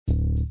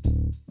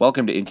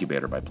Welcome to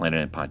Incubator by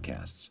Planet Ant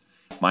Podcasts.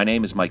 My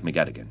name is Mike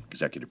McGettigan,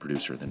 executive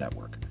producer of the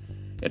network.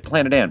 At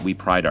Planet Ant, we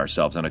pride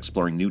ourselves on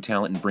exploring new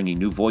talent and bringing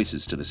new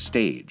voices to the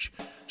stage.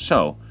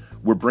 So,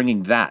 we're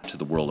bringing that to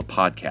the world of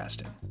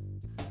podcasting.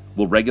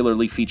 We'll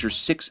regularly feature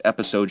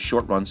 6-episode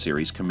short-run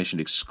series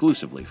commissioned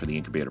exclusively for the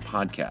Incubator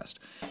podcast.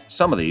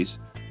 Some of these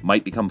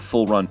might become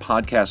full-run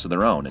podcasts of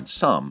their own, and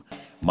some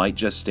might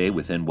just stay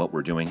within what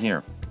we're doing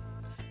here.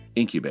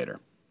 Incubator.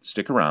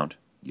 Stick around.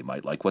 You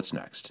might like what's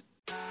next.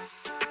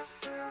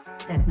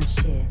 That's my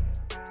shit.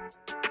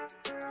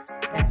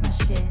 That's my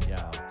shit.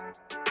 Yeah.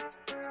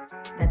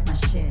 That's my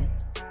shit.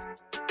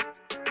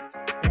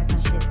 That's my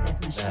shit.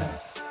 That's my shit.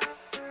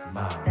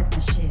 That's my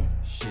shit.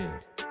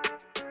 Shit.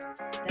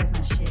 That's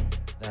my shit.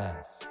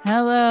 That's.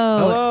 Hello.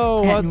 Hello,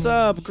 and what's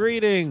up?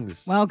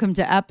 Greetings. Welcome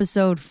to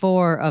episode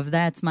 4 of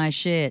That's My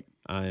Shit.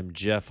 I'm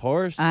Jeff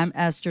Horst. I'm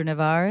Esther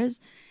Navarez.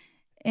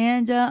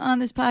 And on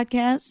this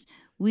podcast,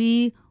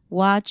 we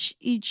watch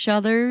each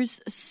other's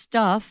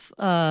stuff,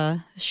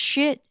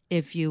 shit,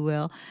 if you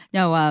will.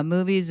 No,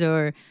 movies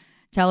or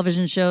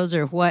television shows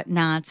or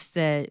whatnots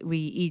that we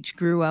each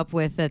grew up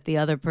with that the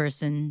other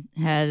person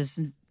has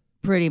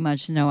pretty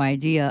much no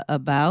idea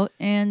about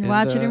and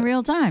watch it in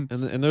real time.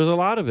 And there's a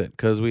lot of it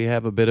because we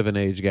have a bit of an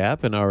age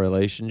gap in our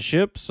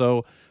relationship.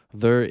 So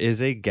there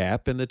is a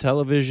gap in the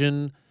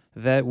television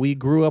that we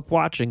grew up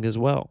watching as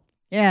well.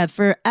 Yeah,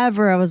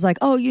 forever I was like,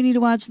 oh, you need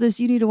to watch this,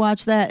 you need to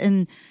watch that.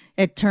 And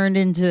it turned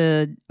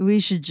into, we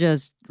should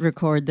just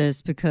record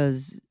this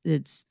because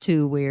it's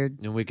too weird.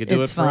 And we could do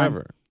It's it fun.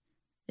 forever.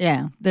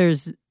 Yeah,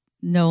 there's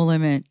no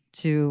limit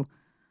to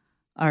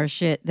our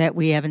shit that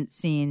we haven't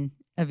seen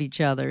of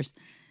each other's.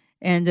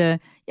 And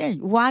yeah,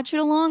 watch it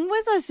along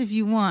with us if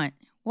you want.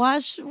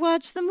 Watch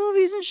the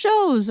movies and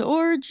shows,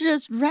 or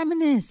just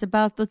reminisce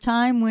about the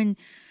time when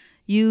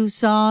you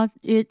saw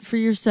it for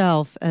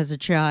yourself as a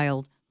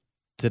child.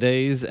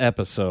 Today's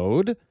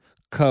episode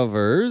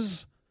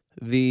covers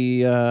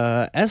the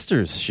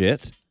Esther's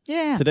shit.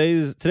 Yeah.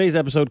 Today's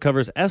episode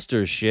covers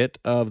Esther's shit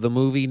of the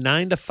movie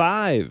 9 to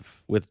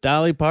 5 with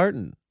Dolly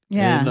Parton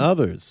and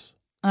others.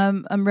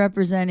 I'm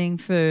representing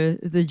for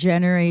the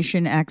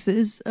Generation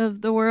X's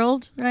of the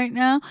world right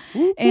now.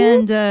 Whoop,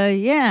 And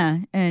yeah,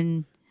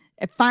 and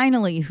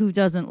finally, who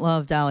doesn't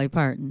love Dolly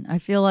Parton? I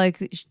feel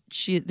like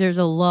there's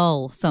a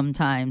lull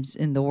sometimes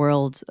in the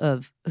world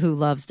of who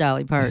loves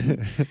Dolly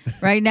Parton.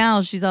 Right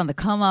now, she's on the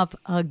come up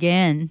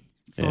again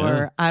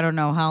for I don't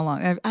know how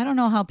long. I don't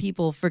know how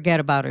people forget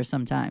about her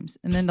sometimes.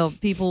 And then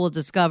people will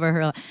discover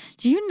her.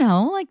 Do you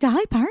know, like,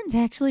 Dolly Parton's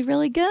actually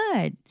really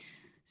good.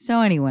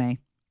 So anyway,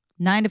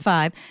 9 to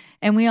 5.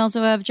 And we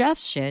also have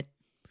Jeff's shit.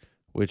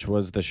 Which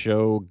was the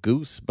show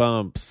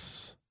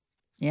Goosebumps.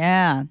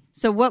 Yeah.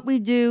 So what we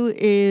do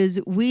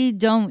is we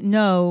don't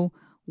know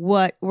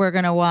what we're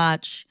going to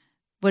watch,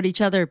 what each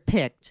other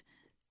picked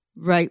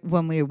right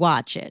when we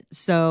watch it.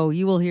 So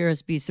you will hear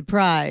us be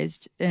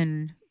surprised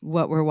in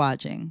what we're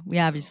watching. We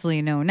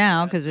obviously know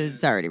now because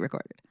it's already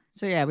recorded.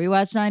 So yeah, we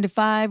watch 9 to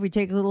 5. We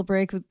take a little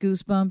break with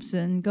Goosebumps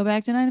and go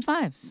back to 9 to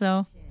 5.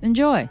 So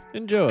enjoy.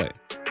 Enjoy.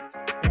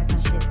 That's my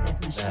shit.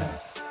 That's my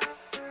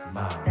shit.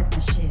 That's my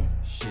shit.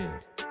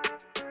 Shit.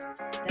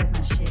 That's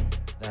my shit.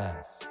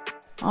 That's.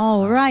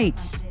 All right.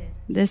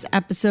 This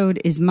episode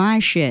is my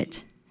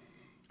shit.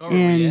 Oh,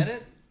 And- we at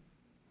it?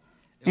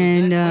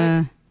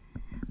 And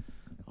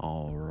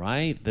All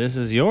right, this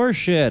is your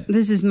shit.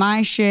 this is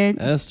my shit.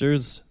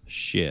 Esther's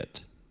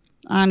shit.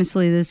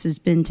 Honestly, this has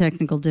been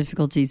technical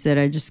difficulties that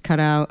I just cut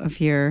out of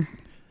here.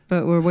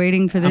 But we're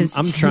waiting for this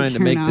I'm trying to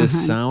turn make this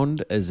on.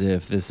 sound as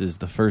if this is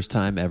the first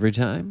time every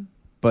time.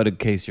 But in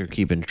case you're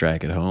keeping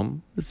track at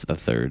home, this is the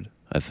third,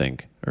 I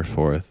think, or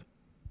fourth.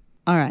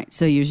 All right,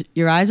 so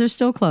your eyes are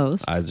still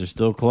closed. Eyes are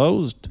still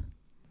closed.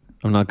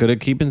 I'm not good at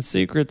keeping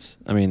secrets.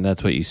 I mean,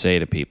 that's what you say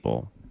to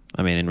people.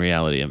 I mean, in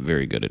reality, I'm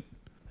very good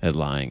at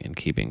lying and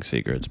keeping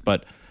secrets.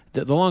 But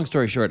the long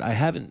story short, I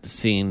haven't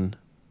seen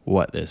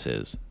what this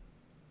is.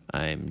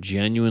 I'm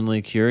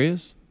genuinely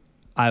curious.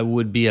 I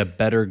would be a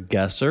better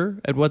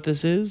guesser at what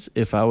this is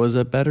if I was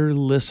a better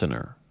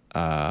listener.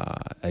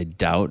 I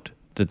doubt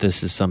that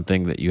this is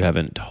something that you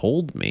haven't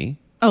told me.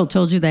 Oh,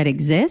 told you that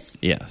exists?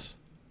 Yes.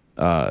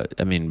 I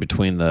mean,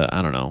 between the,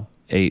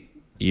 8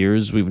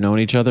 years we've known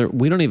each other,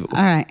 we don't even...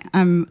 All right,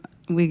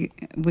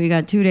 we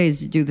got 2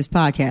 days to do this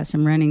podcast.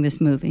 I'm renting this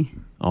movie.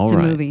 All it's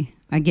right. a movie.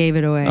 I gave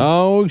it away.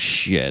 Oh,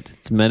 shit.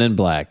 It's Men in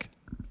Black.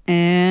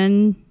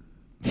 And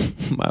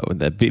Why would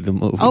that be the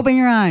movie? open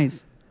your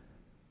eyes.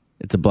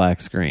 It's a black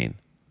screen.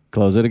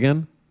 Close it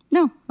again?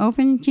 No,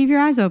 open. Keep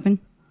your eyes open.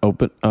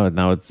 Open. Oh,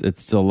 now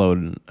it's still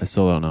loading. I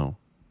still don't know.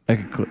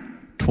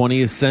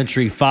 20th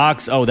Century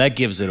Fox. Oh, that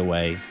gives it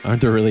away.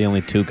 Aren't there really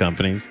only 2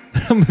 companies?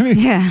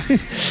 Yeah.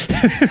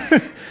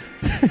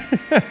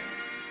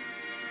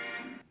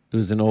 It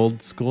was an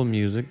old school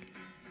music.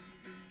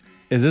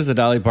 Is this a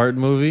Dolly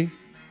Parton movie?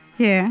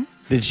 Yeah.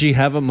 Did she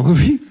have a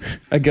movie?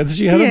 I guess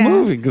she had Yeah. a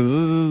movie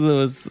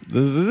because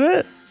this is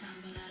it.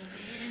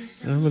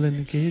 Rumble in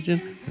the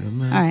kitchen.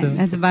 All right,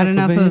 that's about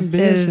enough of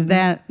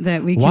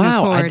that we can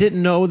Wow, afford. I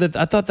didn't know that.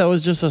 I thought that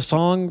was just a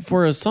song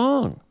for a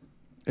song.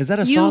 Is that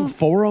a song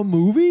for a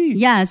movie?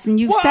 Yes, and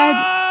you've said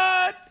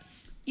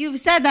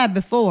that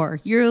before.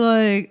 You're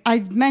like, I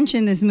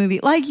mentioned this movie.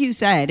 Like you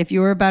said, if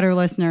you were a better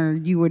listener,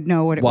 you would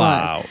know what it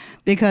was.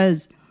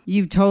 Because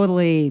you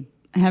totally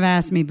have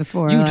asked me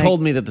before. You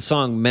told me that the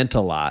song meant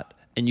a lot.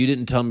 And you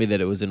didn't tell me that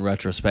it was in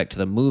retrospect to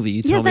the movie.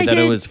 You told me that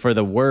it was for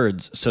the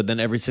words. So then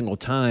every single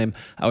time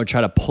I would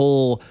try to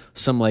pull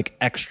some like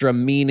extra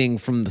meaning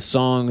from the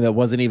song that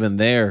wasn't even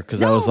there.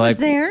 Because I was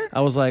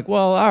like,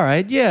 well, all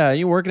right, yeah,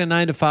 you're working a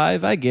 9 to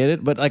 5. I get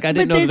it. But like, I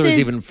didn't know there was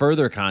even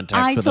further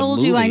context for the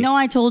movie.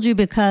 I told you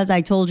because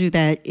I told you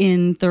that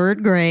in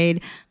third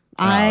grade,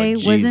 I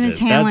was in a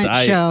talent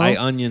show. I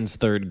Onions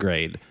third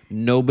grade.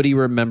 Nobody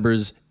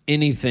remembers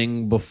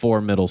anything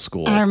before middle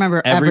school. I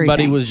remember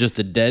everybody everything. was just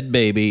a dead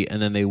baby,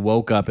 and then they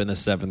woke up in the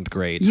 7th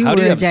grade. You How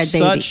do were you a have dead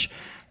such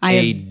baby. I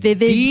a have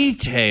vivid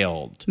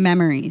detailed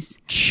memories?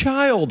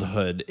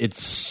 Childhood.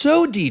 It's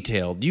so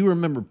detailed. You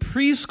remember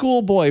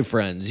preschool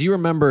boyfriends. You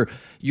remember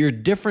your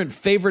different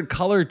favorite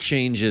color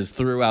changes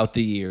throughout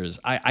the years.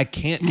 I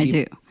can't. I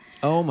do.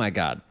 Oh my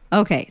God.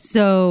 Okay,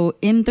 so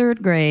in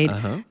third grade,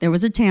 there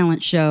was a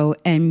talent show,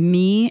 and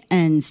me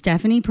and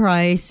Stephanie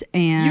Price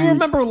and... You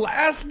remember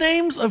last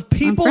names of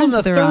people in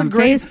the third third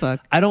grade? Facebook.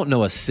 I don't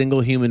know a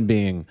single human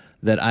being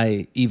that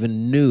I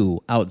even knew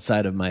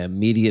outside of my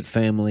immediate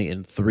family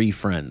and 3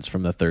 friends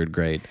from the third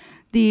grade.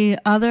 The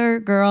other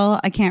girl,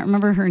 I can't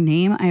remember her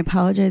name. I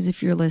apologize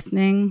if you're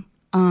listening.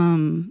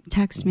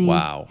 Text me.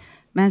 Wow.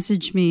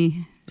 Message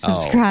me.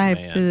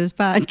 Subscribe to this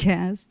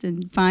podcast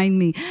and find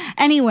me.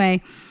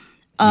 Anyway...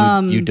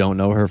 you don't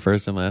know her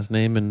first and last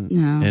name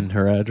and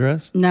her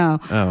address? No.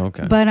 Oh,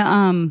 okay.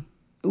 But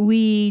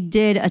we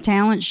did a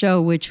talent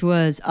show, which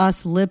was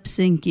us lip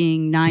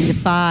syncing 9 to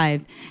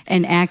 5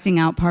 and acting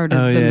out part of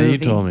the movie. Oh, yeah, you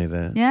told me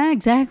that. Yeah,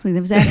 exactly. That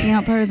was acting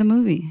out part of the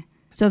movie.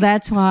 So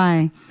that's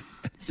why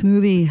this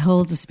movie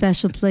holds a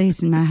special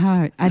place in my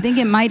heart. I think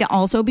it might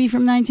also be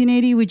from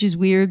 1980, which is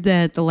weird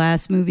that the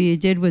last movie it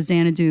did was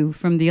Xanadu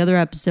from the other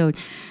episode.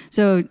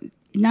 So...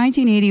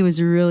 1980 was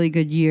a really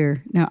good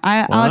year. Now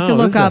I'll have to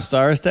look up. A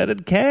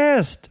star-studded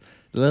cast: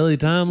 Lily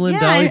Tomlin,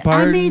 Dolly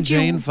Parton,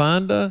 Jane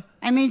Fonda.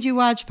 I made you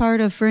watch part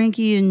of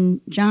Frankie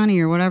and Johnny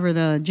or whatever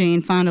the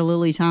Jane Fonda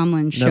Lily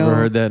Tomlin show. Never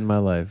heard that in my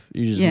life.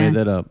 You just made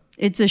that up.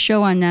 It's a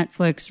show on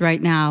Netflix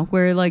right now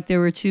where like there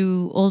were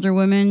 2 older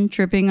women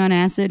tripping on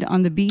acid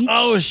on the beach.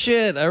 Oh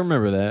shit! I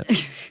remember that.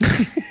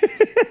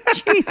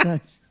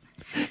 Jesus,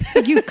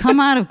 you come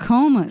out of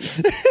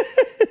comas.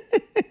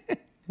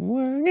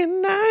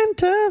 Working 9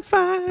 to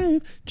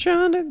 5,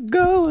 trying to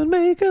go and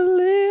make a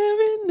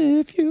living.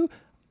 If you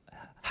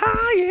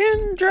high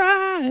and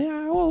dry,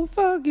 I will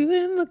fuck you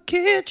in the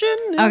kitchen.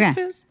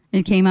 Okay.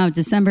 It came out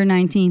December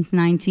 19th,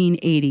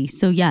 1980.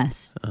 So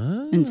yes.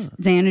 And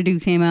Xanadu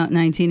came out in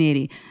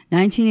 1980.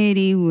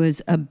 1980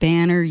 was a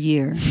banner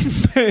year.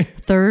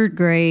 Third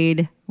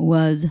grade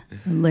was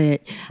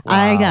lit. Wow.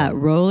 I got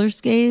roller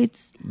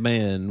skates.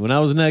 Man, when I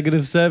was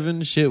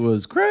 -7, shit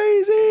was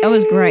crazy. It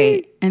was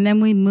great. And then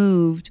we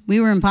moved.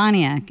 We were in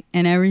Pontiac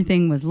and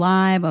everything was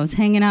live. I was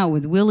hanging out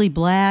with Willie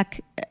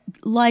Black.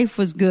 Life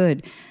was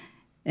good.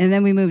 And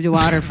then we moved to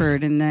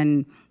Waterford and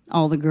then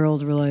all the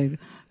girls were like,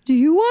 "Do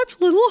you watch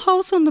Little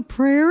House on the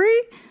Prairie?"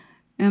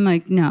 And I'm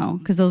like, no,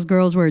 because those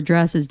girls wear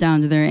dresses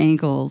down to their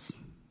ankles.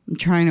 I'm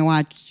trying to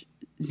watch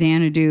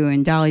Xanadu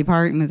and Dolly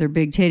Parton with her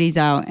big titties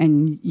out,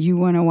 and you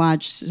want to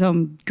watch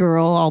some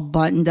girl all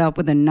buttoned up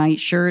with a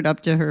nightshirt up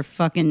to her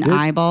fucking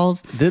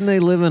eyeballs. Didn't they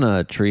live in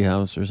a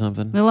treehouse or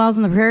something? Little House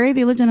on the Prairie?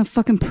 They lived in a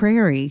fucking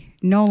prairie.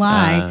 No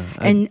lie.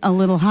 And a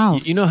little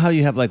house. You know how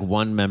you have like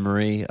one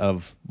memory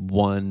of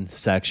one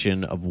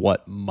section of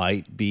what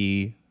might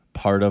be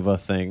part of a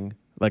thing?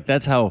 Like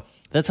that's how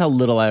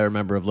little I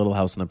remember of Little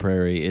House on the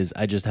Prairie is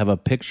I just have a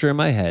picture in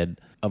my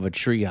head of a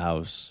tree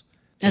house.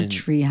 A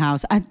tree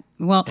house.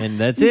 And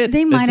that's it.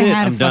 They might have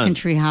had I'm a fucking done.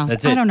 tree house.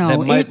 That's I don't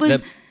know.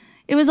 It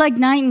It was like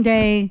night and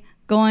day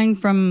going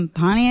from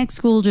Pontiac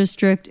School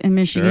District in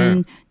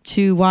Michigan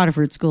to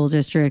Waterford School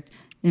District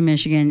in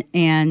Michigan.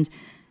 And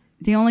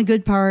the only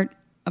good part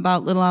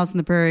about Little House on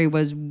the Prairie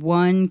was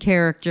one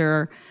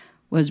character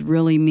was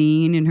really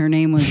mean and her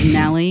name was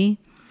Nellie.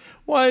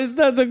 Why is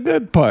that the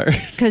good part?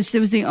 Because it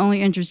was the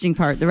only interesting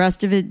part. The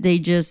rest of it, they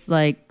just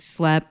like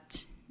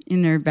slept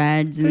in their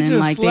beds and then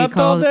like slept they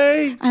called all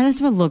day?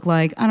 That's what it looked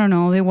like. I don't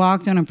know. They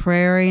walked on a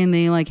prairie and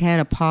they like had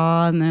a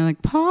paw and they're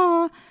like,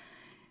 paw.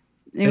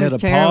 It was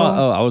terrible. Paw?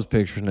 Oh, I was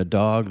picturing a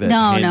dog that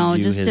No,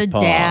 you just his a paw.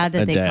 dad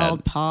that they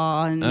called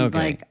paw and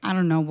like I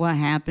don't know what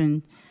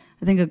happened.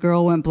 I think a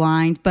girl went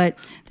blind, but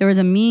there was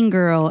a mean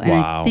girl and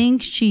I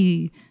think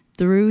she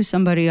threw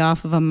somebody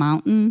off of a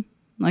mountain,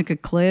 like a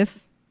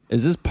cliff.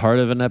 Is this part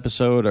of an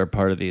episode or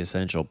part of the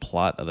essential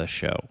plot of the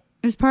show?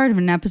 It was part of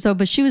an episode,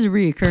 but she was a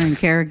reoccurring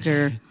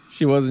character.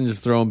 She wasn't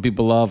just throwing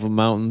people off of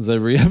mountains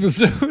every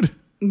episode.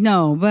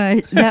 No,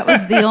 but that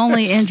was the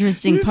only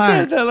interesting part. You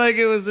said that like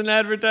it was an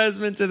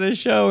advertisement to the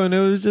show, and it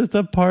was just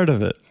a part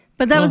of it.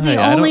 But that was Well, the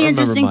hey, I don't only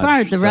remember interesting much,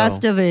 part. The so-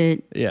 rest of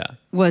it Yeah.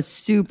 was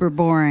super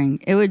boring.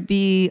 It would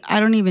be, I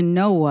don't even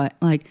know what.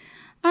 Like,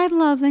 I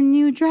love a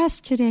new dress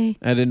today.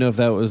 I didn't know if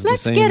that was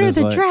Let's the same get her as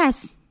the like,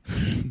 dress.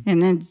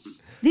 And then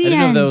it's the I didn't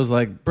know if end. that was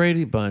like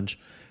Brady Bunch.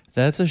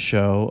 That's a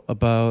show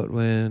about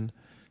when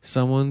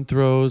someone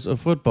throws a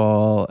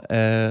football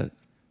at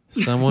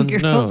someone's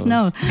Girl's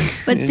nose.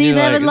 But And see, you're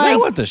they like, would is like, that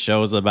what the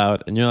show's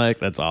about? And you're like,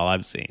 that's all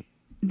I've seen.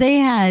 they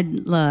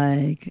had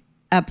like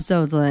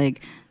episodes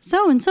like,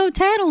 so and so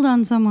tattled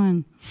on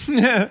someone.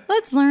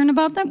 Let's learn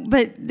about them.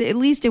 But at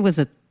least it was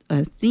a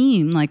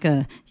theme, like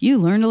you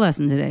learned a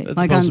lesson today. That's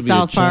like on supposed to be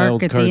South a Park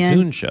child's at the cartoon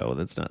end. show.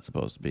 That's not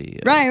supposed to be.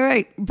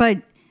 Right.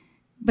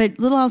 But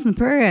Little House on the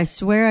Prairie, I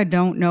swear I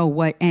don't know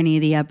what any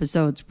of the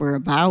episodes were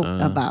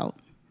about.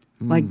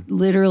 Like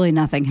literally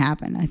nothing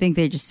happened. I think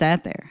they just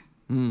sat there.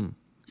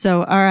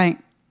 So, all right.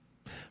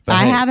 But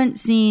I hey, haven't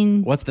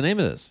seen What's the name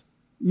of this?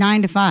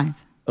 9 to 5.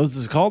 Oh, this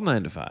is called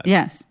 9 to 5.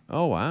 Yes.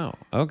 Oh wow.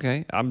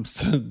 Okay. I'm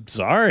so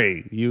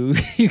sorry. You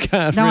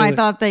got. No, really, I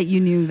thought that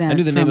you knew that. I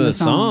knew the from name of the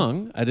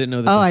song. I didn't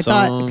know that. Oh, the I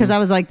song, thought, because I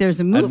was like, there's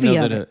a I didn't movie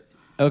know of that it.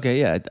 Okay,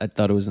 yeah. I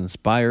thought it was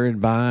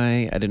inspired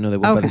by. I didn't know they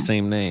went by Okay. the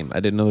same name. I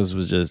didn't know this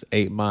was just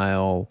 8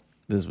 Mile.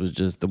 This was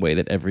just the way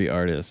that every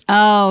artist.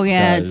 Oh,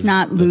 yeah. does It's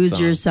not the Lose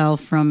song.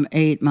 Yourself from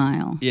 8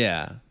 Mile.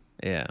 Yeah.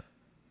 Yeah.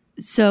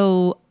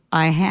 So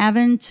I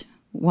haven't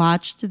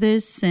watched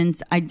this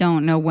since I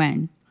don't know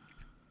when.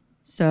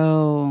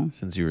 So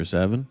Since you were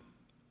 7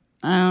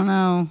 I don't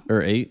know.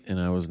 or 8, and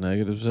I was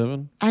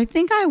 -7. I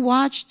think I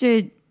watched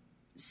it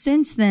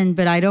since then,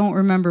 but I don't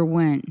remember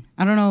when.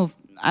 I don't know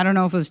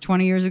if it was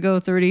 20 years ago,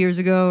 30 years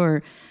ago,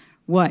 or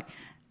what.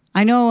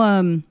 I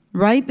know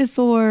right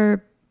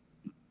before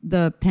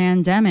the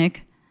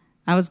pandemic,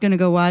 I was going to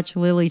go watch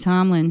Lily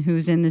Tomlin,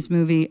 who's in this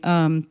movie,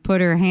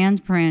 put her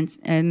handprints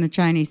in the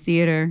Chinese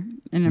theater,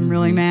 and I'm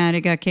really mad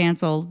it got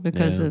canceled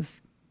because Yeah.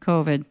 of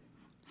COVID.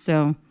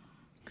 So,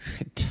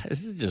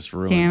 This is just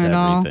ruins damn it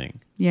all. everything.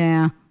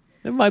 Yeah.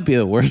 It might be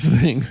the worst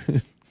thing.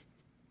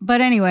 But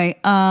anyway,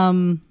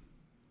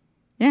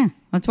 yeah,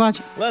 let's watch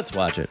it. Let's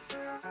watch it.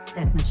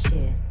 That's my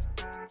shit.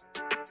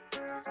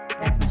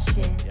 That's my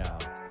shit. Yeah.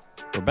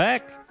 We're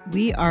back.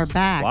 We are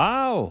back.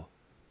 Wow.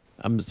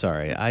 I'm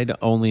sorry. I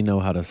only know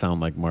how to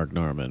sound like Mark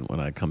Norman when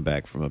I come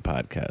back from a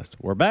podcast.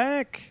 We're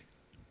back.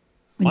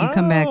 When you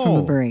come back from a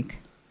Wow. break.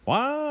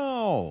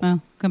 Wow.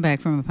 Well, come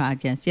back from a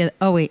podcast. Yeah.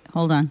 Oh, wait,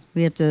 hold on.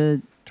 We have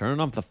to. Turn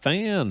off the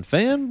fan.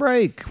 Fan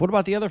break. What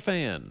about the other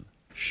fan?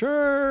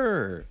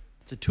 Sure.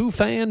 It's a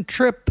 2-fan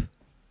trip.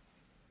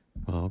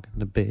 Walking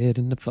to bed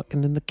and the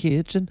fucking in the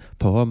kitchen.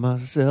 Pour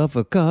myself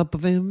a cup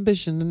of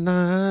ambition and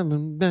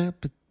I'm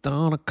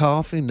on a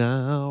coffee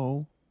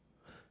now.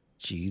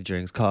 She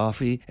drinks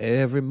coffee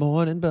every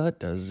morning but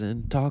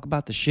doesn't talk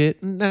about the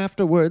shit and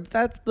afterwards.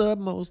 That's the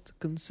most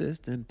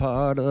consistent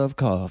part of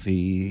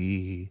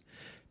coffee.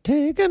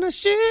 Taking a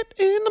shit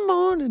in the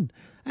morning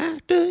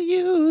after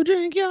you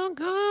drink your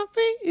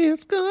coffee.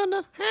 It's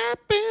gonna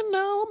happen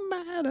no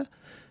matter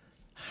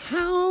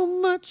how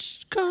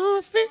much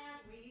coffee.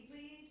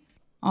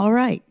 All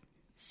right.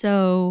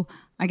 So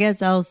I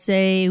guess I'll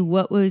say,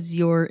 what was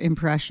your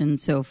impression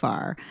so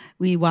far?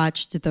 We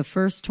watched the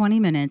first 20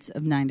 minutes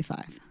of 9 to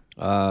 5.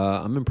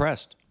 I'm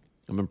impressed.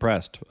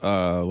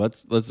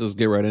 Let's just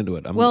get right into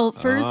it. Well,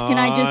 first, can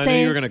I just knew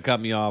say- you were gonna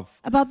cut me off?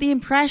 About the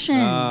impression.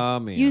 Oh,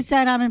 man. You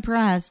said I'm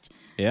impressed.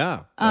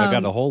 Yeah, I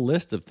got a whole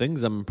list of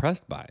things I'm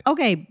impressed by.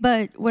 Okay,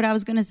 but what I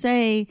was going to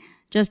say,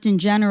 just in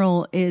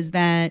general, is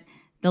that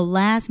the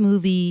last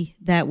movie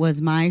that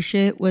was my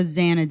shit was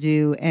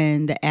Xanadu,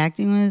 and the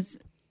acting was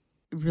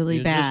really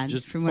Yeah, bad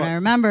just from what I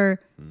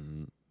remember.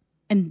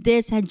 And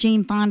this had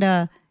Jane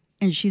Fonda,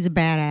 and she's a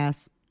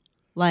badass.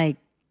 Like,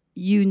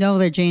 you know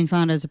that Jane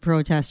Fonda is a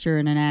protester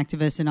and an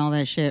activist and all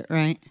that shit,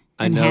 right?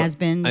 And has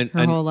been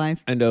her whole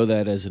life. I know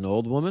that as an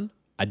old woman.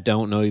 I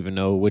don't even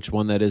know which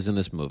one that is in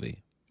this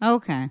movie.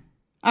 Okay.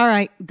 All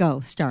right, go.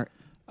 Start.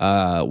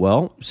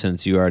 Well,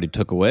 since you already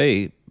took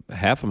away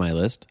half of my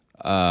list,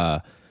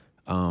 the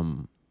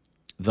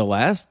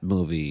last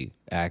movie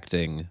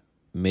acting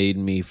made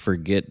me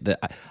forget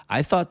that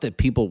I thought that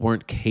people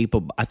weren't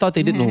capable. I thought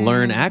they didn't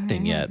learn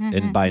acting yet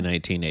by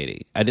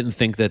 1980. I didn't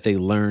think that they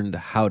learned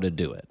how to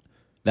do it.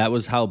 That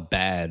was how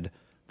bad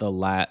the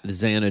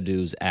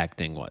Xanadu's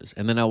acting was.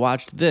 And then I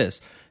watched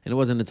this, and it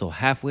wasn't until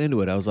halfway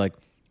into it I was like,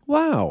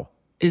 wow,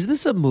 is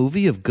this a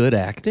movie of good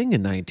acting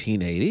in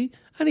 1980?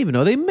 I didn't even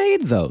know they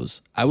made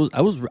those. I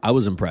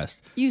was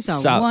impressed. You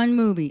saw one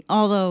movie,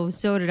 although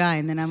so did I.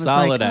 And then I was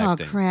Solid like,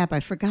 acting. oh, crap, I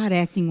forgot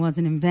acting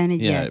wasn't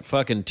invented Yeah, yet.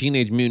 fucking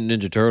Teenage Mutant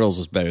Ninja Turtles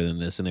was better than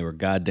this, and they were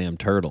goddamn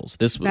turtles.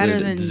 This was Better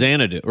than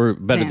Xanadu, or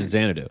better than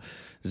Xanadu.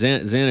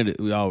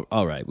 Xanadu.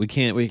 All right, we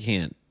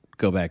can't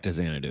go back to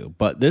Xanadu,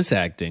 but this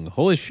acting,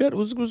 holy shit,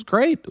 was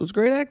great. It was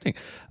great acting.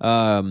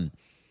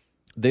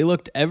 They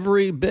looked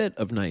every bit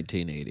of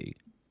 1980.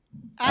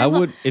 I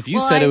would if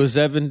you said it was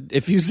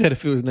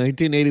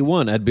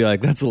 1981, I'd be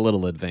like, that's a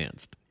little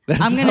advanced.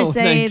 I'm going to how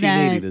say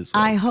 1980 that this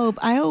was.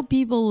 I hope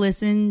people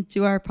listen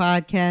to our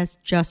podcast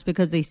just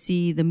because they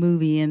see the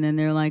movie and then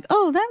they're like,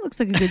 oh, that looks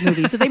like a good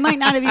movie. So they might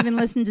not have even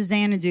listened to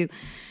Xanadu,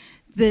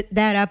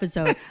 that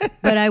episode.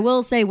 But I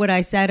will say what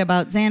I said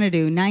about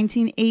Xanadu,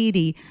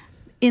 1980.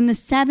 In the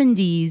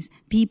 70s,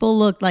 people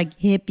looked like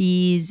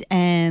hippies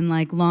and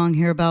like long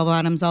hair, bell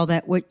bottoms, all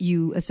that, what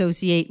you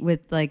associate with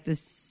like the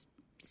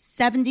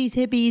 70s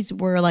hippies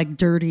were like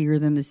dirtier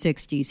than the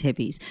 60s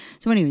hippies.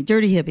 So anyway,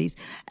 dirty hippies.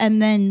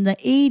 And then the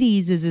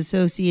 80s is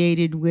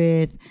associated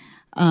with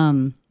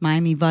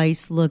Miami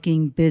Vice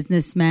looking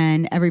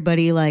businessmen.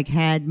 Everybody like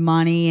had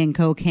money and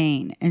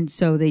cocaine. And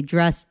so they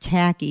dressed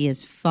tacky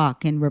as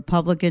fuck. And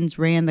Republicans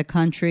ran the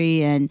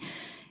country and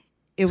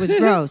it was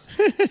gross.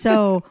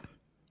 So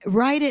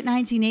right at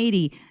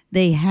 1980,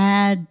 they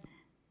had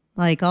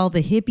like all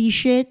the hippie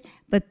shit,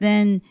 but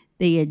then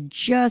they had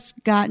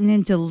just gotten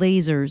into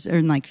lasers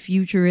and like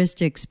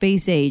futuristic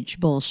space age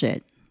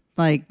bullshit.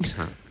 Like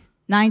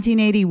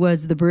 1980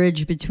 was the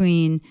bridge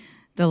between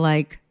the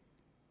like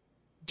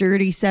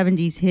dirty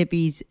 70s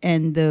hippies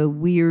and the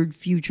weird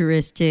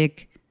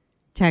futuristic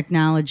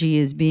technology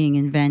is being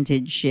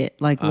invented shit,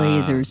 like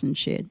lasers and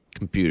shit.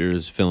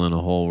 Computers filling a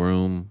whole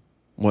room.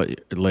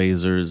 What,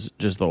 lasers,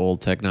 just the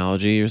old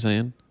technology you're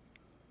saying?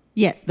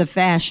 Yes, the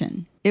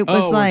fashion. It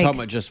was we're like, talking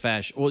about just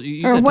fashion. Well,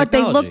 you or said what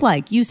technology. they looked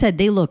like. You said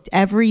they looked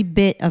every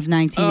bit of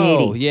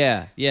 1980. Oh,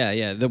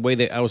 yeah. The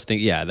way I was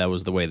thinking, that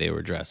was the way they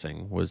were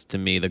dressing, was to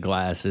me the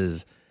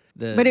glasses.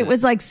 But it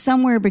was like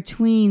somewhere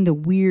between the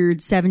weird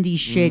 70s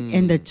shit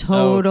and the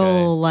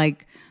total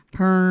like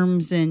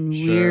perms and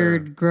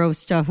weird gross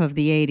stuff of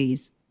the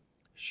 80s.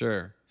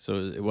 Sure.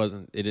 So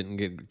it didn't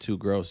get too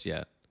gross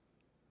yet.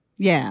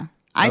 Yeah.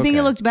 I think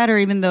it looked better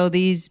even though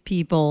these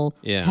people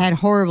had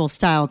horrible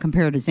style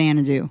compared to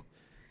Xanadu.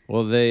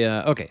 Well,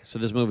 so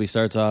this movie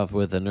starts off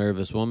with a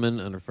nervous woman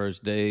on her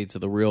first day to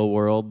the real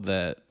world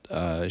that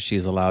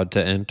she's allowed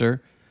to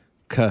enter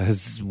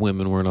because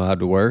women weren't allowed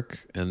to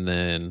work. And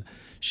then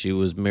she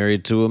was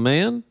married to a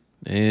man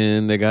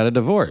and they got a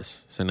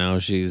divorce. So now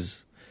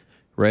she's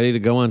ready to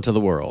go into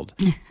the world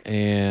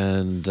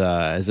and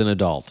as an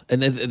adult.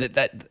 And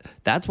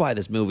that's why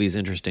this movie is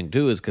interesting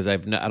too, is because I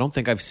don't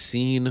think I've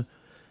seen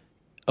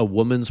a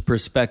woman's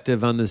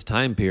perspective on this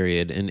time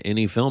period in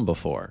any film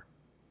before.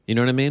 You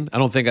know what I mean? I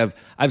don't think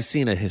I've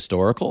seen a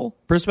historical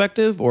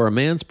perspective or a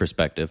man's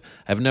perspective.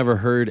 I've never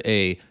heard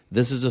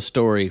this is a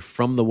story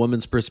from the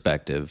woman's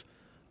perspective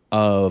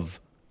of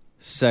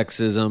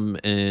sexism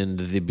and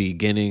the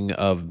beginning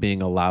of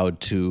being allowed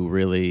to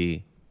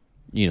really,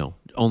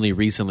 only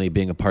recently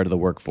being a part of the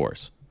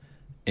workforce.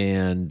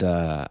 And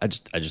I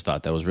just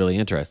thought that was really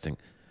interesting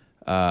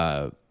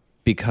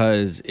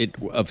because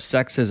of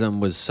sexism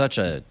was such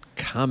a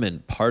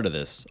common part of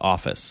this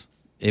office.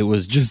 It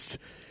was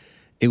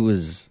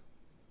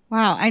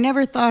wow. I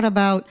never thought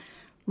about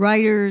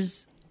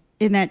writers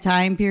in that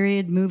time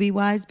period movie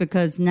wise,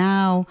 because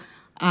now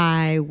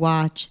I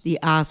watch the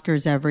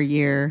Oscars every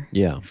year.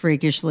 Yeah.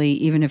 Freakishly,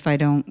 even if I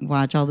don't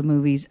watch all the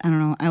movies. I don't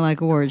know. I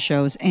like award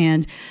shows.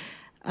 And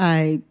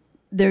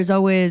there's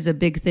always a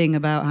big thing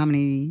about how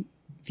many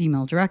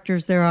female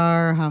directors there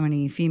are, how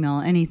many female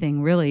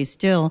anything really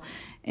still.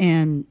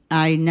 And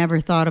I never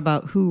thought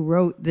about who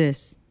wrote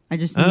this. I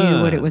just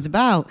knew what it was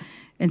about.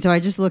 And so I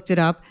just looked it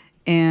up,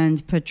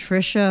 and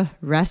Patricia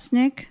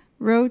Resnick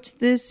wrote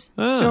this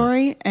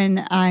story, and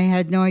I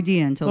had no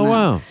idea until now.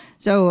 Wow.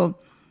 So,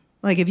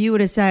 like, if you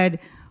would have said,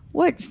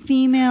 what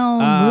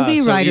female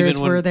movie writers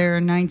were there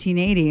in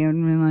 1980?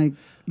 And I'm like,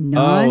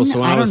 none. Oh, so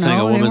when I was saying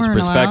a They woman's weren't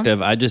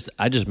perspective, I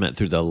just meant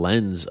through the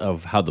lens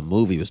of how the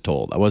movie was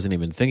told. I wasn't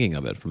even thinking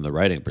of it from the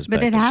writing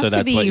perspective. But it has so to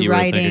that's be what you were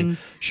writing. thinking.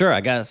 Sure,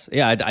 I guess.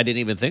 Yeah, I didn't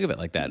even think of it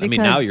like that. I mean,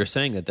 Because- now you're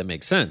saying that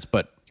makes sense,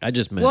 but I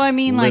just meant. Well, I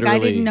mean, like, I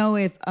literally- didn't know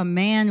if a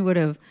man would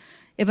have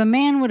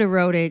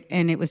wrote it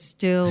and it was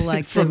still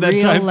like the From that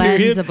real time lens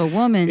period, of a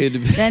woman,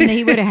 then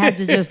he would have had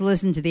to just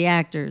listen to the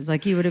actors.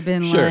 Like, he would have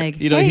been Sure. like,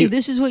 You know, hey,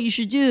 this is what you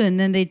should do. And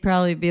then they'd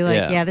probably be like,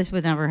 Yeah. yeah, this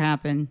would never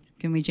happen.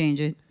 Can we change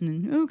it?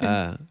 And then,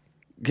 okay.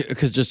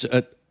 Because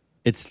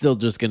it's still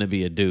just going to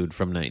be a dude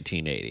from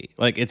 1980.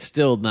 Like, it's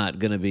still not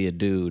going to be a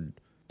dude.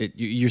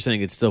 You're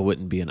saying it still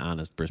wouldn't be an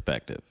honest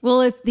perspective.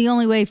 Well, if the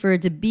only way for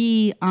it to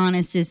be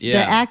honest is the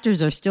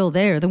actors are still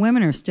there, the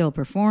women are still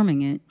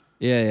performing it.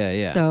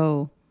 Yeah.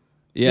 So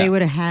they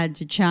would have had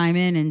to chime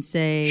in and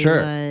say,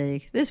 Sure.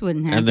 like, this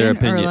wouldn't happen. And their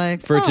opinion, or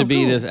like, for it to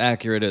be cool. this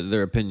accurate,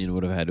 their opinion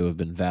would have had to have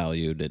been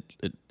valued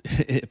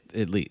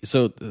at least.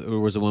 So there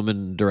was a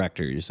woman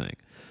director, you're saying?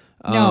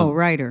 No,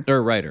 writer.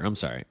 Or writer, I'm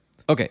sorry.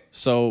 Okay,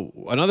 so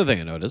another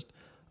thing I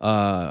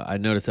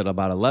noticed that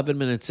about 11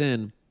 minutes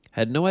in,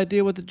 had no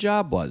idea what the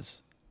job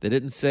was. They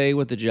didn't say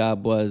what the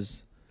job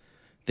was.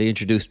 They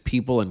introduced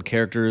people and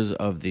characters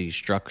of the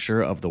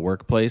structure of the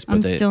workplace. But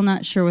I'm still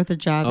not sure what the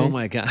job is. Oh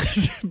my God.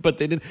 But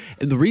they didn't.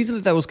 And the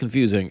reason that was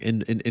confusing,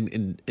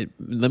 and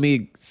let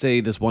me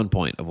say this one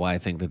point of why I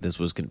think that this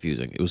was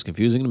confusing. It was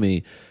confusing to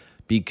me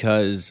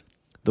because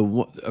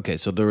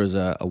so there was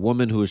a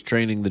woman who was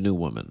training the new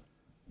woman.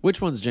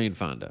 Which one's Jane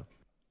Fonda?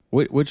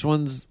 Which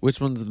one's the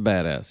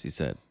badass? He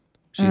said.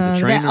 She's the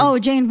trainer.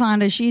 Jane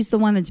Fonda. She's the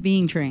one that's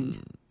being trained.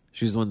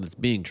 She's the one that's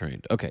being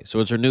trained. Okay, so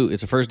it's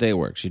her first day at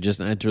work. She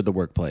just entered the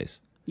workplace.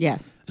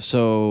 Yes.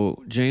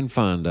 So Jane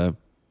Fonda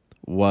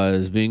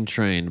was being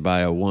trained by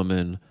a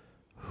woman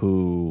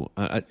who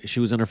she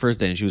was on her first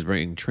day, and she was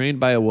being trained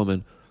by a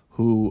woman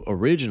who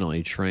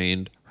originally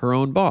trained her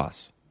own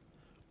boss,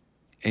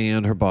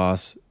 and her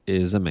boss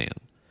is a man,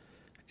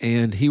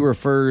 and he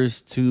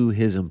refers to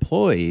his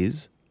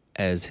employees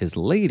as his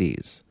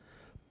ladies.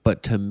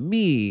 But to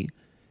me,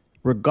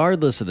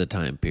 regardless of the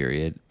time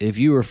period, if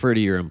you refer to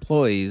your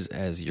employees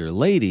as your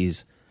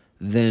ladies,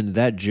 then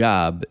that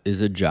job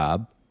is a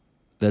job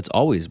that's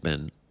always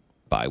been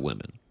by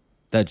women.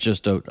 That's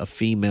just a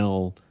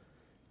female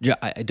job.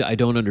 I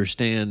don't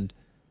understand.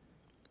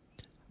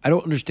 I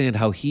don't understand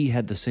how he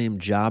had the same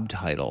job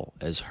title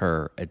as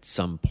her at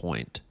some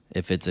point.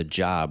 If it's a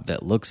job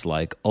that looks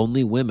like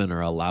only women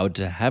are allowed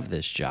to have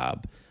this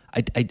job,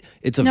 I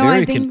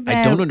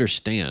don't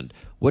understand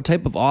what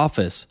type of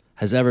office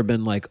has ever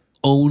been like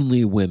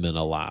only women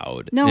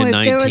allowed. No, in if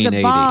 1980.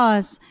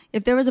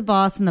 there was a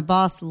boss and the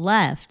boss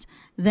left,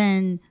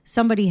 then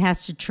somebody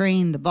has to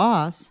train the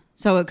boss.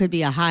 So it could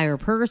be a higher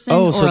person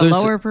or a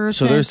lower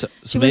person.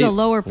 She was a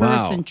lower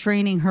person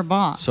training her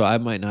boss. So I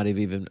might not have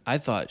even. I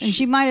thought, and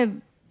she might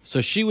have.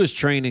 So she was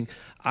training.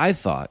 I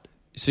thought.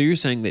 So you're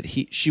saying that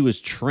she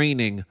was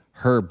training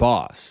her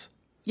boss.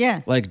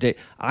 Yes.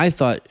 I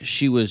thought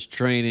she was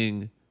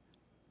training.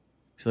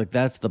 She's like,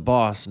 that's the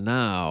boss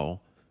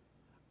now.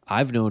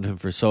 I've known him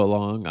for so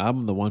long.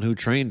 I'm the one who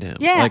trained him.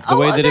 Yeah. Like the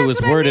way that it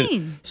was worded. I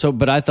mean. So,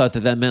 but I thought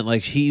that meant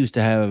like he used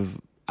to have.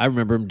 I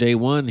remember him day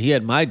one. He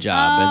had my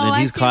job, and then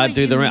he's climbed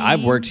through the rank.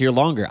 I've worked here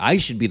longer. I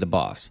should be the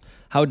boss.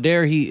 How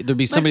dare he? There'd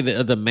be somebody,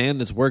 the man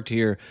that's worked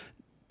here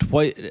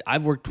twice.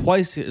 I've worked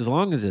twice as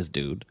long as this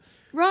dude.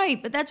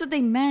 Right, but that's what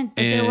they meant.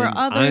 That there were And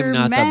other I'm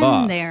not the men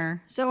boss.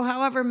 there. So,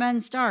 however, men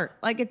start.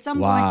 Like at some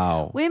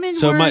Wow. point, women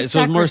so were it's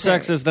more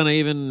secretaries. sexist than I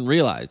even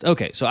realized.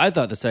 Okay, so I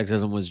thought the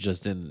sexism was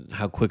just in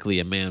how quickly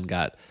a man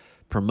got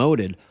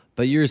promoted.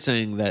 But you're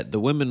saying that the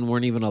women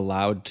weren't even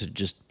allowed to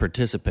just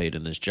participate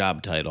in this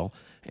job title.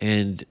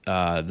 And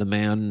the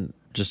man,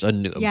 just a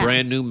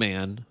brand new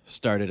man,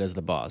 started as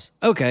the boss.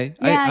 Okay,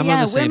 I'm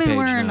on the same women page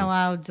weren't now.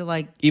 allowed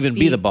to Even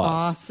be the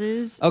boss.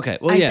 bosses. Okay,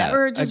 well,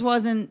 or it just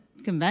wasn't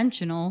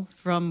conventional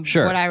from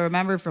what I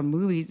remember from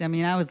movies. I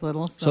mean, I was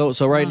little.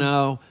 So right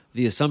now,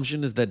 the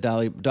assumption is that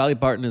Dolly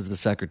Parton is the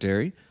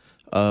secretary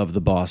of the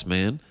boss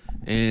man,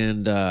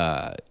 and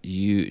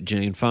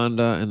Jane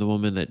Fonda and the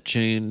woman that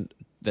trained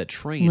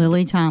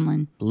Lily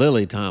Tomlin.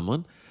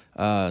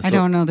 I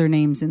don't know their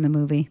names in the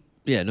movie.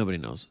 Yeah, nobody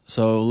knows.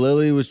 So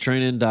Lily was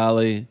training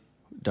Darlene,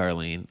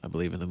 I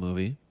believe, in the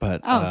movie.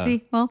 But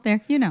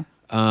there, you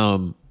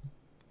know.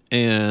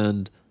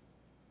 And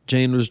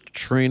Jane was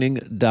training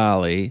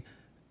Dolly,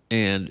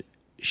 and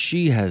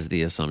she has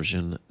the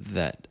assumption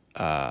that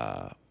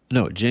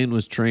Jane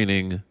was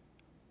training.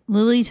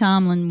 Lily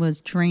Tomlin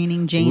was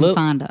training Jane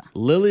Fonda.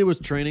 Lily was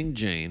training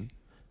Jane,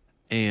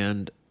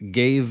 and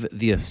gave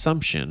the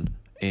assumption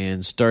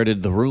and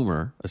started the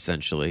rumor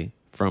essentially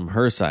from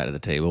her side of the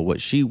table. What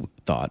she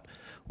thought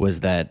was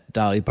that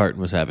Dolly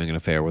Parton was having an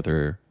affair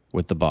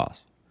with the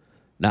boss,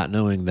 not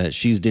knowing that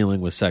she's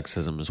dealing with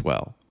sexism as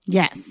well.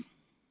 Yes.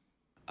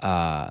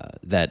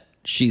 That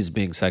she's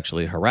being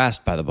sexually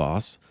harassed by the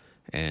boss,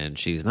 and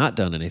she's not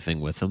done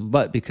anything with him,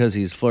 but because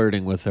he's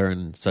flirting with her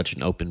in such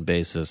an open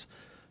basis,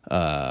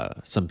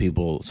 some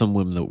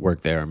women that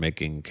work there are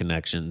making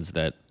connections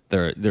that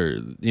they're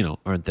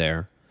aren't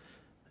there.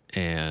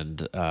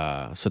 And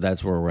so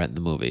that's where we're at in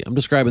the movie. I'm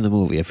describing the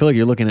movie. I feel like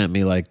you're looking at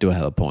me like, do I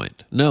have a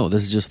point? No,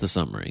 this is just the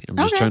summary. I'm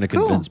just trying to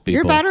convince people.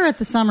 You're better at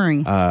the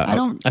summary.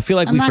 I feel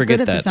like I'm we not forget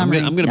good at that. the I'm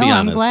summary. going to be No,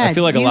 honest. I'm glad. I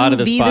feel like a You lot of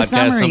this be the podcast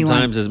summary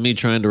sometimes one. is me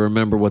trying to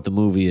remember what the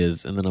movie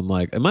is. And then I'm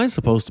like, am I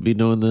supposed to be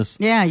doing this?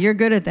 Yeah, you're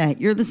good at that.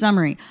 You're the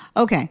summary.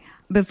 Okay.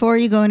 Before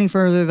you go any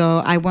further, though,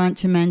 I want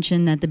to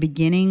mention that the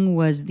beginning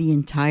was the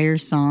entire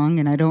song.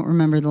 And I don't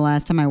remember the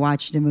last time I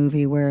watched a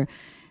movie where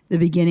the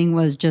beginning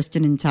was just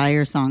an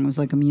entire song. It was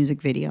like a music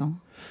video.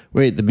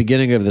 Wait, the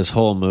beginning of this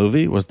whole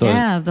movie was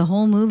the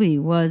whole movie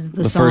was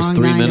the song first 3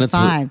 9 minutes to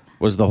 5.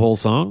 was the whole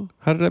song?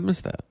 How did I miss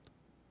that?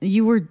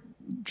 You were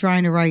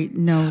trying to write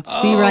notes.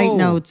 We write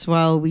notes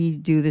while we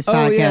do this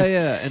podcast.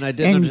 Yeah. And I And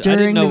didn't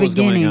during know the what was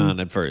going beginning- on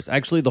at first.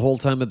 Actually, the whole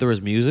time that there was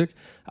music,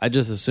 I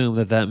just assumed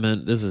that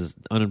meant this is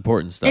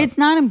unimportant stuff. It's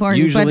not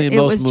important, Usually but in it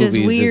most was just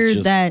movies, weird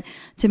it's that,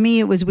 to me,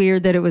 it was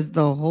weird that it was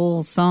the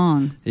whole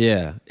song.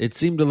 Yeah, it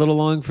seemed a little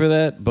long for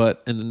that,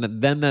 and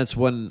then that's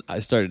when I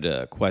started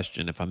to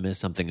question if I missed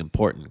something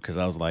important, because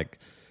I was like,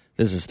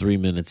 this is 3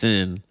 minutes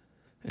in,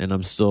 and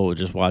I'm still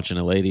just watching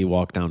a lady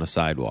walk down a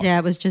sidewalk. Yeah,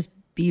 it was just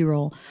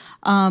B-roll.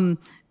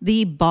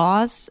 The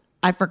boss,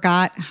 I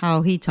forgot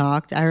how he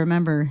talked. I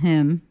remember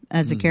him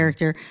as a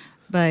character,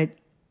 but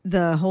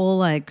the whole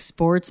like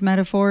sports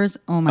metaphors,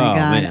 oh my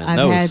God. Man,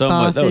 I've had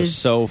bosses that was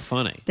so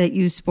funny. that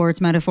use sports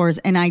metaphors,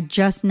 and I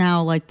just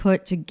now like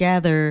put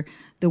together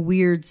the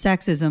weird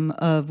sexism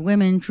of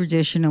women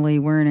traditionally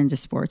weren't into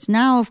sports.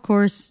 Now, of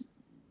course,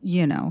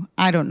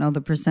 I don't know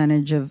the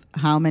percentage of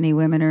how many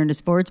women are into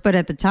sports, but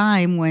at the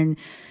time when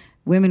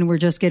women were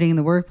just getting in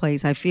the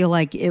workplace, I feel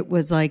like it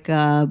was like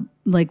a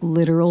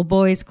literal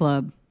boys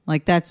club.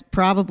 Like that's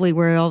probably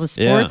where all the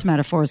sports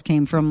metaphors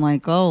came from.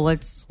 Like, oh,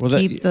 let's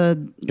keep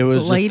the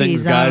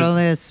ladies out of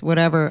this,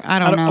 whatever. I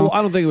don't know.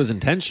 I don't think it was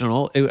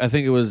intentional. I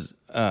think it was.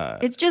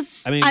 It's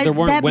just there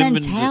weren't that women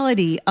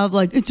mentality of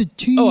like it's a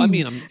team. Oh, I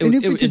mean,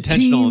 it was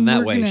intentional team, in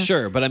that way,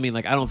 sure. But I mean,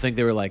 like, I don't think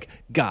they were like,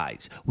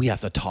 guys, we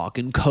have to talk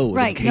in code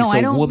right. in case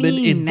a woman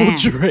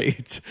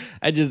infiltrates.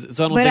 I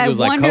don't think it was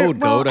like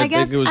code. I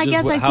think it was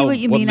just how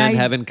what men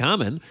have in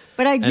common.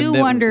 But I do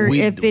wonder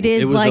if it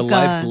is like a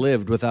life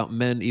lived without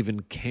men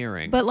even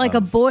caring. But like a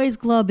boys'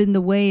 club in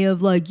the way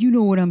of like, you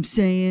know what I'm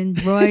saying,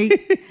 right?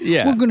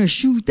 Yeah, we're gonna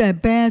shoot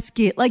that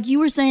basket. Like you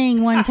were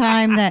saying one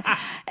time that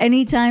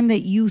anytime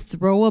that you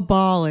throw a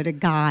ball at a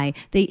guy,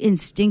 they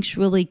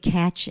instinctually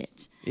catch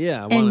it.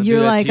 Yeah, and you're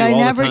like, I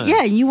never.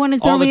 Yeah, you want to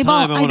throw me a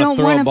ball. I don't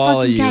want to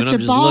fucking catch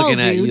a ball, looking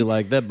at dude. you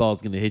like that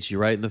ball's going to hit you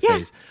right in the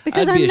face.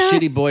 Because I'd be a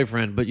shitty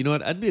boyfriend, but you know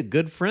what? I'd be a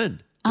good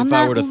friend if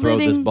I were to throw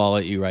this ball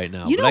at you right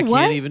now. You know but I what?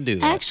 can't even do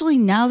that. Actually,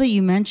 now that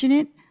you mention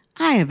it,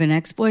 I have an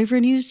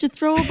ex-boyfriend who used to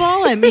throw a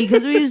ball at me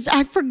because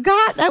I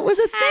forgot that was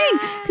a thing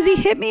because he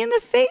hit me in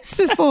the face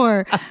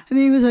before, and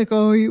he was like,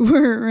 "Oh, you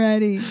weren't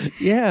ready."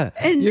 Yeah,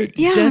 and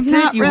I'm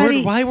not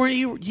ready. Why weren't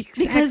you?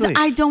 Exactly. Because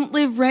I don't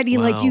live ready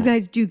like you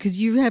guys do. Because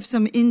you have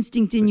some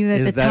instinct in you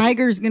that the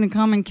tiger is going to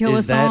come and kill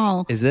us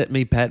all. Is that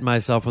me patting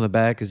myself on the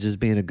back as just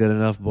being a good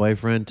enough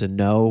boyfriend to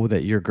know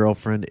that your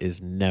girlfriend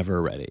is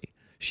never ready?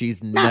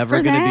 She's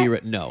never going to be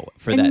ready. No,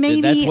 for that.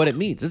 That's what it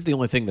means. This is the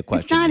only thing the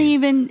question It's not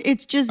means. even,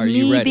 it's just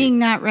me being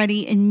not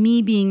ready and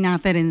me being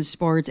not that into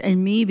sports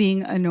and me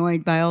being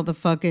annoyed by all the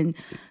fucking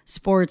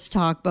sports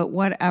talk, but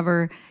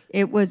whatever.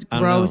 It was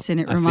gross and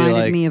it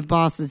reminded me of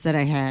bosses that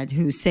I had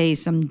who say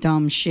some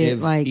dumb shit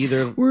like,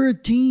 we're a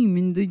team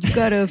and you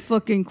got to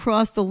fucking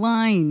cross the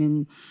line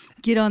and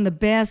get on the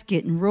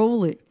basket and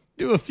roll it.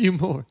 Do a few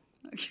more.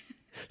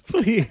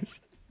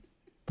 Please.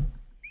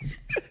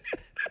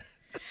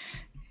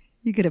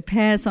 You got to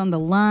pass on the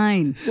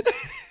line.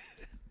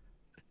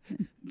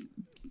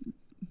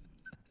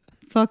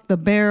 Fuck the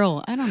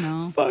barrel. I don't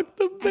know. Fuck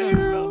the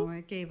barrel.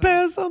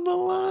 Pass on the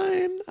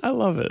line. I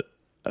love it.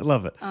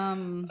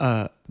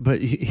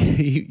 But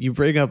you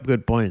bring up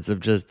good points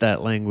of just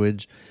that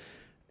language.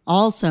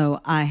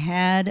 Also, I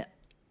had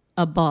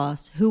a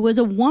boss who was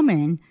a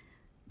woman,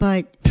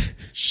 but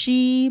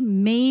she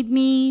made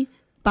me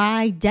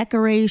buy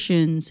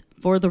decorations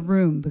for the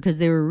room because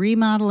they were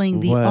remodeling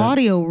the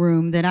audio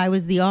room that I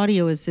was the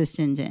audio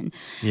assistant in.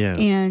 Yeah.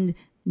 And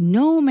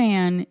no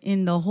man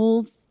in the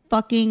whole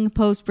fucking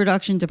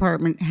post-production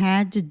department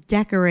had to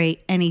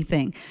decorate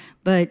anything.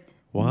 But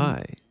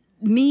why?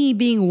 Me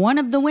being one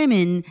of the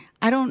women,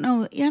 I don't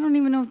know. I don't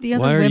even know if the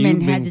other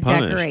women had to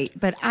decorate,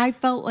 but I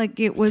felt like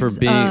it was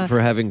for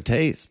having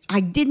taste. I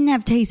didn't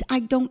have taste. I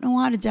don't know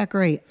how to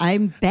decorate.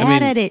 I'm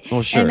bad at it.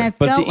 Well, sure. And I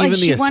felt like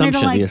she wanted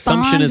to like the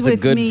assumption bond is a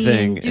with good me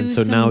thing, and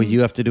so now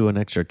you have to do an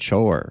extra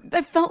chore.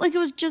 I felt like it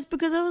was just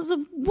because I was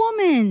a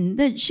woman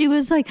that she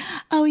was like,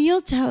 "Oh,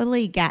 you'll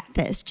totally get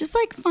this. Just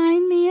like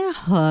find me a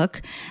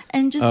hook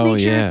and just make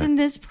sure it's in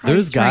this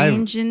price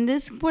range and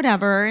this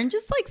whatever, and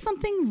just like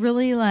something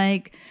really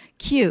like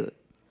cute."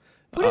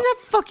 What does that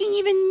fucking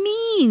even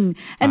mean?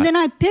 And then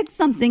I picked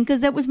something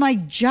because that was my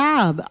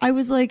job. I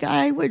was like,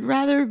 I would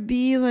rather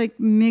be like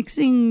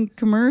mixing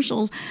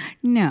commercials.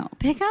 No,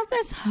 pick out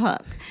this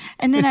hook.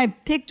 And then I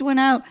picked one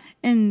out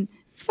and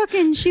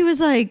fucking she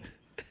was like,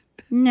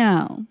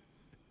 no,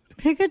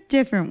 pick a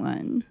different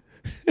one.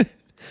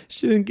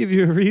 She didn't give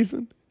you a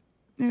reason?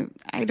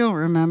 I don't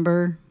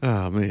remember.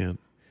 Oh, man.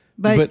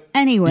 But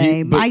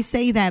anyway, I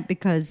say that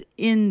because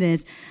in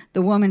this,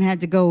 the woman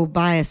had to go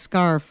buy a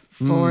scarf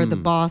for the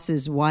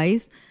boss's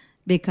wife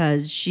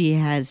because she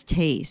has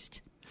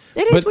taste.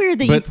 It is weird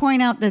that you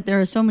point out that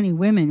there are so many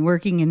women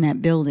working in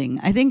that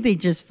building. I think they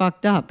just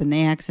fucked up and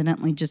they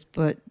accidentally just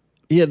put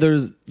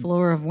there's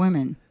floor of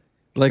women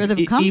like for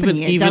the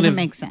company. It doesn't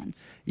make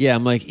sense. Yeah,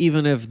 I'm like,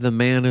 even if the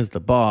man is the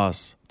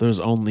boss, there's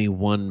only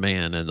one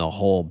man in the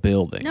whole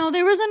building. No,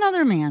 there was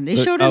another man. They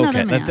showed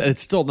another man.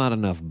 It's still not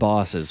enough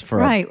bosses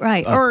for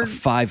or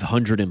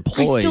 500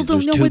 employees. I still don't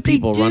There's know two what they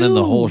people do. running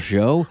the whole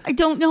show. I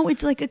don't know.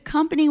 It's like a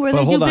company where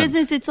they do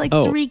business. It's like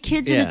three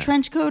kids in a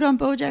trench coat on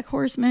BoJack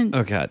Horseman.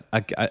 Okay,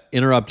 I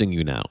interrupting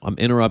you now. I'm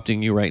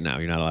interrupting you right now.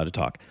 You're not allowed to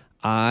talk.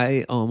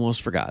 I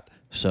almost forgot.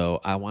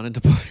 So I wanted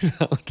to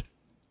point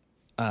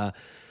out...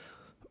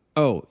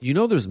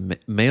 there's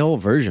male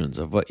versions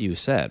of what you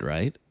said,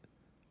 right?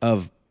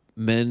 Of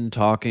men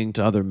talking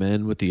to other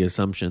men with the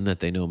assumption that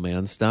they know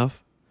man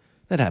stuff.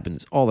 That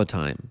happens all the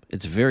time.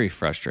 It's very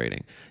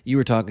frustrating. You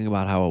were talking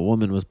about how a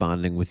woman was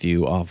bonding with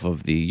you off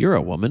of you're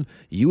a woman.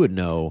 You would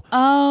know.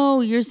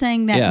 Oh, you're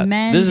saying that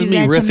men This is do me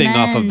that to riffing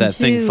off of men, that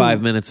thing too.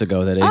 5 minutes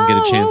ago that I didn't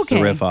get a chance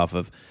to riff off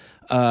of.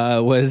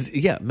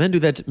 men do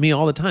that to me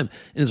all the time.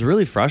 And it's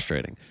really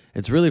frustrating.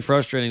 It's really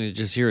frustrating to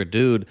just hear a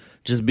dude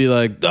just be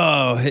like,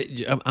 oh,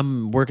 hey,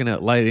 I'm working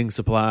at lighting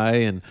supply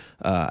and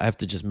I have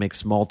to just make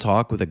small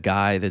talk with a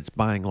guy that's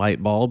buying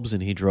light bulbs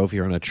and he drove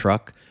here on a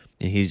truck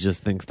and he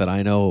just thinks that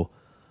I know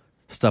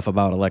stuff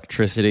about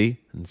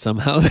electricity and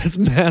somehow that's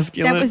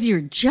masculine. That was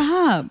your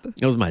job.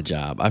 It was my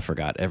job. I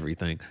forgot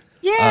everything.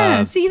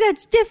 Yeah, see,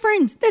 that's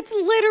different. That's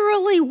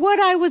literally what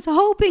I was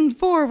hoping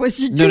for, was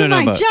to do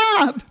my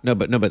job.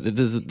 But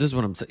this is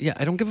what I'm saying. Yeah,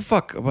 I don't give a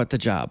fuck about the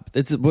job.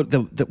 It's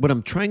what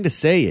I'm trying to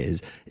say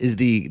is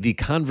the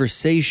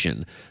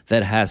conversation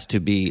that has to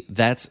be,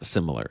 that's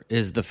similar,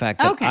 is the fact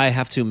that I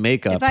have to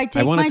make up. If I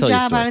take my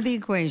job out of the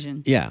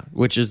equation. Yeah,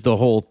 which is the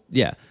whole,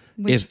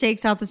 Which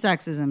takes out the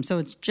sexism. So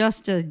it's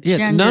just a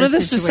gender none of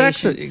this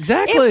situation. is sexism.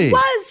 Exactly. It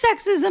was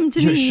sexism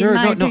to me, sure, in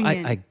my no,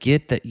 opinion. I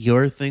get that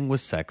your thing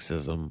was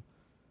sexism.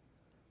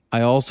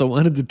 I also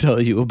wanted to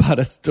tell you about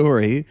a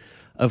story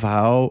of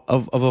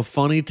a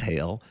funny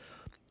tale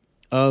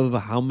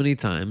of how many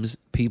times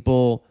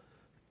people,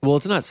 well,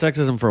 it's not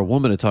sexism for a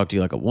woman to talk to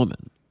you like a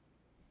woman.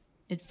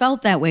 It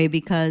felt that way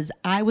because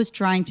I was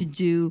trying to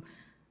do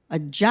a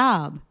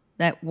job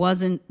that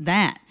wasn't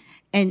that.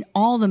 And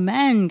all the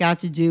men got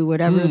to do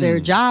whatever their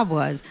job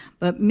was.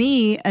 But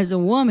me, as a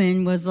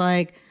woman, was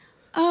like,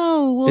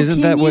 oh, well,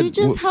 Isn't can that you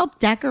just help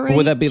decorate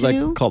would that be too?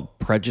 like called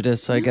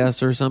prejudice, I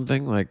guess, or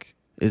something? Like,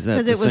 is that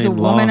Because the it was a same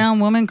law?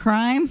 woman-on-woman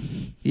crime?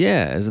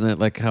 Yeah, isn't that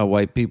like how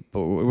white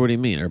people, what do you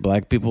mean? Are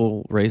black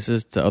people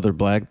racist to other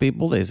black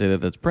people? They say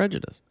that that's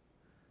prejudice.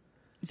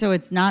 So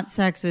it's not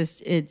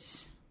sexist,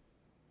 it's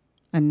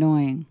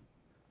annoying.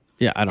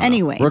 Yeah, I don't know.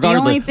 Anyway, the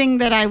Regardless, only thing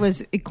that I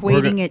was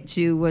equating it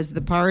to was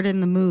the part in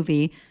the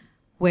movie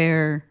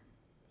where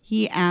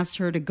he asked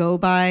her to go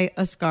buy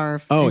a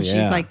scarf. oh, and yeah.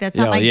 she's like, that's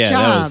not my that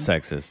job. was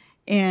sexist.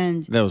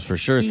 And That was for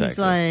sure he's sexist.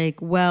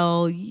 like,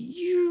 well,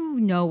 you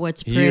know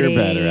what's You're pretty,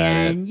 better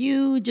at it. and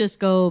you just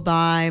go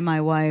buy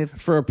my wife.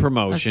 For a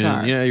promotion.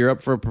 scarf. Yeah, you're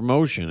up for a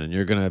promotion and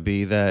you're going to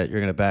be that, you're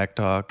going to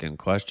backtalk and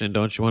question.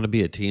 Don't you want to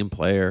be a team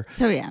player?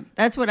 So, yeah,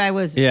 that's what I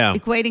was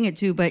equating it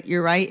to. But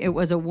you're right. It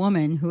was a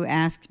woman who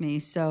asked me.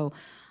 So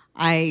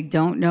I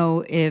don't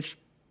know if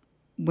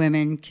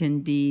women can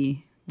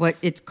be what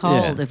it's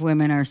called if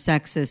women are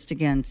sexist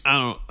against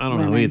I don't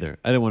know women. either.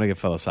 I didn't want to get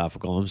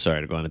philosophical. I'm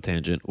sorry to go on a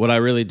tangent. What I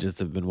really just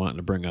have been wanting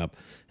to bring up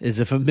is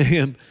if a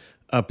man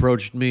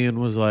approached me and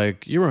was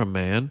like, you're a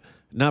man,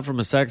 not from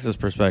a sexist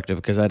perspective,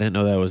 because I didn't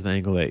know that was the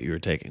angle that you were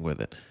taking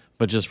with it,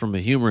 but just from a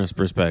humorous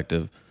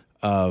perspective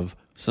of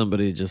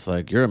somebody just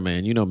like, you're a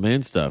man, you know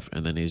man stuff,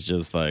 and then he's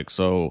just like,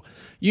 so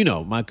you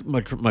know my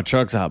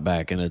truck's out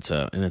back and it's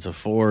a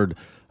Ford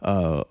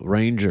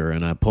Ranger,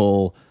 and I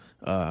pull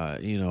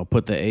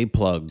put the A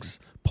plugs,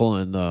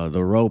 pulling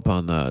the rope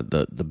on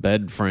the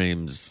bed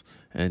frames,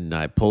 and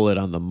I pull it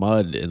on the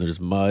mud, and there's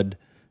mud,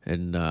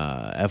 and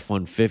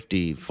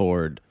F-150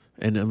 Ford,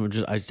 and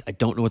I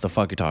don't know what the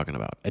fuck you're talking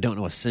about. I don't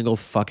know a single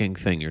fucking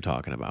thing you're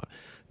talking about.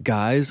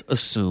 Guys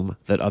assume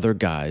that other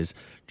guys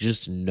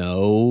just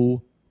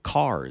know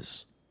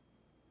cars.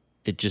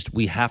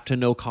 We have to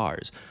know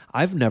cars.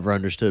 I've never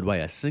understood why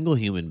a single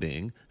human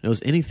being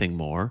knows anything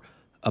more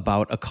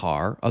about a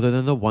car other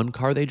than the one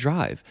car they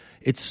drive.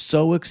 It's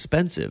so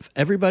expensive.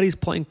 Everybody's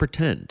playing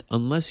pretend.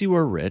 Unless you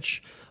are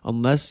rich,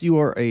 unless you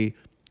are a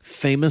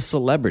famous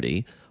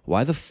celebrity,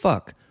 why the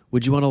fuck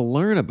would you want to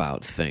learn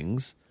about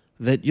things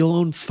that you'll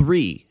own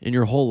 3 in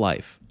your whole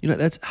life? You know,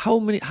 that's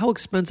how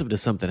expensive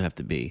does something have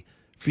to be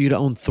for you to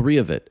own 3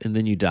 of it and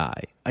then you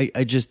die?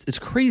 It's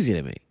crazy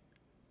to me.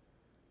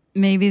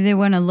 Maybe they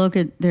want to look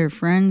at their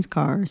friends'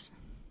 cars.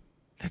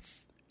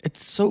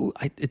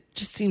 It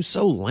just seems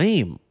so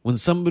lame when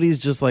somebody's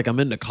just like, I'm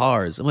into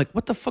cars. I'm like,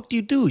 what the fuck do?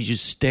 You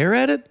just stare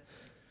at it?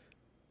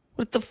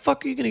 What the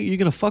fuck are you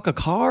gonna fuck a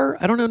car?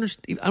 I don't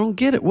understand. I don't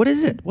get it. What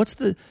is it? What's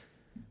the?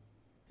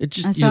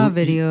 I saw a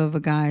video of a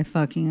guy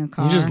fucking a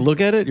car. You just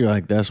look at it. You're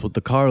like, that's what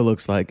the car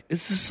looks like.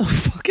 This is so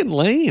fucking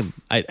lame.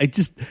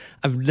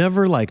 I've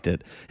never liked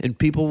it, and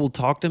people will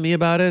talk to me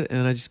about it,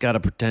 and I just gotta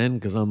pretend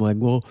because I'm like,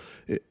 well,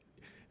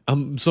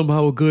 I'm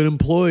somehow a good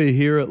employee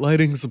here at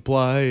Lighting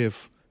Supply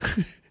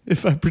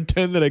if I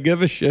pretend that I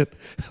give a shit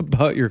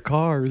about your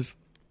cars.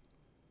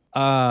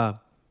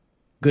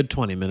 Good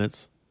 20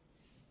 minutes.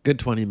 Good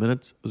 20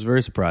 minutes. I was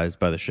very surprised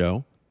by the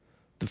show.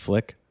 The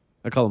flick.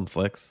 I call them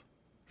flicks.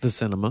 The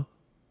cinema.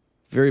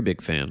 Very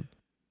big fan.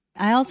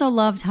 I also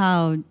loved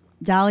how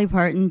Dolly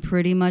Parton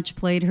pretty much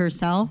played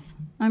herself,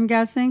 I'm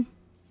guessing.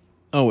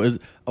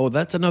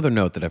 That's another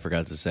note that I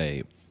forgot to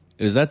say.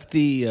 I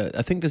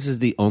think this is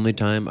the only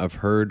time I've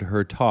heard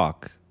her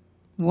talk.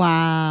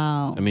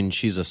 Wow. I mean,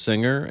 she's a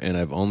singer, and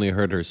I've only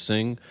heard her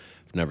sing.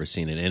 I've never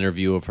seen an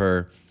interview of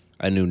her.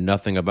 I knew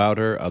nothing about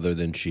her other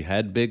than she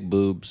had big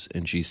boobs,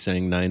 and she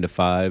sang 9 to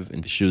 5,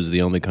 and she was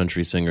the only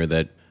country singer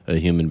that a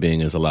human being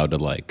is allowed to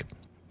like.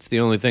 It's the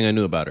only thing I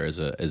knew about her as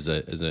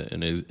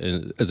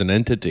an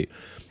entity.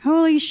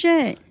 Holy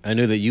shit. I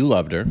knew that you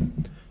loved her,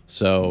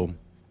 so...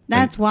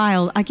 That's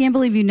wild. I can't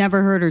believe you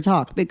never heard her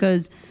talk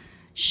because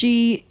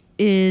she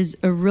is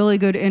a really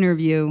good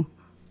interview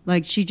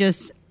Like, she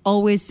just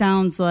always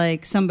sounds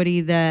like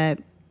somebody that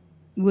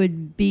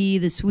would be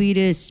the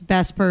sweetest,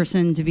 best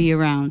person to be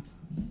around.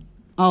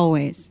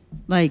 Always.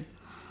 Like,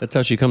 That's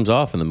how she comes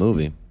off in the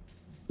movie.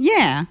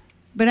 yeah.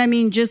 But I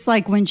mean, just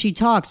like when she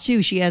talks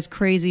too, she has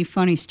crazy,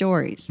 funny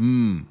stories.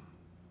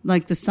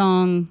 Like the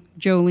song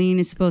Jolene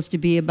is supposed to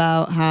be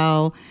about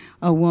how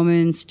a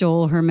woman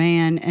stole her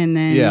man and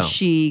then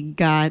she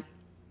got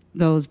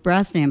those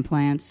breast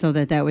implants so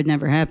that would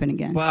never happen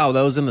again. Wow,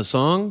 that was in the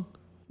song?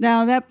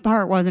 Now, that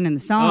part wasn't in the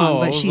song,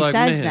 but she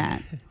says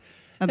that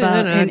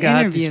about in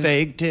interviews. These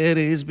fake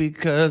titties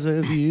because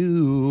of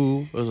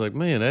you. I was like,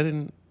 man, I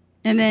didn't...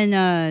 And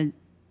then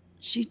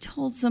she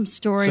told some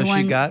story. So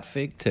she got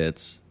fake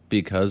tits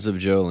because of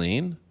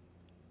Jolene?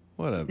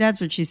 That's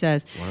what she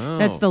says. Wow.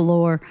 That's the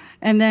lore.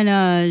 And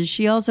then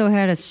she also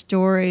had a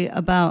story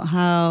about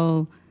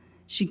how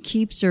she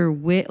keeps her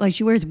wig, like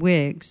she wears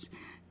wigs,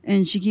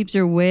 and she keeps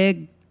her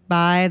wig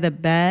by the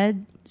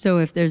bed. So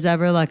if there's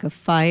ever like a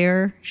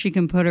fire, she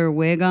can put her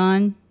wig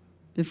on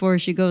before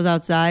she goes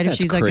outside. That's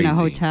if she's like in a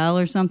crazy. hotel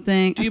or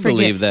something. Do you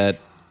believe that?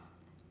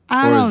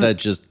 I Or don't, is that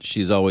just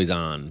she's always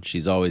on?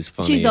 She's always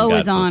funny. she's and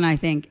always got fun- on, I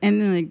think.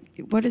 And then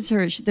like, what is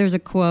her? There's a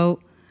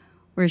quote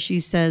where she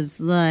says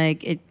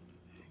like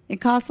it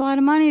costs a lot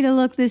of money to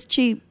look this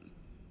cheap.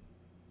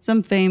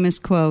 Some famous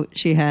quote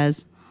she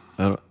has.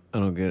 I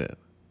don't get it.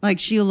 Like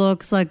she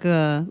looks like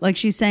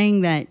she's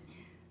saying that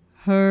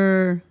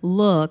her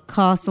look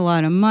costs a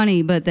lot of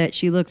money, but that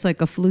she looks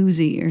like a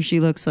floozy, or she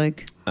looks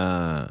like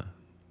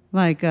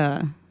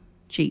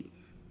cheap,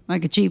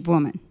 like a cheap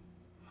woman.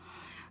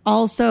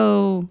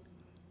 Also,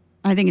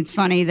 I think it's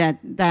funny that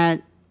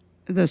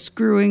the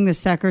screwing the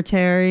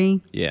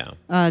secretary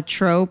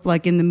trope,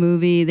 like in the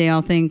movie, they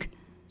all think.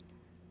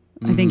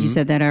 I think you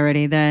said that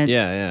already. That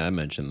Yeah, I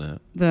mentioned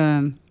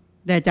that.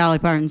 that Dolly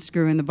Parton's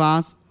screwing the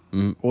boss.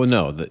 Well,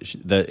 no,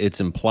 that it's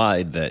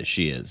implied that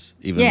she is,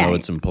 even though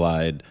it's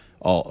implied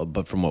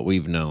but from what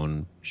we've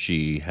known,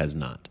 she has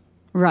not.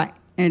 Right.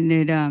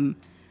 And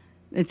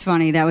it's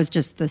funny, that was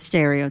just the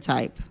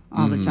stereotype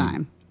all the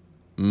time.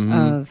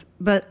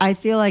 But I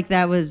feel like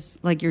that was,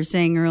 like you're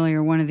saying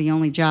earlier, one of the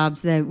only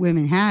jobs that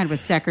women had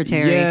was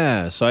secretary.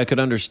 Yeah, so I could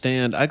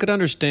understand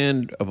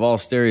of all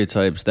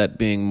stereotypes that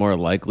being more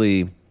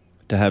likely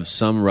to have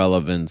some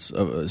relevance,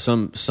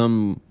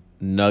 some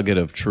nugget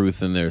of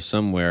truth in there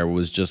somewhere,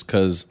 was just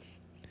because,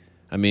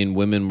 I mean,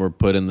 women were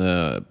put in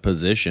the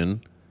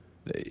position,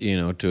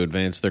 to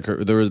advance their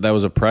career. That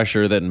was a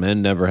pressure that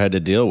men never had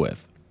to deal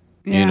with.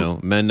 Yeah.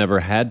 Men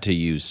never had to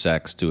use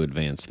sex to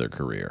advance their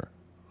career,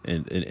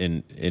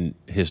 in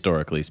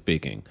historically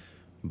speaking.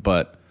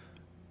 But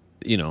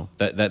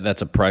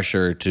that's a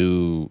pressure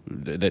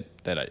that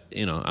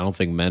I don't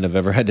think men have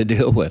ever had to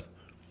deal with.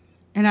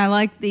 And I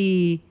like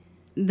the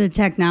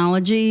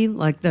technology,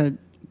 like the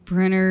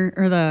printer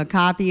or the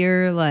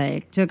copier,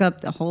 like took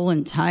up the whole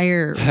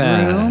entire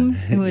room.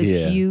 It was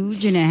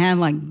huge, and it had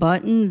like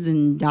buttons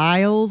and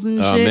dials and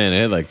shit. Oh man,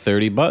 it had like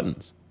 30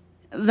 buttons.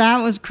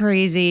 That was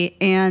crazy.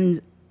 And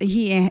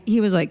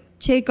he was like,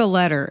 take a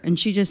letter, and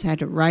she just had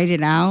to write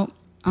it out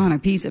on a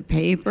piece of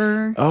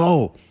paper.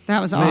 Oh, that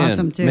was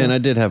awesome too. Man, I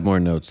did have more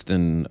notes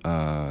than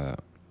I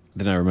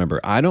remember.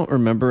 I don't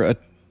remember a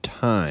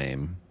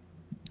time.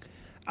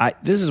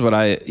 Let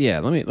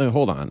me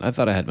hold on. I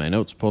thought I had my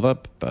notes pulled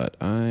up, but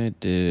I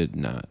did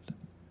not.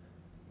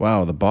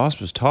 Wow, the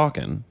boss was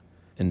talking,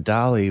 and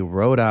Dolly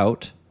wrote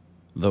out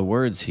the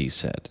words he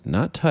said,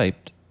 not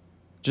typed,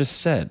 just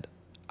said.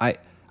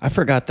 I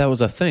forgot that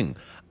was a thing.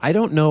 I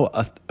don't know.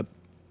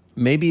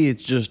 Maybe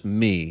it's just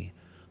me,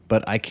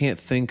 but I can't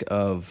think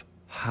of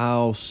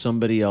how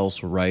somebody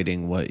else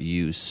writing what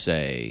you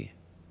say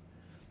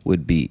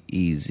would be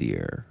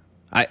easier.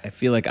 I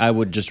feel like I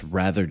would just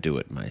rather do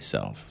it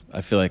myself. I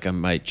feel like I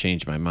might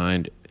change my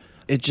mind.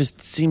 It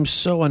just seems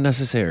so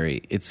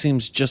unnecessary. It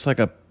seems just like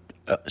a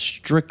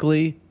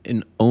strictly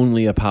and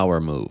only a power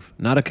move,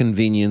 not a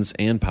convenience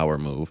and power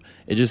move.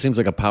 It just seems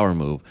like a power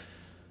move.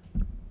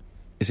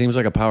 It seems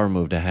like a power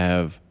move to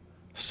have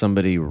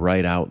somebody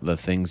write out the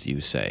things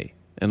you say.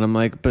 And I'm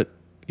like, but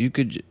you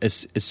could,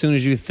 as soon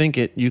as you think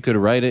it, you could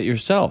write it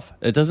yourself.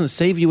 It doesn't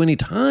save you any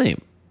time.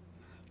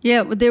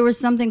 Yeah, but there was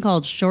something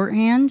called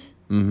shorthand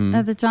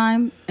at the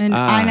time, and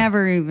I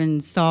never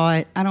even saw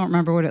it. I don't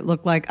remember what it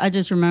looked like. I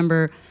just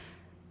remember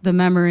the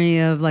memory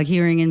of like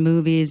hearing in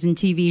movies and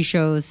TV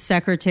shows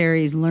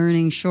secretaries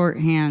learning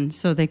shorthand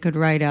so they could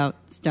write out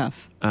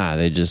stuff.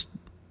 They just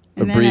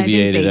And abbreviated then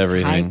I think they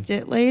everything. typed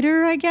it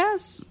later, I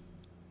guess.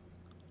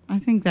 I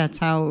think that's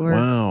how it works.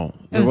 Wow.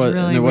 It was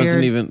really there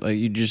wasn't weird. even, like,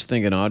 you just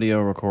think an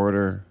audio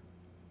recorder.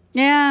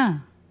 Yeah.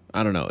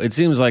 I don't know. It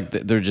seems like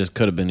there just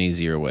could have been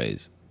easier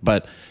ways.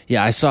 But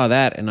yeah, I saw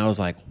that and I was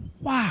like,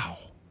 wow,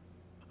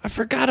 I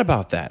forgot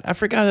about that. I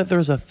forgot that there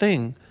was a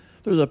thing.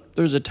 There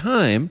was a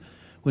time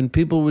when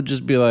people would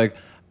just be like,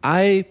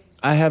 I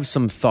have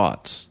some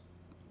thoughts.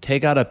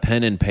 Take out a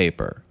pen and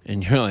paper.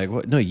 And you're like,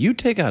 what? No, you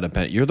take out a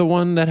pen. You're the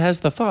one that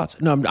has the thoughts.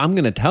 No, I'm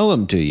going to tell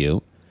them to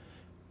you.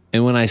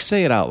 And when I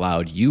say it out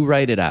loud, you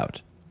write it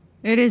out.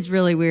 It is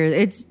really weird.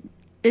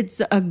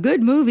 It's a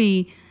good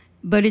movie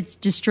but it's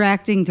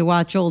distracting to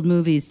watch old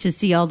movies to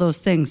see all those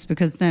things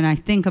because then I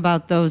think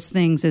about those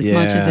things as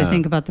much as I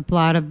think about the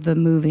plot of the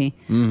movie.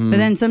 But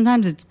then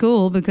sometimes it's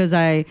cool because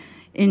I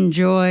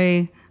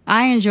enjoy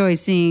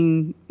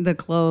seeing the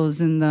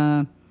clothes and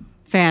the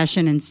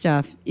fashion and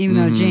stuff, even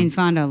though Jane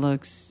Fonda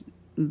looks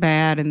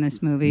bad in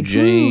this movie.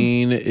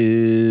 Jane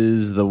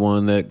is the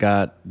one that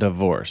got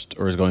divorced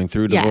or is going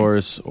through Yes.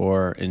 divorce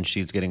and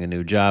she's getting a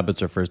new job.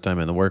 It's her first time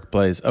in the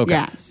workplace. Okay,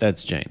 Yes.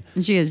 that's Jane.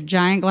 And she has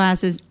giant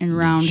glasses and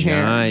round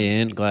hair.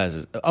 Giant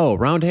glasses. Oh,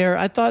 round hair?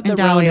 I thought And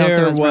that round Dolly also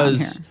hair has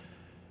round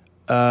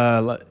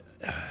was...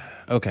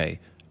 okay.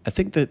 I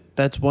think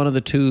that's one of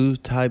the two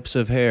types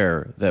of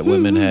hair that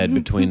women had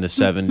between the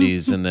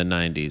 70s and the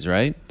 90s,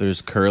 right?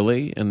 There's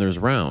curly and there's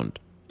round.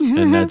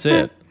 And that's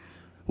it.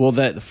 Well,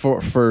 that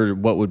for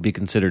what would be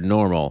considered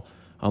normal,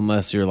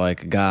 unless you're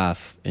like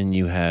goth and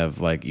you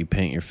have like you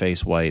paint your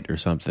face white or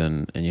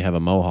something and you have a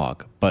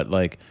mohawk. But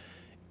like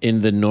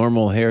in the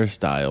normal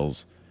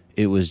hairstyles,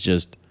 it was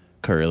just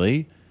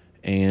curly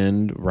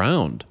and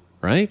round,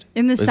 right?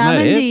 In the Isn't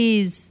that it?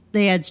 70s,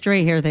 they had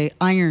straight hair. They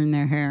ironed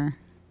their hair.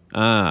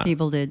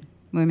 People did.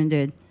 Women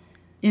did.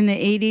 In the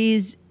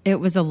 80s, it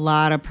was a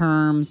lot of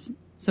perms.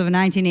 So in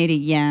 1980,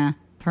 yeah,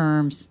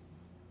 perms.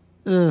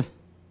 Ugh.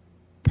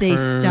 They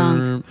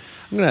stunk. I'm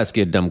going to ask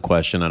you a dumb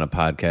question on a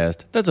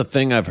podcast. That's a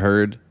thing I've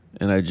heard,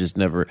 and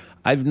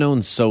I've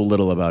known so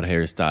little about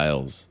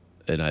hairstyles,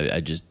 and I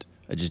just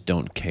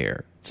don't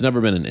care. It's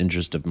never been an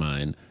interest of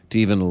mine to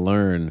even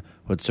learn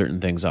what certain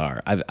things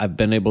are. I've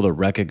been able to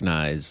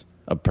recognize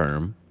a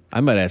perm. I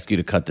might ask you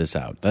to cut this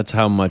out. That's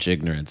how much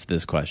ignorance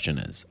this question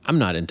is. I'm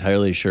not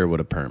entirely sure what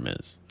a perm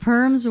is.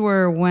 Perms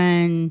were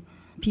when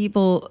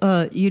people,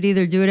 you'd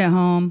either do it at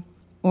home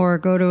or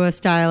go to a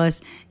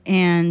stylist,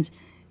 and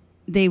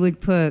they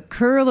would put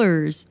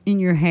curlers in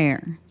your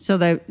hair so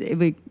that it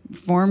would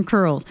form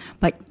curls,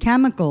 but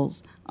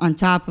chemicals on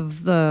top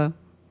of the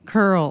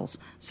curls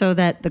so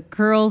that the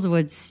curls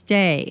would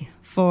stay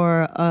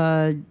for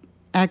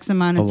X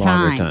amount of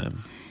longer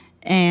time.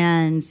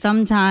 And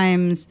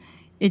sometimes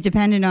it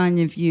depended on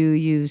if you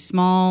use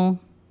small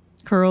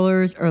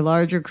curlers or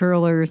larger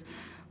curlers.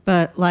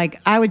 But like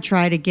I would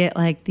try to get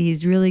like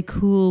these really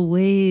cool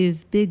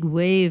big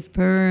wave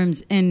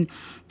perms, and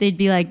they'd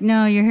be like,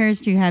 no, your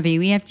hair's too heavy.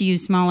 We have to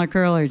use smaller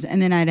curlers.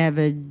 And then I'd have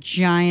a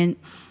giant,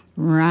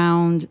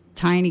 round,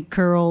 tiny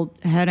curled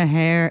head of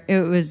hair.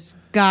 It was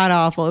god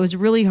awful. It was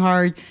really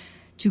hard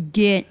to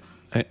get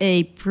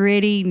a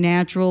pretty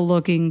natural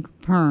looking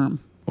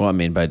perm. Well, I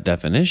mean, by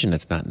definition,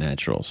 it's not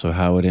natural. So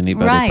how would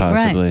anybody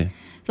possibly... Right.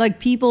 It's like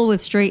people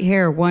with straight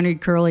hair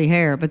wanted curly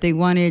hair, but they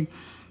wanted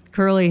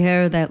curly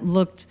hair that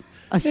looked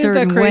a certain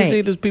Isn't that crazy?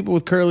 way. There's people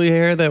with curly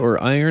hair that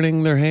were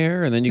ironing their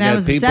hair, and then you That got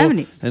was the people,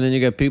 70s. and then you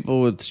got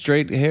people with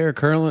straight hair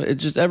curling.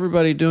 It's just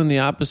everybody doing the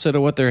opposite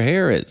of what their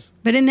hair is.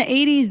 But in the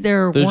 80s,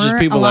 there There's weren't just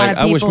people a lot like,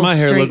 of I wish people my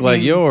hair looked like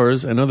straightening.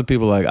 yours, and other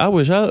people like, I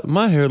wish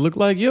my hair looked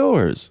like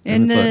yours. In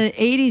And the it's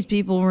like, 80s,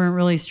 people weren't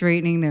really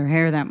straightening their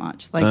hair that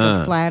much. Like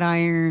the flat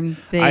iron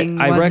thing.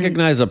 I wasn't-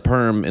 recognize a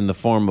perm in the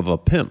form of a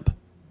pimp.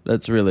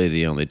 That's really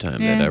the only time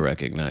that Yeah. I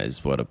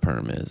recognize what a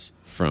perm is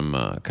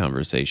from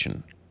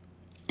conversation.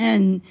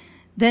 And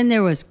then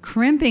there was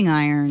crimping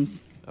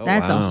irons.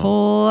 That's a wow.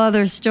 whole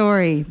other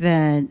story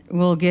that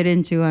we'll get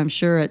into, I'm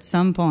sure, at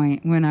some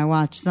point when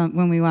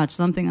we watch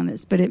something on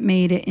this. But it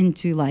made it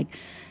into like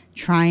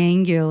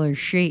triangular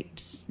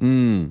shapes.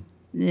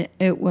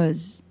 It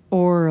was,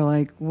 or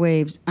like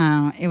waves.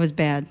 It was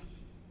bad.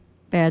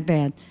 Bad.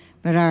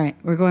 But all right,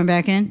 we're going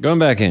back in. Going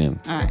back in.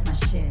 That's my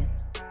shit.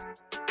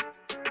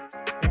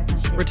 That's my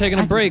shit. We're taking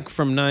a break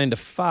from 9 to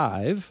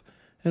 5,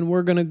 and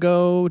we're going to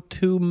go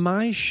to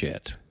my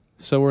shit.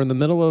 So we're in the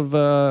middle of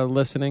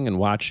listening and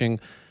watching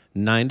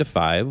 9 to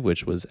 5,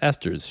 which was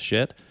Esther's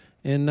shit,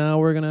 and now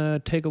we're going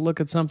to take a look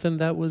at something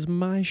that was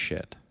my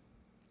shit.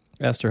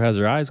 Esther has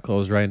her eyes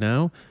closed right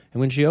now, and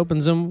when she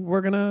opens them,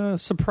 we're going to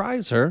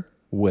surprise her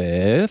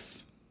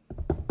with...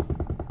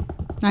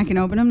 I can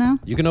open them now?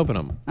 You can open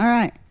them. All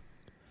right.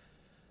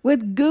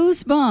 With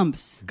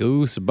Goosebumps.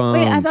 Goosebumps.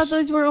 Wait, I thought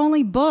those were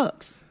only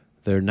books.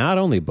 They're not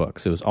only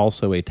books. It was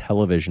also a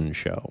television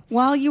show.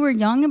 While you were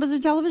young, it was a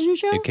television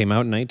show? It came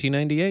out in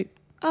 1998.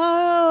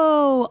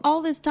 Oh,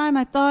 all this time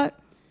I thought,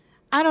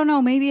 I don't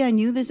know, maybe I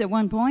knew this at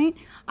one point.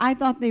 I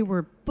thought they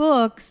were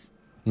books,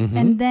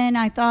 and then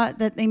I thought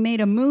that they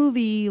made a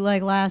movie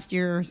like last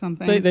year or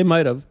something. They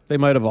might have. They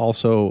might have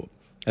also.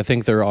 I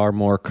think there are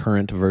more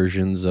current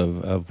versions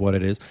of what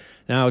it is.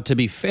 Now, to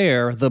be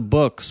fair, the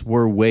books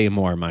were way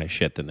more my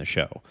shit than the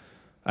show.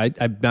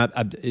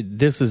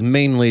 This is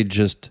mainly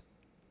just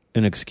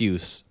an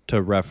excuse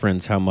to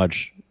reference how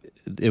much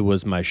it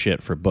was my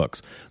shit for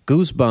books.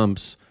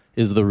 Goosebumps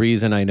is the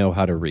reason I know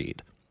how to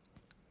read.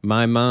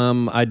 My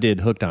mom, I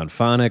did Hooked on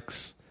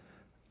Phonics.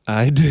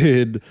 I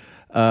did...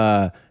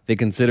 they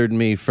considered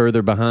me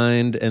further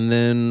behind, and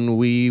then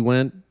we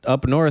went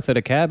up north at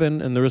a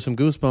cabin, and there were some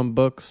Goosebump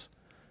books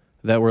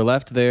that were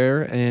left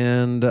there,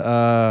 and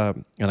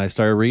I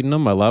started reading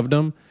them. I loved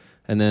them,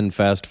 and then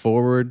fast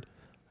forward,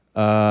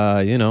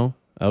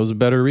 I was a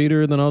better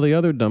reader than all the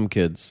other dumb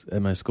kids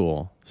at my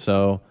school.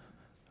 So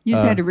You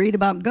just had to read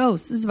about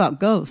ghosts. This is about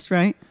ghosts,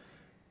 right?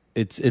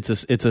 it's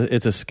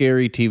a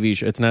scary TV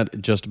show. It's not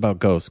just about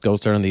ghosts.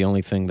 Ghosts aren't the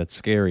only thing that's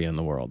scary in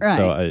the world. Right.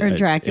 So or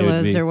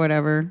Dracula's or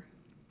whatever.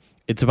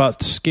 It's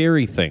about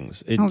scary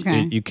things.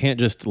 Okay. You can't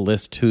just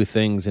list two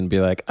things and be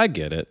like, I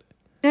get it.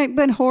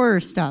 But horror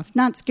stuff,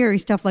 not scary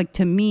stuff. Like,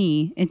 to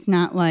me, it's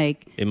not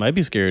like It might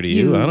be scary to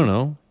you. I don't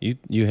know.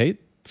 You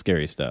hate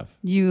scary stuff.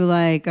 you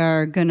like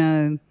are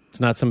gonna. It's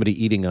not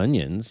somebody eating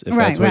onions. If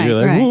Right, that's what right, you're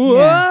like, right,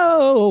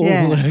 whoa!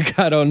 yeah. Like,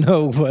 I don't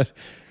know what.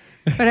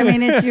 But I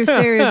mean, it's your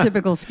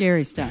stereotypical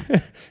scary stuff.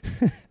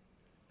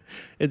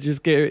 It's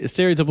just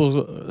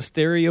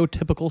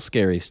stereotypical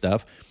scary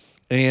stuff.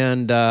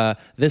 And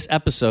this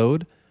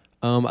episode,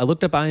 I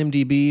looked up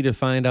IMDb to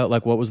find out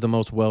like what was the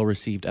most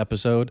well-received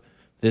episode.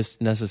 This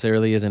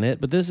necessarily isn't it,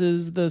 but this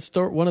is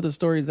one of the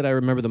stories that I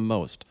remember the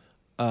most.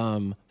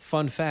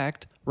 Fun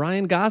fact,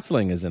 Ryan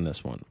Gosling is in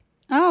this one.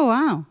 Oh,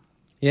 wow.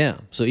 Yeah.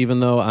 So even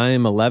though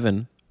I'm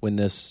 11 when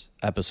this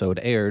episode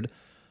aired,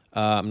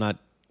 I'm not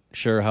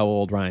sure how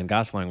old Ryan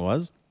Gosling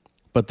was.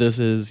 But this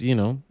is,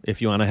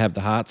 if you want to have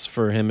the hots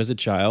for him as a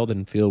child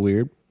and feel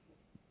weird.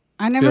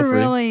 I never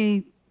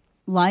really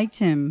liked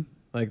him.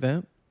 Like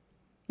that?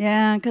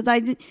 Yeah,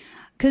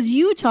 because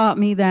you taught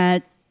me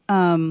that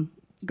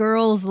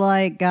girls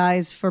like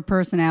guys for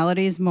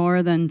personalities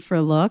more than for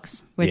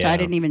looks, which I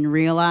didn't even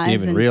realize. I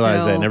didn't even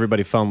realize that, and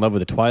everybody fell in love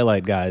with the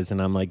Twilight guys,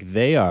 and I'm like,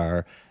 they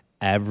are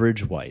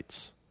average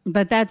whites.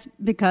 But that's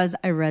because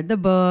I read the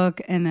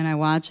book and then I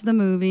watched the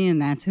movie,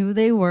 and that's who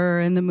they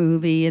were in the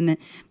movie.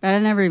 But I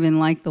never even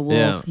liked the wolf.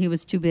 Yeah. He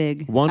was too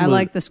big. I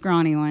liked the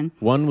scrawny one.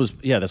 One was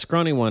the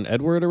scrawny one,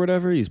 Edward or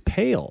whatever. He's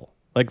pale.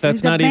 Like that's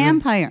He's not a even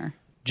vampire.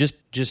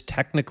 Just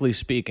technically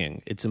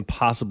speaking, it's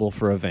impossible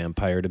for a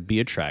vampire to be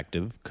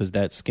attractive because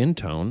that skin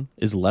tone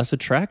is less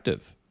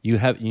attractive. You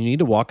need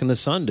to walk in the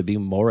sun to be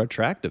more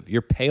attractive.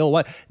 You're pale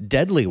white,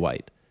 deadly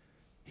white.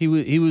 He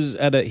was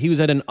at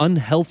an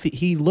unhealthy.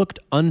 He looked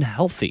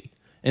unhealthy,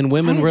 and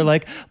women were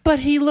like, "But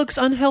he looks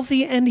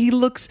unhealthy, and he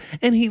loves."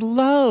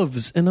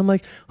 And I'm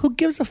like, "Who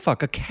gives a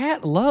fuck? A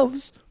cat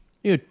loves."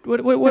 Where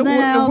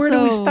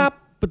do we stop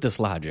with this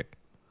logic?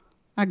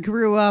 I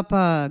grew up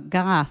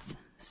goth,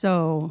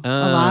 so a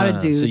lot of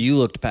dudes. So you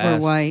looked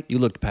past. were white. You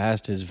looked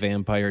past his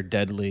vampire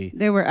deadly.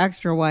 They were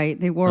extra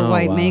white. They wore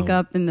white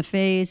makeup in the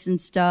face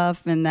and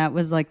stuff, and that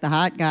was like the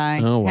hot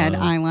guy. Oh, wow. Had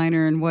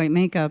eyeliner and white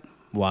makeup.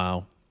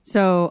 Wow.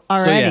 So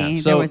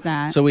already there was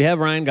that. So we have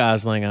Ryan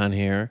Gosling on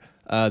here.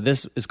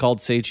 This is called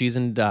Say Cheese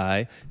and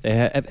Die. They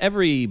have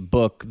every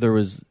book. There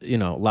was,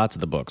 lots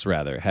of the books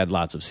rather had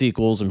lots of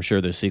sequels. I'm sure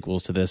there's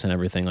sequels to this and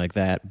everything like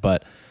that.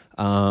 But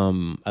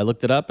I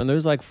looked it up, and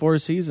there's like 4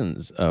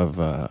 seasons of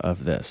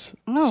this.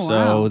 Oh,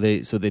 wow. wow. They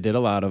did a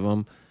lot of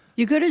them.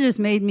 You could have just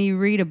made me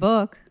read a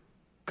book.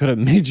 Could have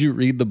made you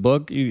read the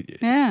book.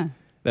 Yeah.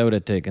 That would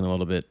have taken a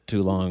little bit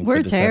too long. We're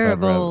for the stuff I've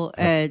terrible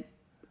read. at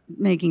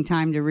making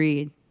time to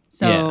read.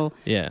 So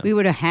Yeah. we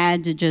would have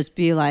had to just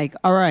be like,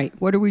 all right,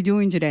 what are we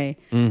doing today?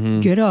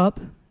 Mm-hmm. Get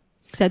up,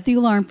 set the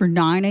alarm for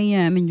 9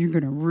 a.m., and you're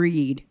going to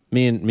read.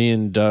 Me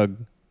and Doug,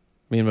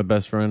 me and my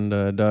best friend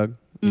Doug,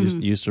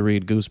 used to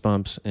read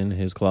Goosebumps in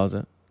his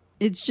closet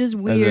It's just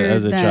weird.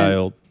 as a that-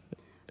 child.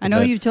 I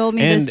know you've told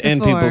me this before.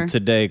 And people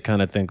today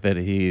kind of think that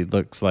he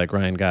looks like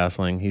Ryan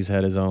Gosling. He's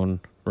had his own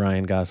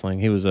Ryan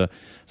Gosling.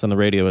 It's on the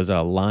radio as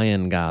a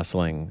Lion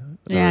Gosling.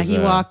 Yeah, he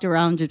walked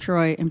around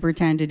Detroit and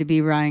pretended to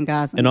be Ryan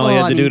Gosling. And all he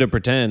had to do to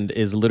pretend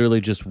is literally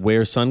just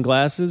wear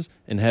sunglasses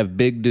and have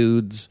big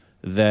dudes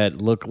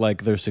that look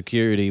like their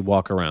security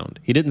walk around.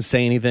 He didn't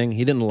say anything.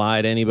 He didn't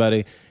lie to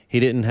anybody. He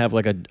didn't have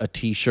like a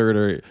T-shirt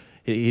or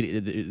he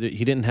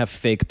didn't have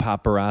fake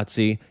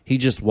paparazzi. He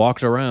just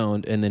walked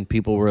around, and then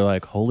people were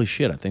like, "Holy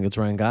shit, I think it's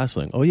Ryan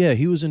Gosling." Oh yeah,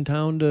 he was in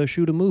town to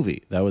shoot a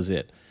movie. That was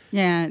it.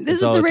 Yeah, this That's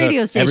is all the it took.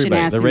 radio station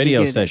Everybody, asked the him radio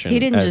to do station this. He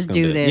didn't asked just him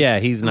do to- this. Yeah,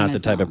 he's on not the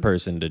his type of own.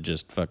 person to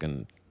just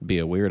fucking be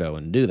a weirdo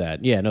and do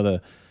that. Yeah, no,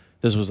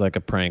 this was like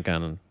a prank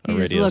on a He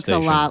radio just looks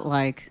station. a lot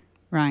like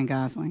Ryan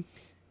Gosling.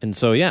 And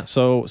so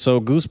so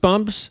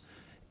Goosebumps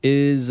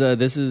is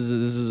this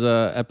is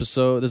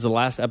episode. This is the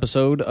last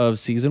episode of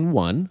season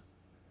 1.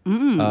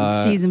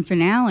 Season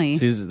finale.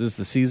 This is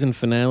the season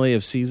finale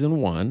of season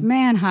 1,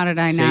 Man, how did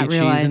I Say not cheese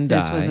realize and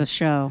this die. was a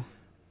show?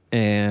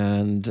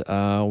 and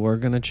we're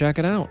gonna check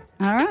it out.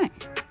 All right.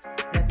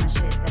 That's my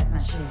shit. That's my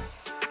shit.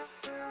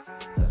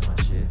 That's my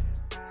shit.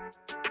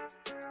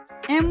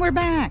 And we're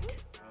back.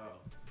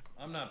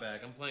 I'm not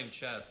back. I'm playing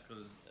chess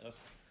because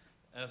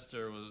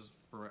Esther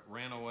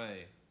ran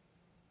away.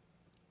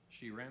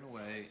 She ran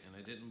away, and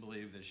I didn't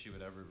believe that she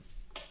would ever.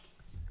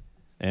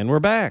 And we're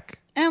back.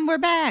 And we're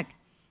back.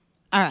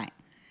 All right.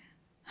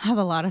 I have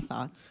a lot of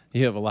thoughts.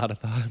 You have a lot of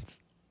thoughts.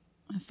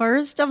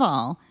 First of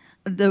all,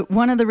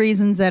 one of the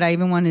reasons that I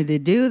even wanted to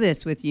do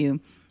this with you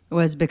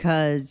was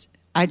because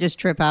I just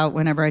trip out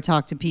whenever I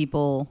talk to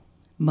people,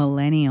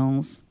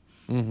 millennials.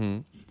 Mm-hmm.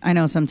 I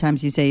know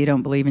sometimes you say you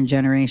don't believe in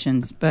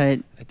generations,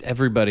 but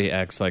Everybody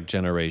acts like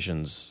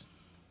generations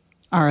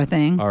are a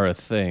thing.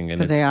 and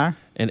 'Cause they are.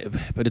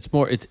 but it's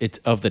more it's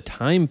of the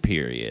time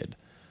period.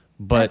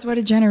 But That's what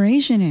a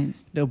generation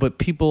is. no, but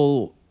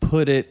people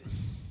put it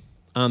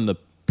on the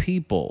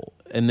people,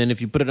 and then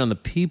if you put it on the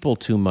people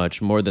too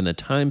much, more than the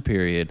time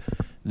period,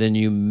 then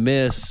you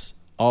miss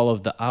all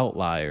of the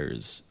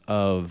outliers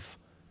of.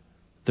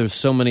 There's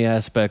so many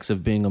aspects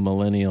of being a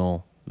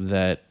millennial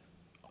that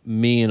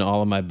me and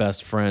all of my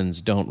best friends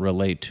don't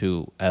relate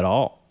to at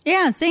all.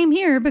 Yeah, same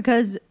here,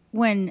 because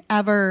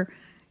whenever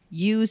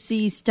you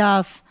see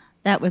stuff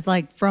that was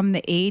like from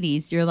the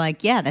 80s, you're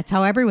like, yeah, that's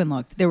how everyone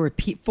looked. There were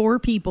 4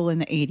 people in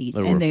the 80s,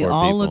 There were and they 4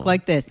 all people. look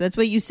like this. That's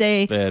what you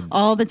say They had-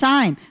 all the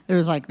time.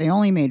 There's like, they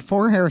only made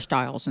 4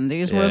 hairstyles, and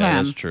these were Yeah,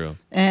 them. that's true.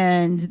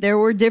 And there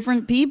were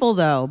different people,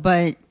 though,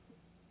 but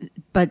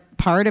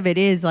part of it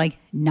is like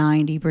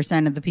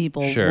 90% of the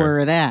people Sure.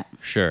 were that.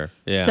 Sure.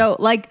 Yeah. So,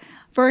 like,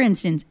 for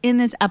instance, in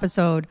this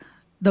episode,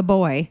 the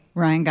boy,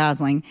 Ryan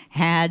Gosling,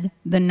 had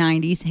the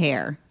 90s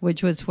hair,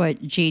 which was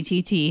what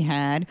JTT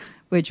had,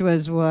 which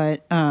was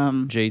what,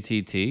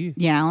 JTT?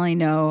 I only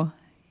know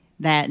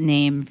that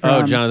name from.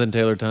 Oh, Jonathan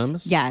Taylor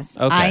Thomas? Yes.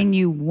 Okay. I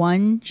knew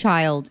one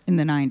child in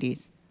the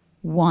 90s.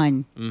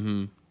 One.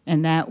 Mm-hmm.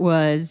 And that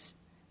was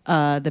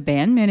the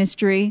band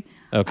Ministry.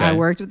 Okay. I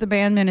worked with the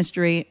band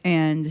Ministry,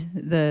 and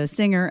the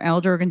singer, Al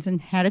Jorgensen,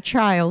 had a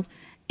child,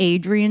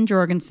 Adrian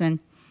Jorgensen,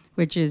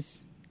 which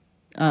is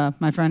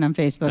my friend on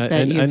Facebook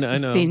that you've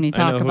know. seen me I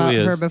talk know who about he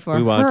is. her before.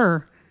 We watched-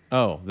 Her.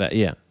 Oh, that,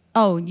 yeah.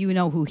 Oh, you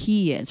know who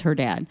he is, her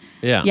dad.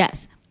 Yeah.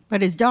 Yes.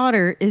 But his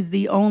daughter is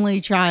the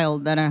only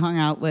child that I hung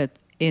out with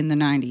in the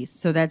 90s.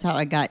 So that's how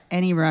I got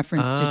any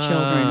reference to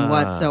children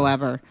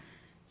whatsoever.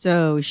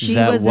 So she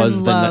was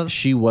in love.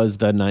 She was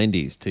the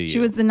 90s to you. She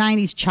was the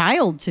 90s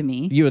child to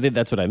me.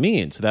 That's what I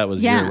mean. So that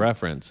was Yeah. your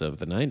reference of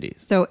the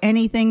 90s. So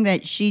anything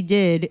that she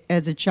did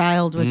as a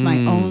child was my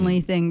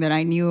only thing that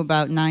I knew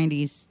about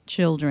 90s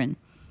children.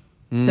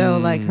 So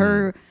like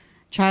her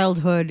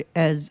childhood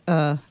as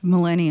a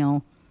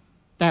millennial,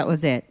 that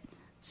was it.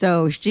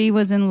 So she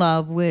was in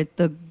love with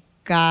the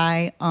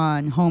guy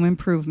on Home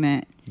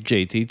Improvement.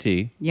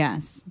 JTT.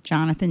 Yes,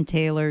 Jonathan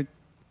Taylor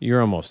You're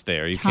almost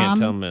there. You can't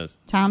tell me.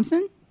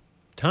 Thompson.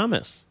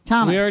 Thomas.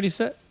 Thomas. We already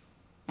said.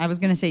 I was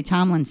going to say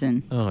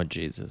Tomlinson. Oh,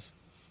 Jesus.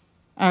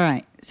 All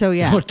right. So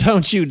yeah. Oh,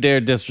 don't you dare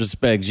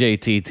disrespect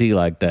JTT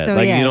like that. So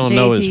like yeah, you don't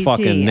know his JTT.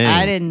 fucking name.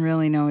 I didn't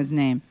really know his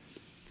name.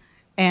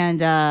 And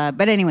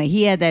but anyway,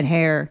 he had that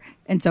hair,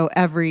 and so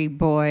every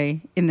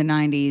boy in the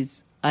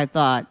 90s, I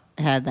thought,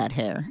 had that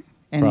hair.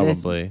 And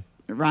Probably. this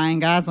Ryan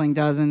Gosling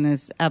does in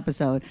this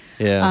episode.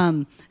 Yeah.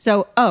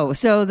 So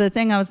the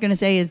thing I was going to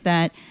say is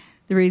that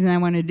the reason I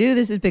want to do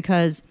this is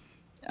because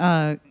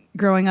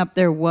growing up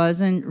there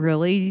wasn't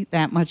really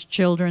that much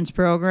children's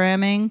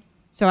programming.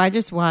 So I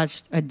just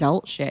watched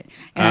adult shit.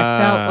 And I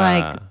felt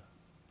like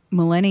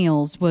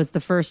millennials was the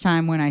first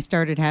time when I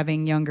started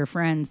having younger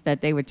friends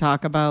that they would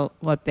talk about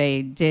what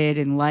they did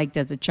and liked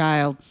as a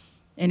child.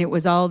 And it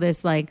was all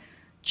this like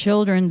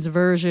children's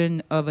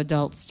version of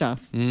adult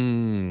stuff.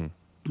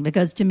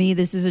 Because to me,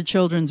 this is a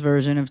children's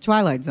version of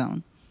Twilight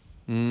Zone.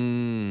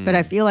 But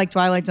I feel like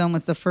Twilight Zone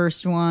was the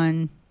first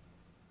one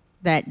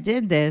that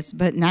did this,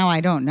 but now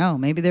I don't know.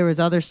 Maybe there was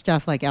other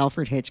stuff like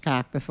Alfred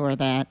Hitchcock before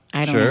that.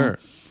 I don't know.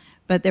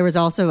 But there was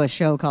also a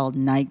show called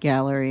Night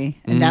Gallery,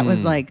 and that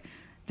was like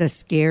the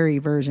scary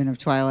version of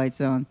Twilight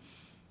Zone.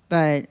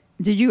 But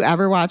did you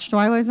ever watch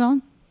Twilight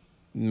Zone?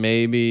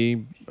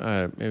 Maybe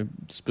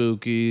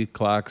spooky,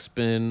 clock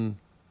spin,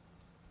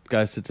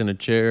 guy sits in a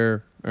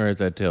chair, or is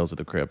that Tales of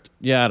the Crypt?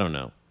 Yeah, I don't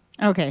know.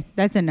 Okay,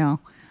 that's a no.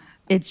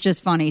 It's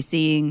just funny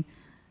seeing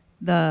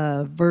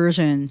the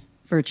version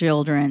for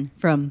children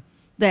from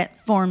that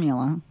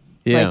formula.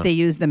 Yeah. Like they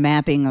used the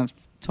mapping of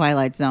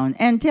Twilight Zone,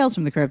 and Tales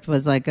from the Crypt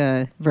was like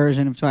a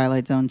version of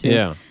Twilight Zone too.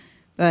 Yeah.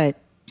 But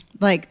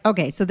like,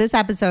 okay, so this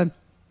episode,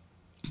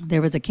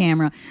 there was a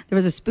camera. There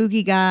was a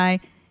spooky guy.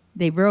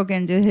 They broke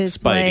into his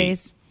Spidey.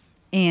 place,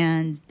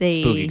 and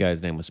Spooky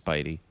guy's name was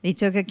Spidey. they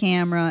took a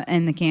camera,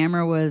 and the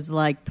camera was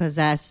like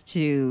possessed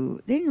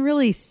to. They didn't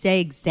really say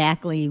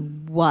exactly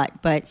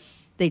what, but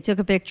they took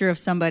a picture of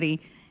somebody,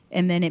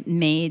 and then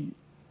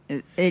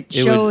it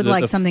showed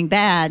like something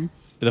bad.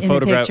 The in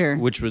photograph, the picture.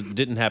 which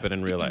didn't happen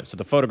in real life. So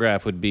the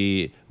photograph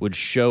would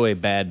show a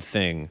bad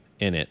thing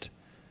in it,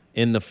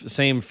 in the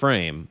same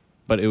frame,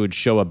 but it would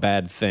show a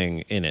bad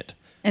thing in it,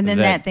 And then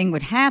that thing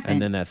would happen.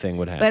 And then that thing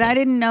would happen. But I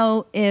didn't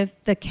know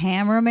if the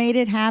camera made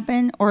it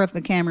happen or if the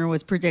camera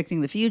was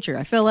predicting the future.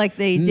 I feel like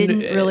they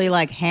didn't really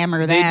like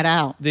hammer that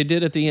out. They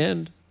did at the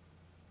end.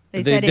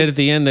 They They said did it, at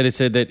the end that it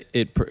said that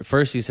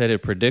first he said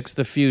it predicts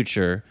the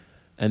future,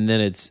 and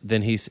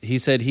then he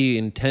said he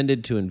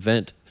intended to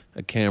invent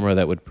a camera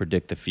that would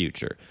predict the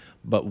future.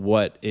 But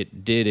what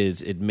it did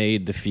is it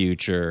made the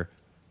future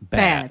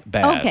bad.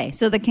 Okay,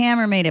 so the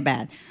camera made it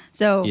bad.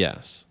 So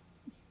Yes.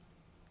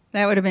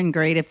 that would have been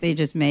great if they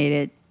just made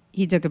it.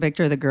 He took a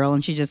picture of the girl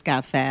and she just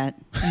got fat.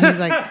 And he's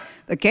like,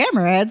 the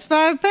camera adds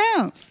 5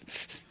 pounds.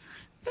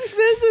 Like,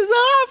 this is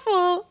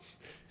awful.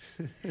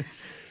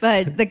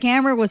 But the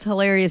camera was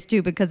hilarious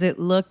too because it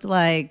looked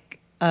like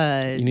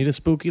You need a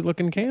spooky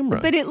looking camera.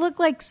 But it looked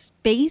like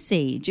space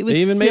age. It was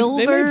they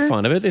silver. made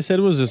fun of it. They said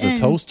it was just a and-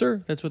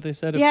 toaster. That's what they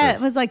said. Yeah, at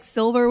it was like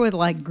silver with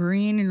like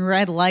green and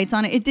red lights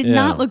on it. It did Yeah.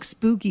 not look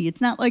spooky. It's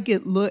not like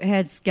it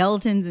had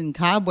skeletons and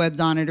cobwebs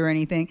on it or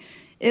anything.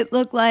 It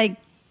looked like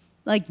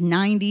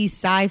 90s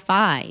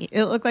sci-fi.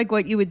 It looked like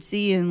what you would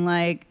see in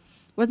like,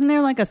 wasn't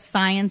there like a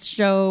science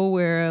show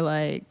where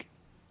like,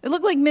 it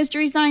looked like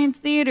Mystery Science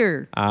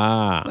Theater.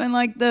 When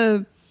like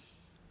the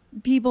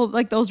people,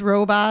 like those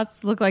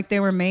robots look like they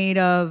were made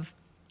of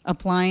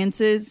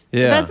appliances.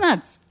 Yeah. But that's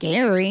not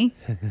scary.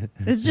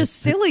 It's just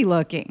silly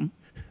looking.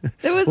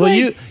 It was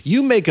Well, like,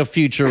 you make a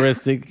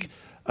futuristic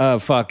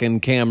fucking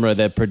camera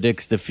that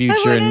predicts the future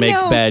wanna and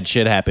makes know- bad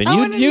shit happen. I You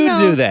wanna you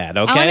know- do that,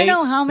 okay? I want to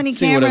know how many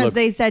See what it cameras looks-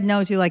 they said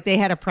no to. Like they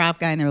had a prop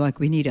guy and they were like,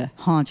 we need a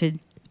haunted,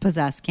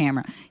 possessed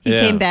camera. He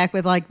Yeah. came back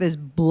with like this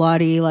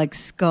bloody, like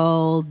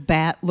skull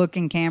bat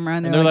looking camera.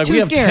 And And they're like, too we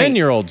have scary.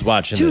 10-year-olds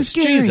watching Too this.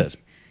 scary. Jesus,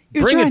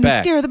 You're bring trying it to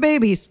back. scare the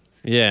babies.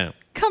 Yeah.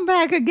 Come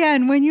back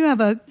again when you have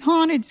a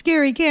haunted,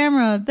 scary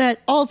camera that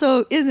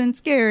also isn't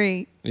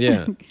scary.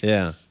 Yeah.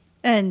 Yeah.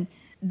 And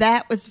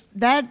that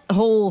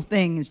whole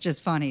thing is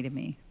just funny to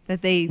me.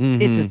 That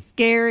Mm-hmm. it's a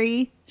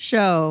scary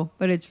show,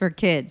 but it's for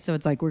kids. So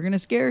it's like, we're gonna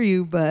scare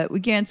you, but we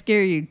can't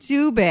scare you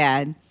too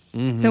bad.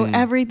 So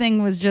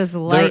everything was just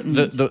lightened.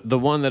 The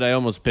one that I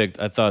almost picked,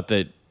 I thought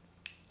that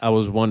I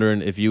was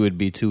wondering if you would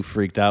be too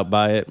freaked out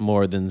by it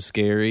more than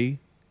scary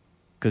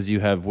because you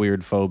have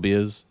weird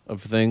phobias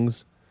of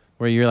things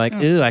where you're like,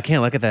 ew, I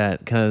can't look at that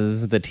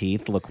because the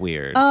teeth look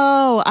weird.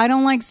 Oh, I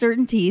don't like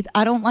certain teeth.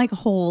 I don't like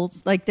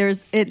holes. Like they have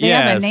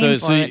a name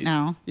for it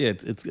now. Yeah,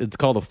 it's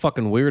called a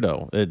fucking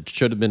weirdo. It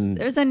should have been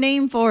There's a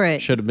name for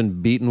it. should have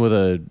been beaten with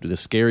a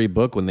scary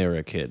book when they were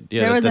a kid.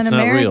 Yeah, There was an that's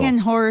not real. American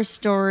Horror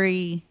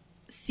Story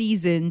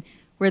season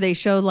where they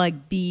showed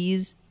like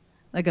bees,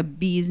 like a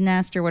bee's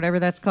nest or whatever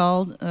that's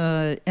called,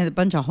 and a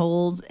bunch of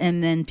holes.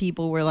 And then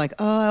people were like,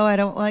 oh, I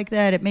don't like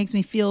that. It makes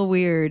me feel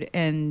weird.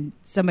 And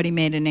somebody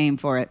made a name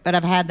for it. But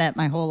I've had that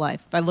my whole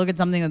life. If I look at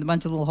something with a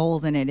bunch of little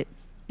holes in it, it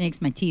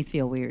makes my teeth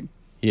feel weird.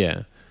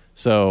 Yeah.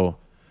 So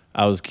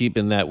I was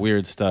keeping that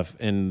weird stuff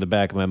in the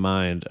back of my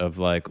mind of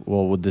like,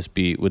 well,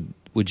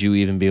 would you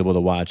even be able to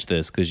watch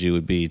this because you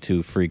would be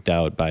too freaked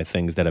out by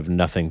things that have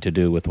nothing to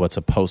do with what's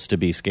supposed to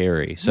be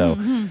scary. So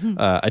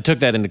I took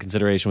that into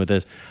consideration with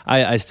this.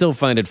 I still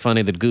find it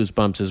funny that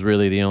Goosebumps is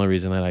really the only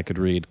reason that I could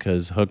read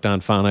because Hooked on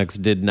Phonics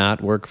did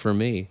not work for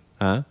me.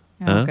 Huh?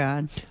 Oh,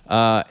 God.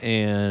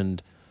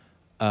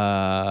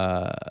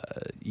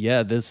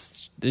 Yeah,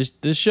 this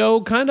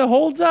show kind of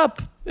holds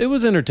up. It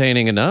was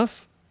entertaining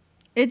enough.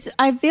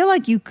 I feel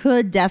like you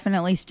could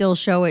definitely still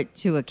show it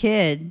to a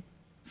kid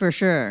for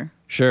sure.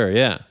 Sure,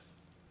 yeah.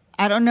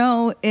 I don't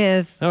know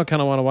if Now I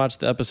kind of want to watch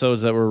the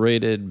episodes that were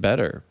rated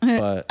better,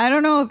 but I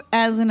don't know if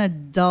as an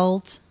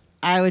adult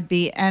I would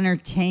be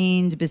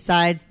entertained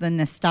besides the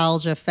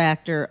nostalgia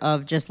factor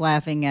of just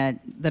laughing at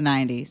the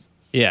 90s.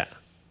 yeah.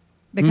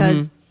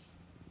 Because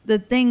the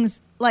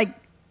things like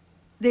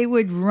they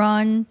would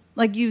run,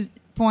 like you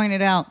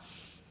pointed out.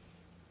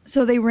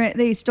 So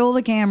they stole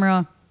the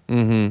camera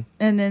and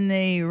then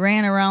they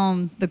ran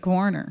around the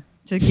corner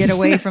to get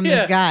away from Yeah.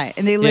 this guy.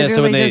 And they Yeah, literally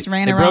so when just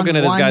ran they around broke into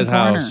this one guy's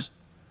corner. house.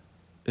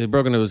 They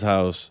broke into his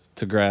house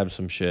to grab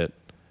some shit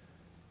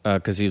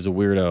because he's a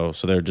weirdo.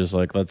 So they're just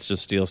like, let's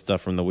just steal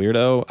stuff from the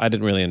weirdo. I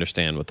didn't really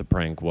understand what the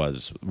prank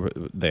was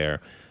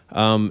there.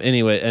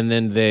 Anyway, and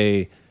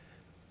then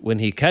when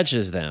he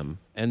catches them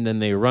and then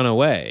they run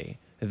away,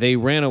 they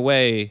ran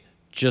away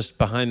just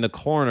behind the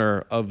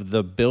corner of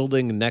the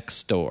building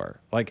next door.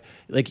 Like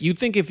you'd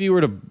think if you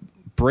were to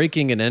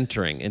breaking and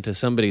entering into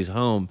somebody's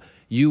home,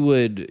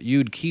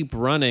 you'd keep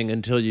running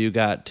until you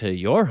got to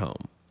your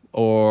home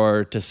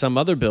or to some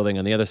other building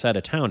on the other side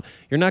of town.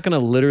 You're not going to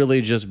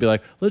literally just be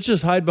like, let's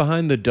just hide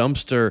behind the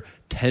dumpster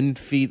 10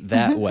 feet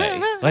that way.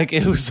 Like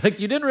it was like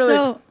you didn't really.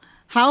 So,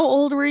 how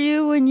old were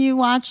you when you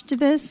watched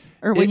this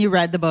or when you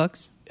read the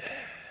books?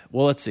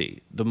 Well, let's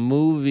see.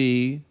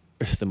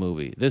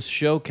 This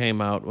show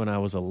came out when I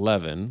was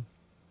 11.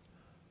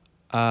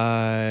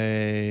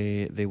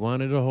 They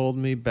wanted to hold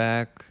me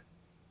back.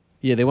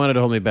 Yeah, they wanted to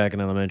hold me back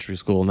in elementary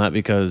school, not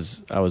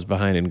because I was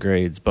behind in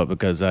grades, but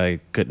because I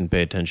couldn't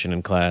pay attention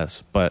in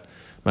class. But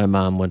my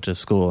mom went to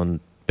school and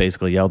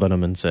basically yelled at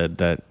him and said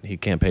that he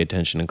can't pay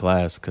attention in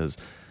class because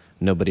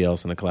nobody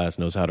else in the class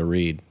knows how to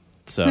read.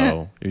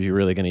 So are you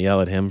really going to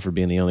yell at him for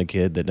being the only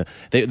kid that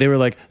they were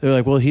like,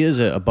 well, he is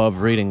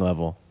above reading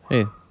level.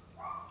 Hey,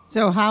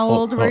 So how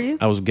old were you?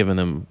 I was giving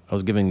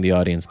the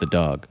audience the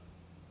dog.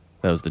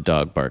 That was the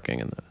dog barking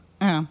in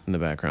the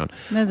background.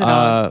 There's a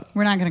dog.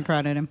 We're not going to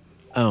credit him.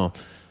 Oh,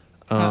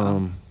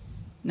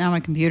 Now my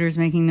computer's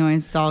making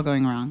noise. It's all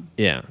going wrong.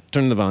 yeah.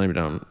 Turn the volume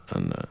down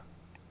on the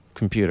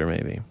computer,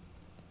 maybe.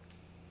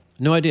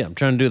 No idea. I'm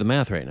trying to do the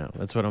math right now.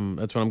 That's what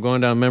I'm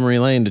going down memory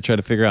lane to try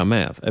to figure out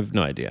math. I have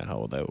no idea how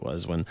old I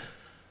was when.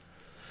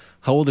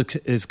 How old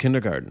is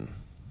kindergarten?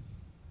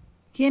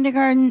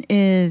 Kindergarten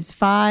is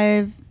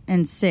 5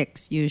 and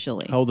 6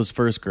 usually. How old is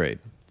first grade?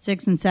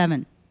 6 and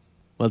 7.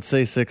 Let's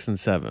say 6 and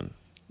 7.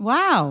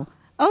 Wow.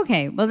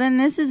 Okay, well then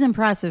this is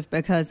impressive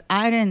because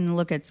I didn't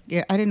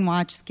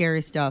watch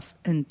scary stuff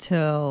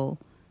until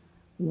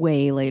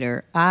way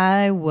later.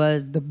 I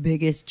was the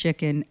biggest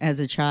chicken as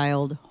a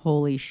child.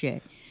 Holy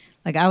shit.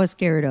 Like I was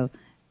scared of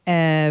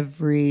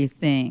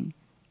everything.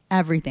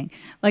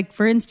 Like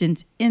for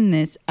instance, in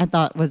this, I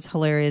thought was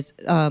hilarious.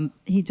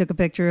 He took a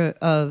picture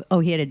of,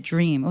 he had a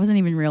dream. It wasn't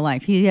even real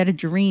life. He had a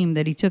dream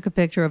that he took a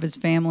picture of his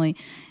family.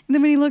 And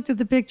then when he looked at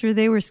the picture,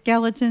 they were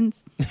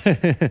skeletons.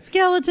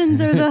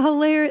 Skeletons are the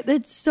hilarious.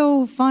 It's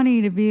so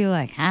funny to be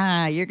like,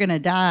 you're going to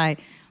die.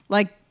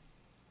 Like,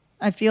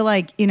 I feel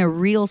like in a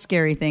real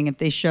scary thing, if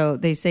they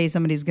say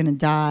somebody's going to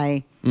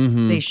die,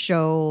 they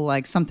show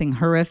like something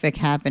horrific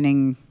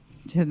happening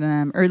to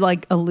them or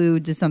like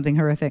allude to something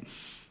horrific.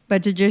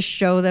 But to just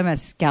show them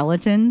as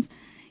skeletons,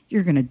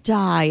 you're going to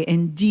die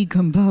and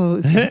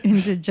decompose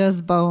into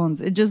just bones.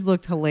 It just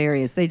looked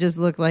hilarious. They just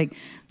looked like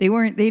they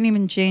didn't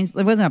even change.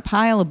 It wasn't a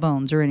pile of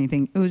bones or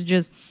anything. It was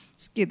just,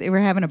 they were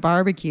having a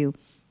barbecue.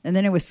 And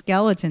then it was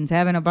skeletons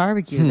having a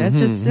barbecue. That's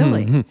just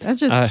silly.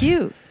 That's just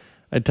cute.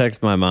 I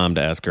texted my mom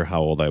to ask her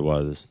how old I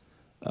was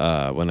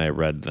when I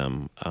read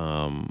them.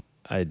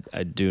 I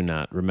do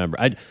not remember.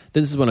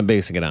 This is what I'm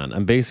basing it on.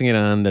 I'm basing it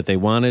on that they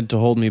wanted to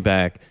hold me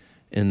back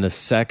in the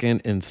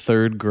second and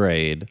third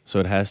grade, so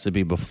it has to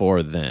be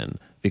before then,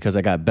 because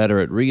I got better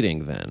at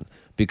reading then,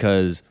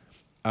 because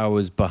I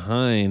was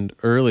behind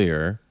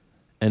earlier,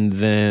 and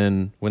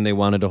then when they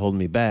wanted to hold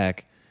me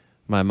back,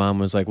 my mom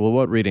was like, well,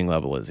 what reading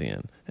level is he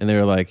in? And they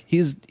were like,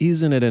 he's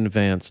in an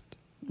advanced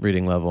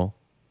reading level.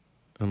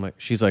 I'm like,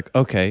 she's like,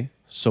 okay,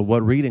 so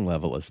what reading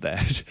level is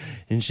that?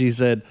 And she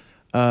said,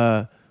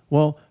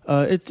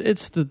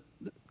 it's the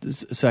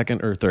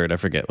second or third, I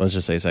forget, let's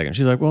just say second.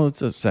 She's like, well,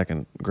 it's a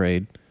second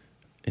grade.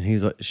 And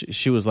he's like,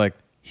 she was like,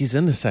 he's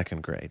in the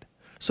second grade.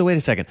 So wait a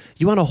second.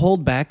 You want to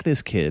hold back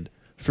this kid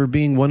for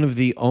being one of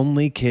the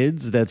only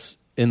kids that's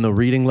in the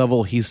reading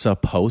level he's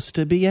supposed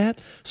to be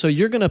at? So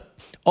you're going to,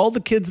 all the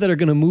kids that are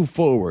going to move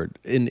forward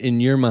in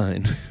your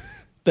mind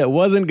that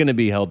wasn't going to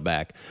be held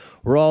back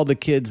were all the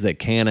kids that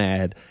can't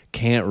add,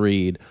 can't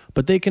read,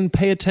 but they can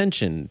pay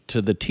attention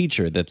to the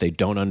teacher that they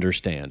don't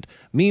understand.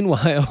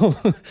 Meanwhile,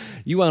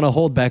 you want to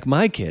hold back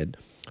my kid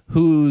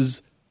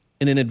who's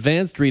in an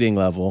advanced reading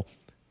level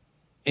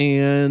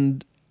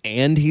and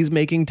he's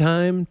making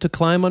time to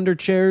climb under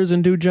chairs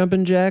and do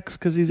jumping jacks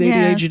because he's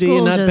ADHD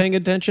and not paying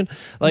attention.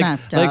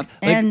 Messed up.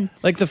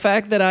 Like the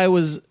fact that I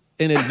was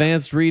in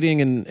advanced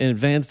reading and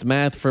advanced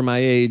math for my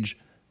age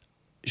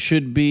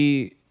should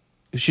in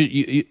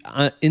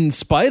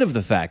spite of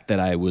the fact that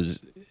I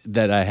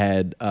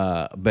had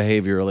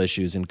behavioral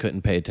issues and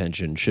couldn't pay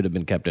attention, should have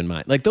been kept in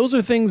mind. Like those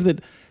are things that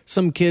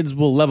some kids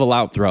will level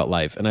out throughout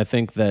life, and I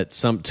think that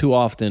too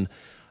often.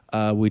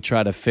 We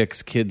try to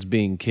fix kids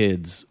being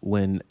kids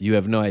when you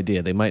have no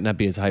idea. They might not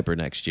be as hyper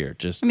next year.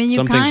 Some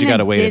things you got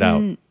to wait it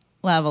out.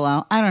 Level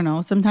out. I don't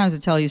know. Sometimes I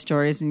tell you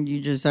stories and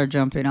you just are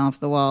jumping off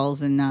the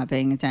walls and not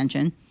paying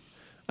attention.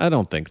 I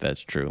don't think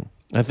that's true.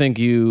 I think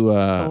you.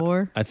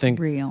 Real. I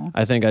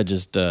think I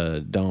just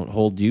don't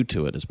hold you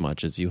to it as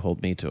much as you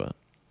hold me to it.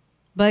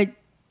 But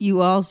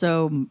you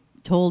also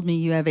told me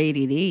you have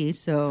ADD.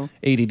 So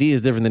ADD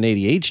is different than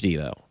ADHD,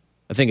 though.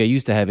 I think I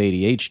used to have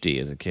ADHD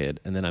as a kid,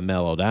 and then I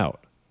mellowed out.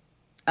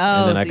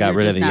 Oh, and then I got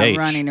rid of the H.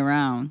 Running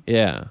around.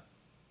 Yeah.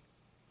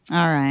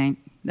 All right.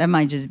 That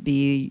might just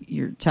be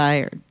you're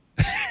tired.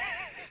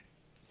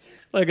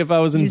 Like if I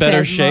was in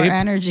better shape. More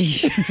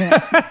energy.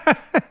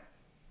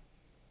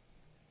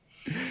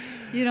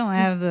 You don't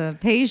have the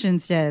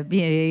patience to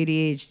be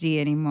ADHD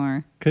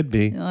anymore. Could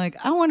be. You're like,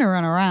 I want to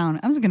run around.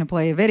 I'm just going to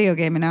play a video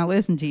game and not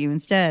listen to you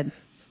instead.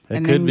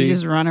 And then you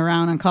just run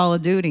around on Call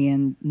of Duty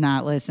and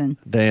not listen.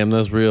 Damn,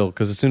 that's real.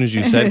 Because as soon as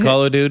you said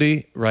Call of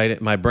Duty,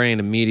 right, my brain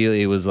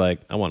immediately was like,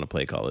 I want to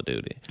play Call of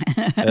Duty.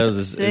 That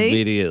was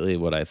immediately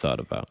what I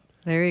thought about.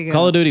 There you go.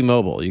 Call of Duty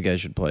Mobile. You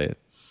guys should play it.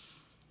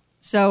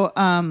 So,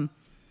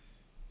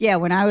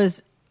 when I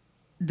was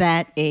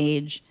that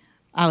age,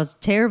 I was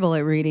terrible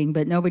at reading,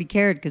 but nobody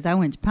cared because I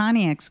went to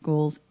Pontiac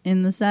schools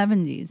in the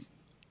 70s.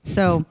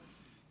 So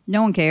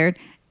no one cared.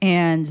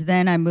 And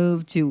then I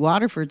moved to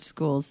Waterford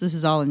schools. This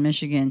is all in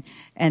Michigan.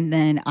 And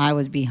then I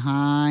was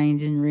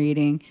behind in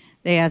reading.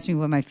 They asked me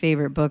what my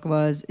favorite book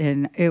was,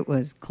 and it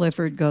was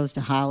Clifford Goes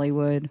to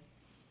Hollywood.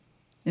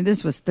 And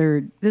this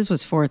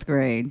was fourth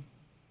grade.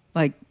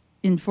 Like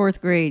in fourth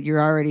grade, you're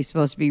already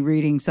supposed to be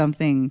reading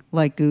something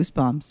like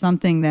Goosebumps,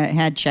 something that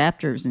had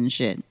chapters and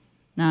shit,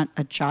 not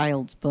a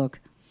child's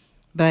book.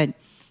 But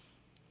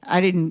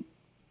I didn't.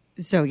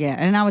 So yeah,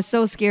 and I was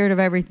so scared of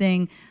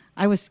everything.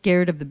 I was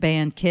scared of the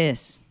band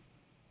Kiss.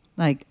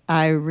 Like,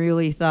 I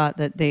really thought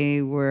that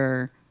they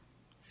were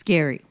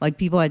scary. Like,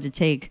 people had to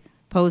take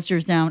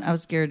posters down. I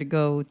was scared to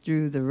go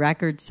through the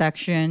record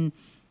section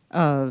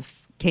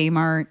of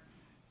Kmart.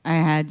 I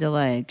had to,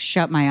 like,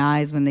 shut my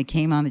eyes when they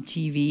came on the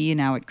TV,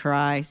 and I would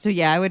cry. So,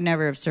 yeah, I would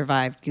never have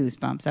survived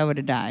Goosebumps. I would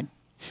have died.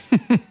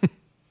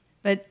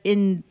 But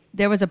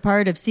there was a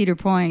part of Cedar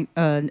Point,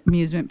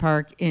 amusement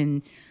park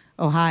in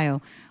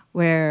Ohio,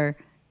 where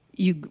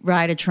you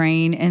ride a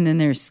train and then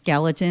there's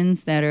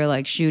skeletons that are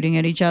like shooting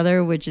at each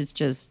other, which is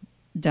just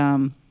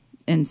dumb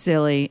and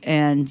silly.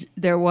 And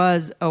there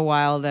was a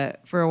while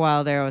for a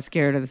while there, I was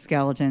scared of the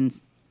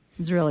skeletons. It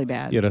was really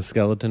bad. You had a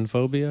skeleton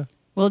phobia?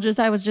 Well,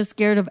 I was just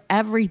scared of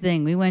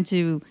everything. We went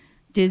to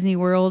Disney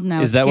World, and I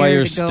was Is that why scared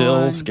you're to go still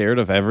on. scared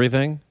of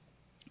everything?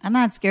 I'm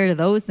not scared of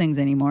those things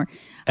anymore.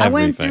 Everything. I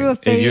went through a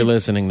phase. If you're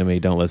listening to me,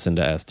 don't listen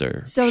to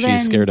Esther. So She's then-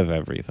 scared of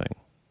everything.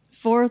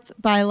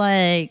 By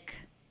like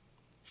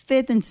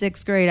 5th and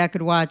 6th grade, I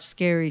could watch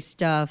scary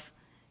stuff.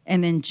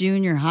 And then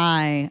junior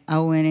high, I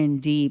went in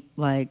deep.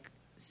 Like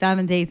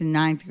 7th, 8th, and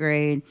 9th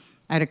grade,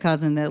 I had a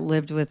cousin that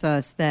lived with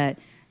us that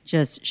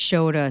just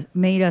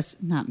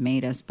not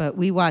made us, but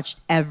we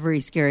watched every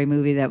scary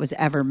movie that was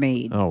ever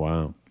made Oh,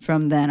 wow.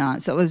 from then on.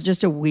 So it was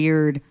just a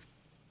weird,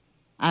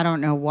 I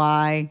don't know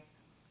why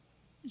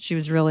she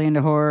was really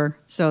into horror.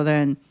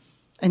 And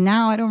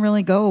now I don't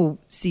really go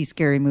see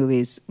scary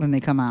movies when they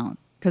come out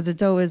because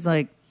it's always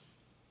like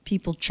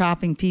people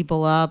chopping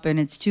people up and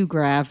it's too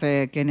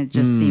graphic and it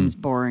just seems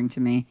boring to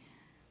me.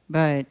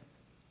 But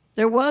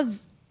there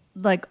was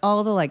like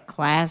all the like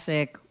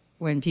classic,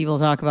 when people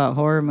talk about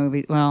horror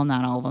movies, well,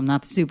 not all of them,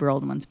 not the super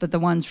old ones, but the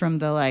ones from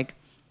the like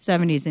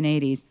 70s and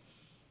 80s,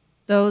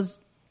 those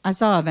I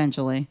saw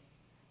eventually.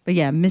 But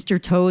yeah,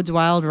 Mr. Toad's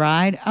Wild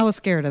Ride, I was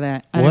scared of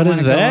that. What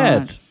is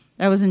that?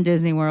 That was in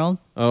Disney World.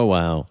 Oh,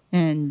 wow.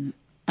 And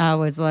I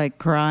was like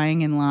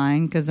crying in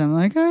line because I'm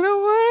like, I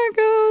don't want to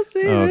go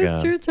see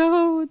Mr.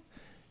 Toad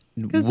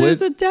because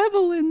there's a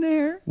devil in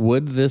there.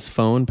 Would this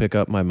phone pick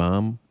up my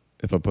mom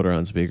if I put her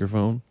on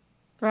speakerphone?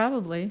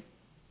 Probably.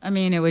 I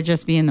mean, it would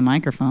just be in the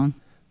microphone.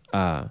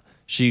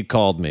 She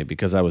called me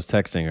because I was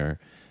texting her.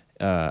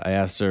 I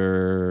asked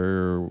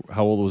her,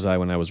 how old was I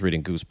when I was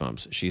reading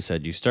Goosebumps? She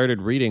said, you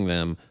started reading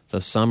them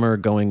the summer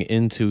going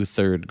into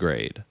 3rd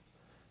grade.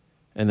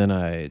 And then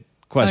I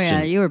questioned. Oh,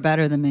 yeah, you were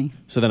better than me.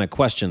 So then I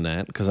questioned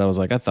that because I was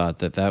like, I thought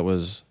that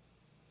was,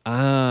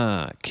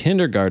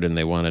 kindergarten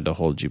they wanted to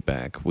hold you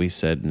back. We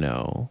said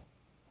no.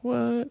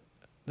 What?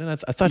 Then I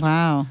thought.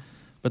 Wow.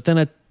 But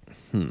then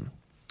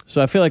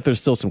So I feel like there's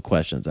still some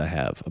questions I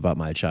have about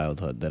my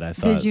childhood that I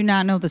thought. Did you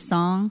not know the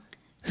song?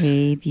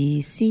 A,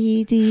 B,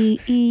 C, D,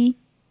 E.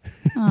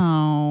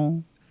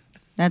 Oh.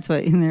 That's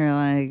what, and they're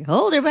like,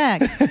 hold her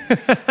back.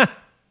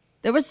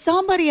 There was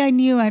somebody I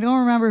knew, I don't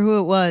remember who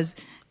it was,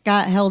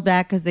 got held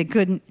back because they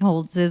couldn't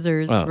hold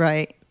scissors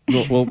right.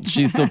 Well,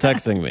 she's still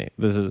texting me.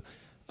 This is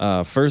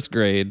 1st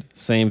grade,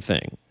 same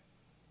thing.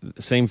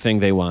 Same thing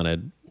they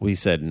wanted. We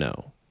said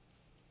no.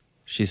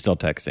 She's still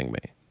texting me.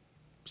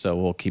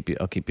 So I'll keep you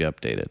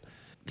updated.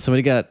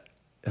 Somebody got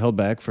held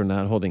back for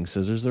not holding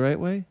scissors the right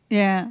way?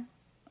 Yeah.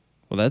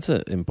 Well, that's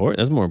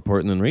more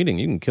important than reading.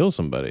 You can kill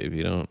somebody if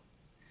you don't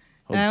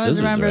hold I always scissors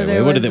remember the right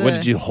there way. was What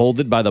did you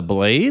hold it by the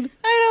blade?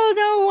 I don't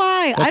know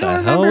why. What I don't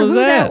the hell remember was who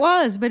that that?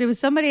 was, but it was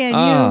somebody I knew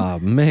Oh,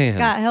 man.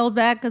 got held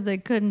back because they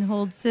couldn't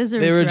hold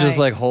scissors They were just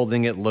right. like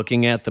holding it,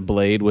 looking at the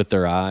blade with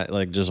their eye,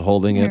 like just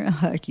holding it. You're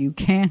like, you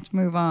can't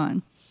move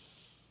on.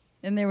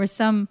 And there was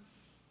some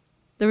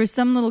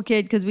little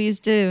kid, because we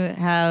used to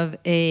have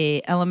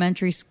a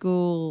elementary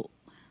school,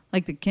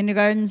 like the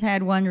kindergartens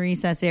had one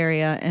recess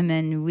area, and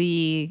then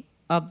we,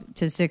 up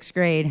to 6th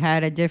grade,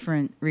 had a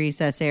different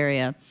recess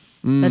area.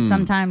 But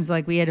sometimes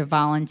like we had to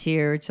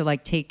volunteer to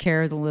like take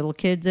care of the little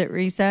kids at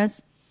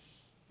recess.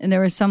 And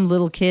there was some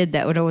little kid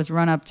that would always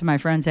run up to my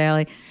friend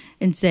Sally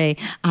and say,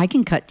 I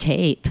can cut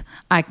tape.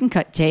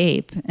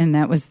 And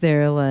that was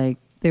their like,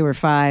 they were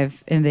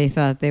 5 and they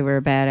thought they were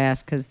a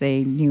badass because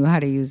they knew how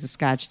to use a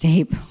Scotch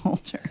tape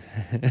holder.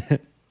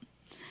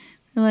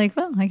 We're like,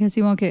 well, I guess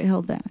he won't get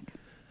held back.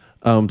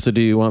 So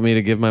do you want me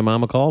to give my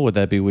mom a call? Would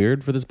that be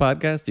weird for this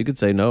podcast? You could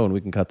say no and we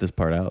can cut this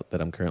part out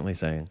that I'm currently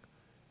saying.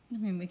 I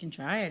mean, we can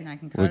try it and I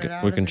can cut it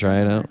out. We if can it try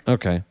it doesn't out.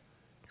 work. Okay.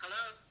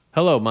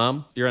 Hello,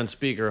 Mom. You're on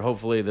speaker.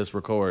 Hopefully this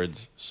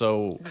records.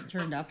 So, Is it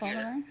turned up all the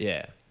way?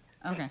 yeah.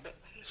 Okay.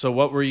 So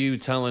what were you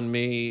telling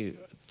me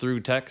through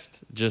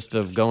text, just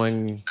of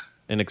going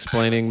and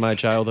explaining my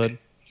childhood?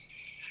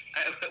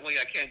 Well,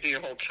 I can't do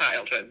your whole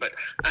childhood, but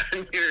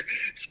on your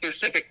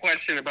specific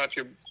question about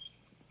your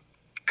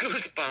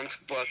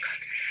Goosebumps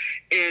books,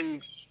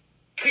 in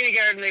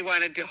kindergarten they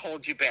wanted to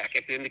hold you back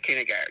at the end of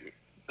kindergarten.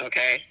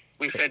 Okay,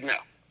 we said no.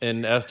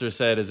 And Esther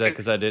said, "Is that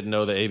because I didn't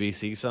know the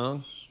ABC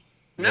song?"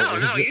 No,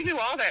 you knew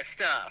all that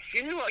stuff.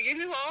 You knew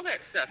all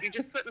that stuff. You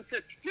just couldn't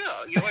sit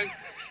still.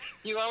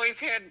 You always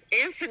had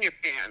ants in your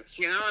pants.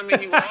 You know, I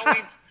mean, you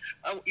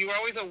were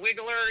always a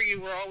wiggler. You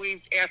were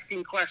always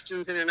asking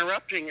questions and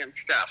interrupting and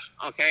stuff.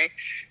 Okay,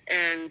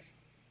 and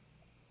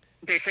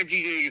they said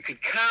you could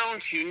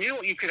count.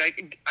 You could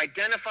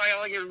identify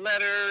all your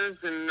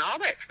letters and all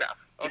that stuff.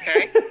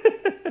 Okay.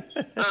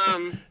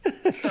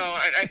 So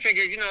I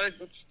figured,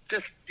 it's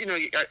just,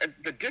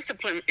 the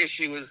discipline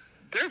issue is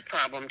their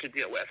problem to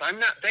deal with. I'm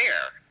not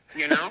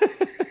there,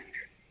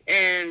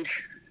 And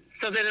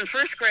so then in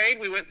 1st grade,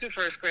 we went through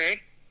 1st grade.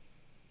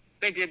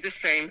 They did the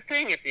same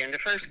thing at the end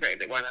of 1st grade.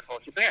 They wanted to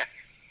hold you back.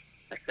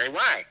 I say,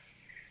 why?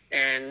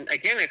 And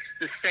again, it's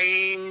the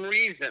same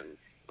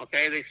reasons.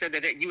 Okay, they said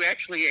that you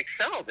actually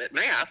excelled at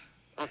math.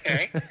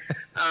 Okay,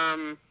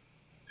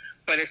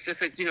 but it's just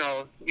that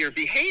your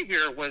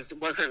behavior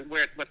wasn't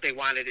what they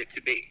wanted it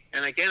to be.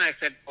 And again, I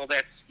said, well,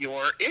 that's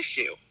your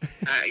issue.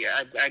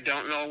 I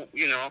don't know.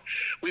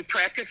 We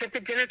practice at the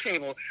dinner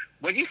table.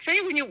 What do you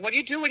say what do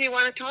you do when you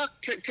want to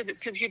talk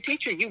to your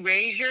teacher? You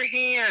raise your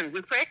hand.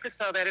 We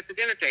practiced all that at the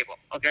dinner table.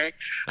 Okay,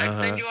 I'd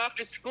send you off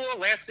to school.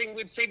 Last thing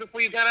we'd say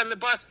before you got on the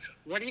bus,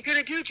 what are you going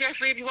to do,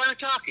 Jeffrey, if you want to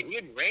talk? And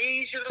you'd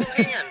raise your little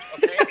hand.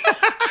 Okay,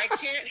 I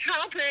can't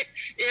help it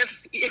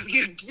if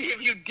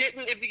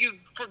you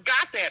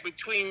forgot that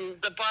between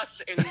the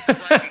bus and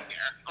driving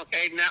there.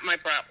 Okay, not my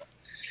problem.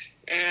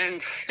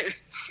 And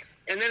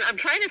then I'm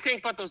trying to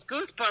think about those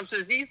goosebumps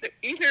as either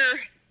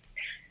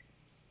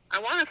I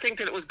want to think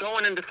that it was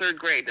going into third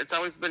grade. That's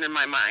always been in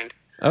my mind.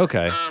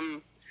 Okay.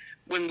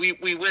 When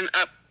we went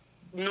up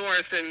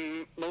north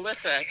and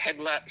Melissa had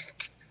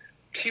left,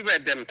 she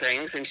read them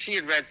things, and she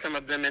had read some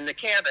of them in the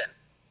cabin.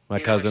 My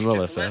cousin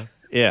Melissa.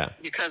 Yeah.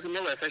 Your cousin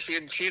Melissa. She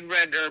had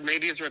read, or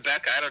maybe it's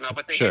Rebecca, I don't know,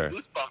 but they had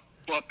goosebump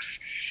books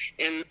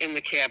in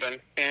the cabin,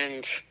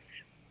 and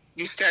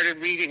you started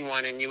reading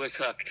one and you was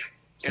hooked.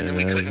 And then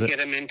we couldn't get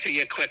them into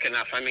you quick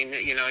enough. I mean,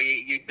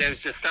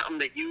 there's just something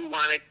that you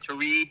wanted to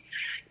read,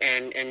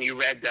 and you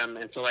read them.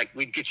 And so,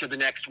 we'd get you the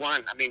next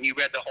one. I mean, you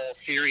read the whole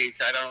series.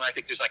 I don't know. I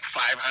think there's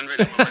 500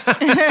 of them or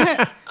something.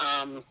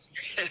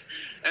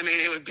 I mean,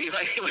 it would be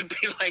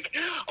like,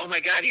 oh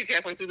my God, he's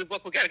halfway through the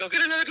book. We got to go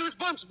get another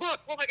Goosebumps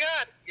book. Oh my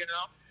God,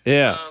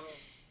 Yeah.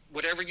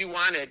 Whatever you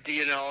wanted,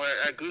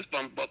 a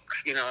Goosebump book,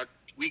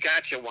 we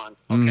got you one.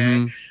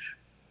 Okay.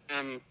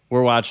 Mm-hmm.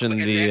 We're watching the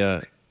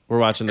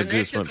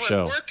Goosebumps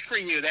show. What worked for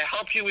you? That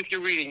helped you with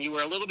your reading. You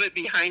were a little bit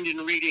behind in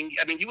reading.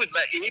 I mean, you would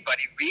let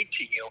anybody read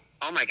to you.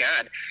 Oh my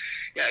God,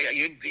 yeah.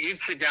 You'd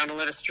sit down and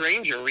let a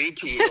stranger read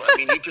to you. I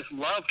mean, you just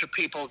loved for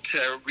people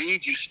to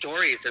read you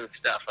stories and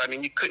stuff. I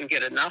mean, you couldn't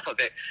get enough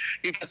of it.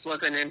 You just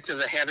wasn't into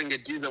the having to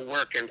do the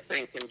work and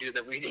think and do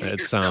the reading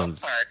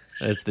yourself part.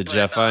 It's the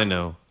Jeff I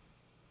know.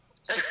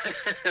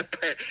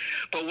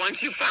 but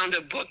once you found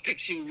a book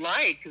that you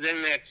liked,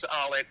 then that's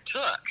all it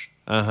took.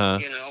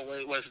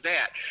 Was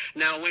that.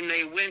 Now, when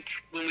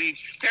we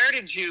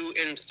started you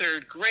in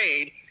third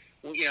grade,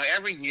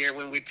 every year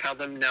when we tell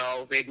them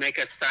no, they'd make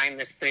us sign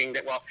this thing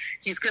that,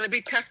 he's going to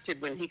be tested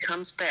when he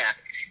comes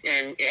back.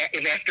 And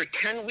after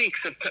 10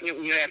 weeks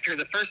after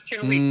the first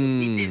 10 weeks,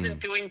 if he isn't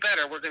doing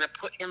better, we're going to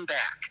put him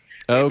back.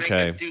 They make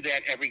us do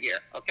that every year,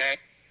 okay?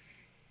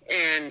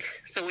 And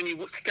so when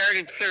you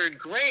started third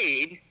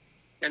grade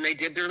and they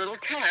did their little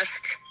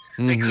test,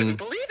 they couldn't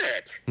believe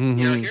it.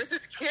 Here's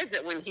this kid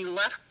that when he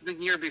left the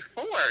year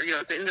before,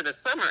 at the end of the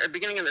summer, at the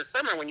beginning of the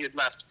summer when you had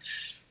left,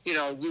 he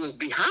was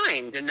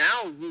behind, and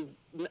now you've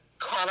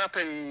caught up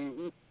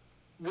and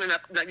went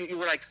up. You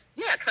were like,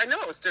 yeah, because I know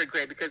it was third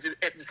grade, because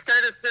at the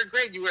start of third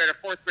grade, you were at a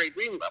fourth grade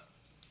reading level.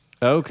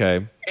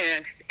 Okay.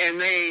 And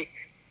they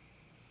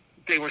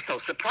were so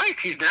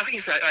surprised. He's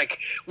like,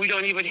 we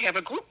don't even have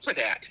a group for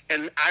that.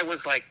 And I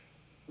was like,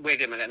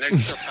 wait a minute, and they're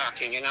still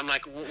talking, and I'm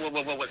like,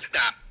 whoa,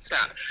 stop.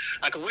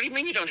 I go, what do you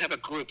mean you don't have a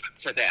group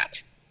for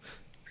that?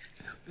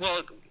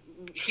 Well,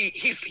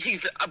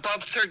 he's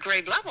above third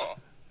grade level.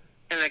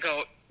 And I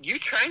go, you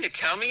trying to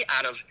tell me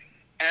out of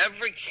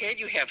every kid,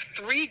 you have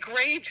 3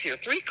 grades here,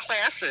 3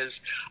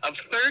 classes of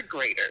third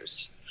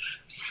graders,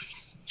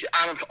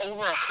 out of over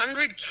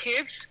 100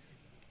 kids,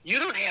 you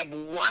don't have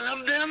one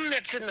of them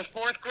that's in the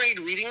 4th grade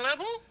reading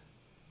level?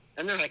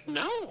 And they're like,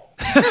 no. What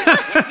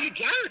have you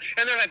done?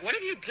 And they're like, what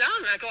have you done?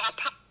 And I go,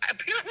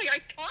 apparently I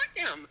taught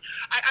him.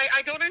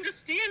 I don't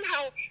understand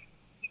how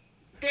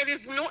that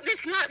is.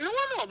 It's not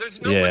normal. There's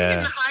nobody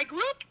in the high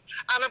group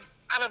out of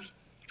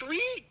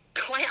 3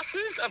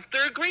 classes of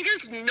third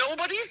graders.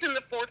 Nobody's in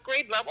the 4th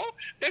grade level.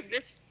 That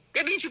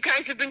means you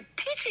guys have been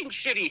teaching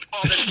shitty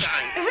all this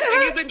time,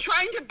 and you've been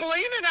trying to blame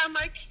it on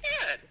my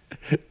kid.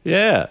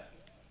 Yeah.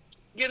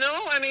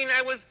 I mean,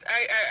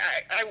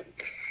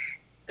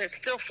 it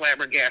still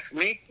flabbergasts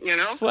me,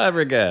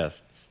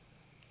 Flabbergasts.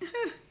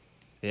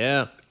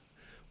 Yeah.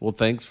 Well,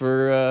 thanks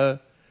for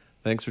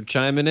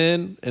chiming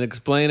in and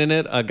explaining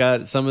it. I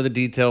got some of the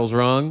details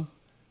wrong,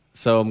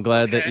 so I'm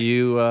glad that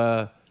you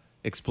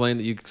explained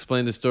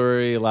the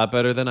story a lot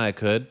better than I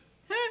could.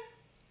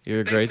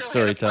 You're a great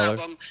storyteller.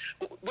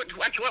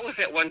 What was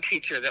that one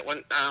teacher? That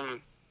one.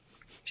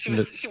 She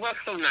was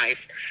so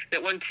nice.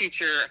 That one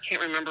teacher, I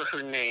can't remember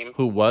her name.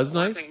 Who was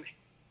nice?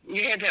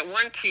 You had that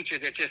one teacher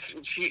that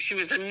she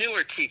was a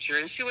newer teacher,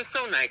 and she was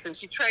so nice, and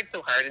she tried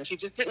so hard, and she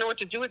just didn't know what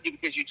to do with you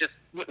because you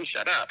just wouldn't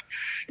shut up.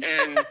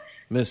 And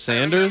Miss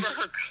Sanders?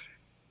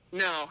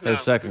 No.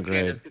 Second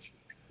grade.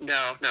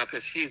 No,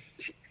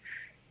 because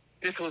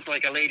this was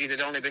like a lady that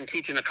only been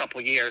teaching a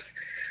couple years.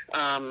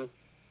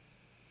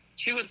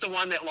 She was the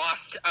one that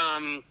lost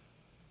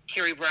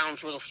Carrie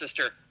Brown's little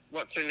sister.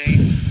 What's her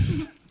name?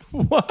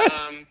 What?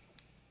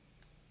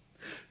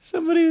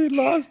 Somebody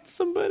lost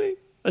somebody?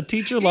 A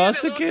teacher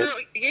lost a kid?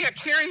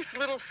 Carrie's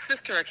little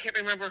sister. I can't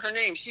remember her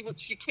name. She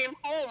came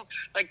home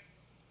like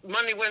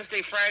Monday,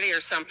 Wednesday, Friday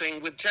or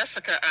something with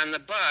Jessica on the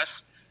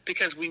bus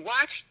because we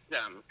watched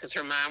them because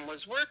her mom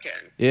was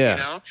working. Yeah.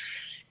 You know?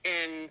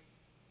 And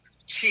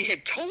she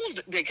had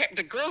told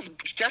the girls,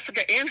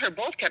 Jessica and her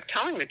both kept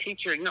telling the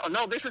teacher,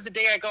 no, this is the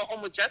day I go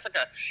home with Jessica.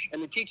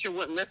 And the teacher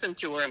wouldn't listen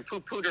to her and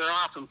poo-pooed her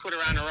off and put her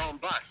on her own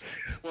bus.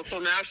 Well, so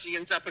now she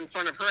ends up in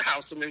front of her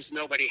house and there's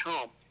nobody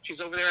home. She's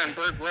over there on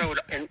Berg Road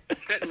and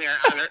sitting there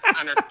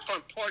on her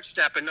front porch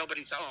step and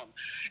nobody's home.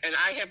 And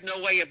I have no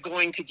way of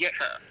going to get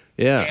her.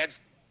 Yeah.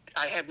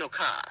 I had no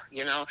car,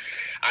 you know.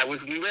 I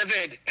was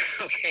livid.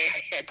 Okay,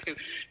 I had to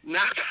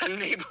knock on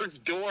neighbors'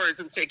 doors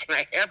and say, "Can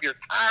I have your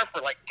car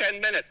for like 10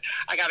 minutes?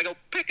 I got to go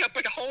pick up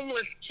a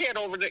homeless kid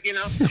over the, you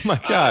know." Oh my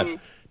God!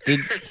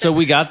 So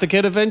we got the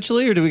kid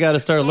eventually, or do we got to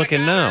start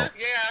looking now?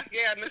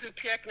 Yeah. Mrs.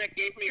 Pieknik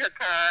gave me her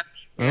car.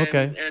 And,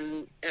 Okay.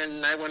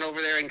 And I went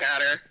over there and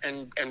got her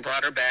and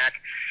brought her back.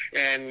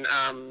 And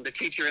the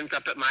teacher ends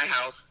up at my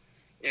house.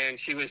 And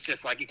she was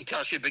just like, you could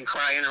tell she'd been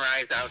crying her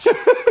eyes out. She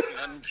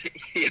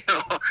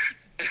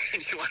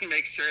wanted to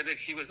make sure that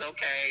she was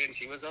okay, and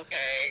she was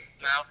okay.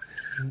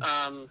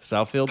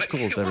 Southfield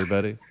Schools,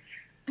 everybody.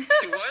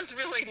 She was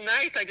really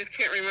nice. I just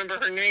can't remember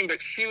her name,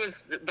 but she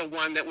was the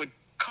one that would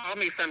call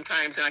me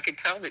sometimes, and I could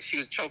tell that she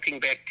was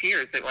choking back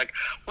tears. They're like,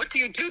 what do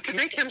you do to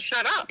make him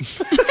shut up?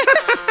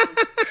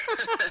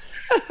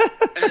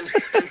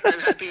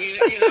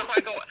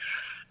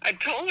 I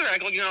told her,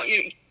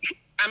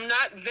 I'm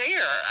not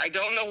there. I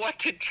don't know what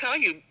to tell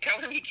you. Tell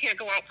him he can't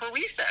go out for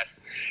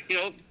recess.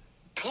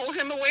 Pull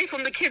him away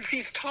from the kids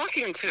he's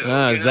talking to.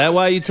 Is that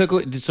why you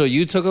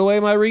took away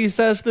my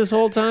recess this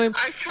whole time?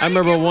 I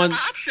remember one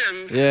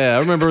options. Yeah, I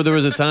remember there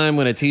was a time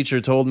when a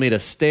teacher told me to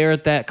stare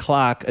at that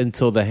clock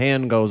until the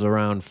hand goes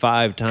around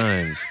 5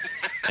 times.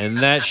 And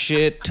that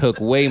shit took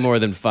way more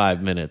than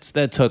 5 minutes.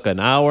 That took an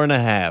hour and a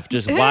half.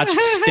 Just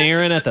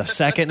staring at the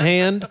second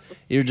hand.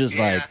 You're just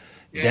like,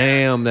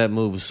 damn, that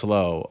moves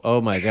slow.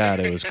 Oh my God,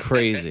 it was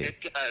crazy. It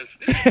does.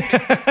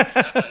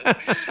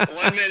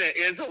 1 minute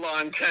is a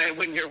long time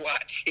when you're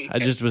watching. I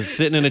just was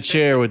sitting in a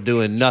chair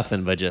doing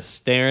nothing but just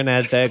staring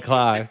at that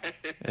clock.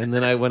 And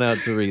then I went out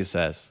to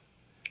recess.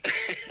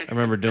 I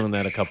remember doing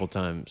that a couple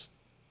times.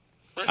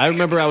 I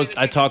remember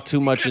I talked too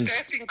much in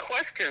asking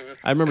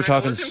questions. I remember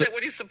talking Wasn't that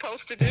what he's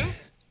supposed to do?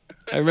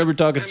 I remember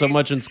talking so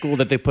much in school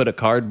that they put a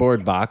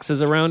cardboard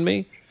boxes around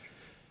me.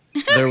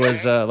 There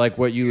was like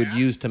what you would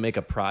use to make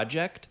a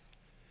project,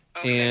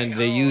 and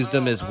they used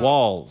them as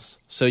walls.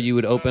 So you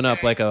would open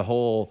up like a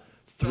whole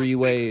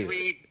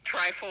three-way.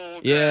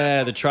 Trifold.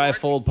 Yeah, the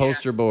trifold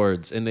poster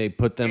boards, and they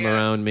put them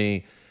around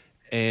me,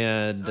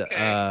 and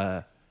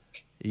I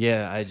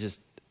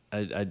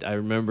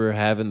remember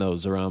having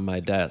those around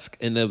my desk.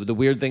 And the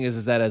weird thing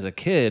is that as a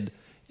kid,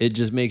 it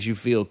just makes you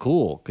feel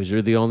cool because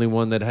you're the only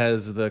one that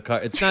has the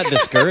car. It's not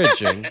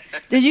discouraging.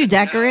 Did you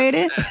decorate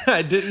it?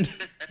 I didn't.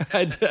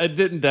 I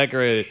didn't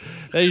decorate it.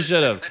 They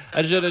should have.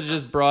 I should have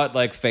just brought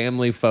like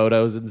family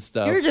photos and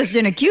stuff. You were just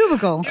in a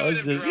cubicle.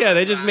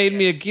 They just made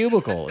me a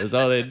cubicle. Is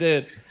all they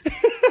did.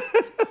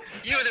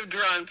 You would have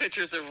drawn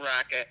pictures of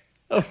Rocket.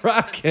 A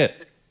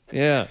rocket.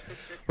 Yeah,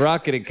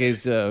 Rocket. In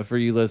case for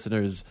you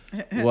listeners,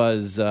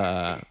 was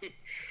I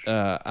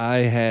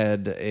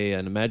had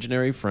an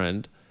imaginary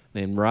friend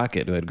named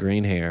Rocket who had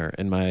green hair,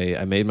 and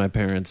I made my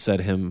parents set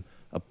him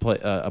a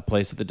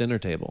place at the dinner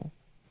table.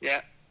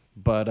 Yeah.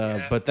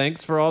 But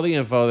thanks for all the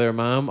info there,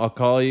 Mom. I'll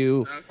call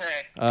you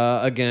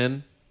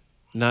again.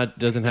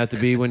 Doesn't have to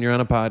be when you're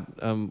on a pod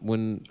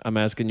when I'm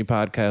asking you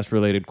podcast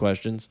related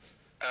questions.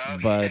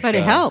 Okay. But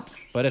it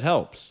helps. But it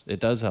helps.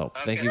 It does help.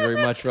 Okay. Thank you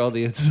very much for all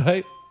the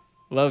insight.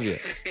 Love you.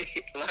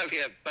 Love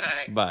you. Bye.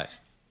 Bye.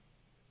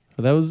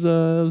 Well, that was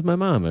my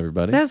mom,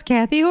 everybody. That was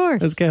Kathy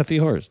Horst. That's Kathy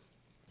Horst.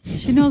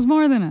 She knows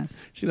more than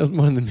us. She knows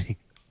more than me.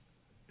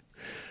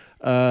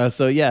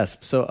 So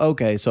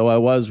I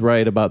was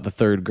right about the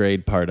third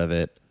grade part of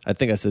it. I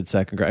think I said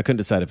second grade. I couldn't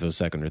decide if it was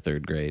second or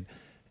third grade.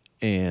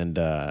 And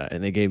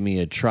they gave me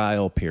a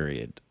trial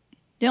period.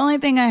 The only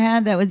thing I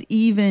had that was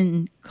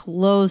even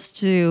close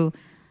to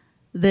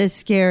this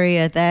scary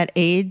at that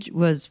age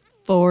was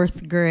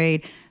 4th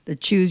grade. The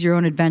Choose Your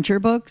Own Adventure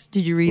books.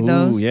 Did you read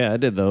those? Oh, yeah, I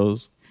did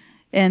those.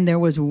 And there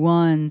was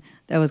one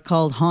that was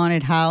called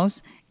Haunted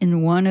House.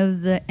 And one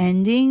of the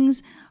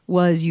endings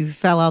was you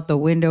fell out the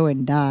window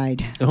and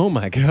died. Oh,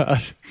 my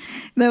God.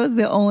 That was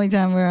the only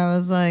time where I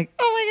was like,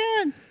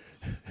 oh, my God,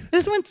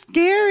 this one's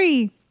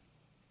scary.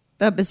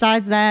 But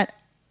besides that,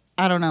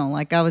 I don't know.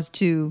 Like, I was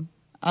too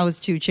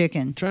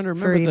chicken. I'm trying to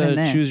for remember even the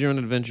this. Choose Your Own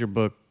Adventure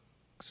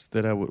books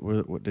that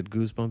what did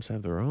Goosebumps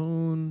have their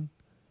own?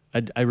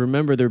 I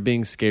remember there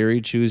being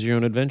scary Choose Your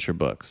Own Adventure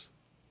books.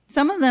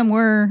 Some of them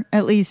were,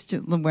 at least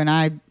when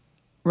I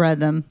read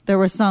them, there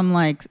were some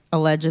like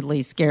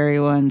allegedly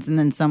scary ones, and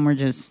then some were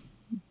just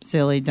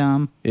silly,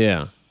 dumb.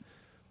 Yeah.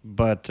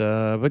 But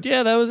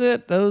yeah, that was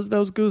it. That was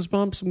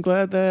Goosebumps. I'm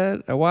glad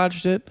that I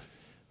watched it.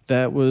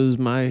 That was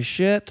my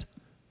shit.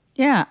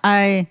 Yeah,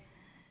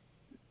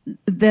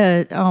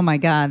 oh my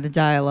God, the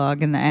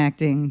dialogue and the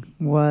acting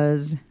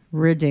was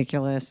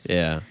ridiculous.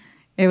 Yeah.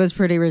 It was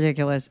pretty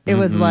ridiculous. It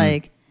was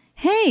like,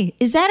 hey,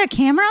 is that a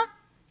camera?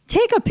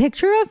 Take a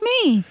picture of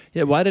me.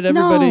 Yeah, why did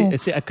everybody No,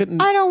 see? I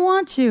don't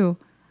want to.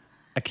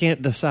 I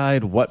can't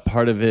decide what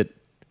part of it.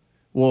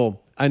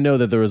 Well, I know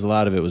that there was a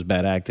lot of it was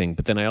bad acting,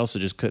 but then I also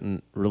just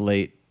couldn't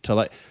relate to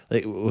like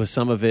was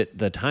some of it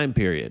the time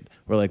period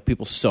where like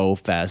people so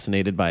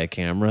fascinated by a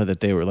camera that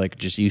they were like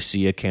just you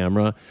see a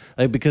camera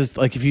like because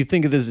like if you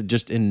think of this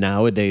just in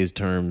nowadays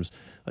terms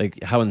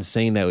like how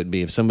insane that would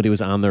be if somebody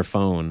was on their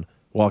phone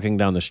walking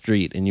down the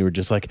street and you were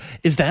just like,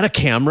 is that a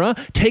camera?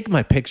 Take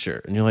my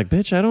picture. And you're like,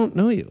 bitch, I don't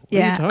know you. What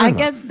are you talking about?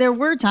 guess there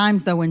were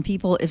times though when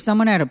people, if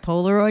someone had a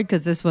Polaroid,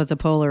 because this was a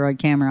Polaroid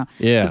camera,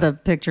 Yeah. so the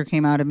picture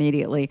came out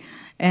immediately.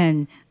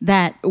 And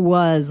that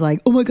was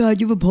like, oh my God,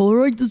 you have a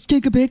Polaroid? Let's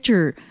take a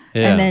picture.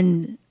 Yeah. And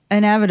then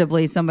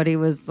inevitably somebody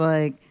was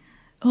like,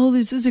 oh,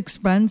 this is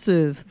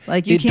expensive.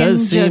 Like you It can't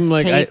does seem just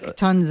like take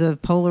tons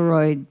of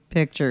Polaroid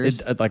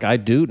pictures. Like I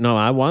do. No,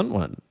 I want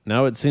one.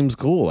 Now it seems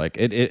cool. Like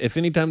if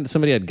anytime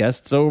somebody had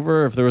guests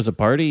over, if there was a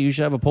party, you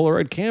should have a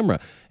Polaroid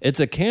camera. It's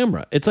a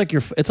camera. It's like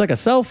a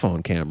cell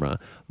phone camera,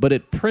 but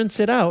it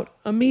prints it out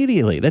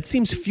immediately. That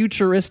seems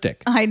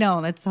futuristic. I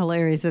know, that's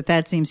hilarious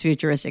that seems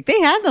futuristic. They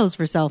have those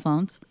for cell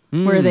phones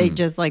where they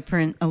just like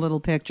print a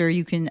little picture.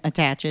 You can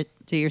attach it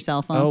to your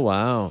cell phone. Oh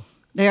wow.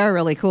 They are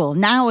really cool.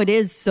 Now it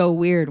is so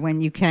weird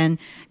when you can,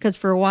 because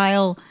for a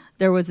while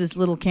there was this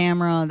little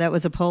camera that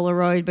was a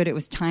Polaroid, but it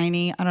was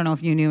tiny. I don't know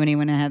if you knew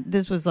anyone that had,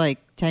 this was like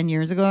 10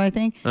 years ago, I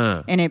think.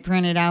 And it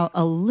printed out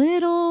a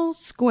little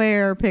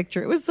square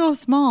picture. It was so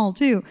small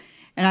too.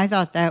 And I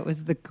thought that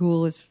was the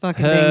coolest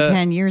fucking thing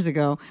 10 years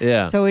ago.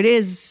 Yeah. So it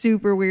is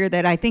super weird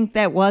that I think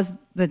that was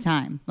the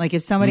time. Like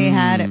if somebody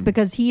had it,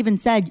 because he even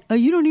said, oh,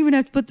 you don't even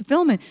have to put the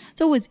film in.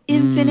 So it was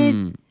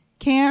infinite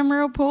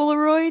camera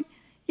Polaroid.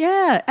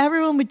 Yeah,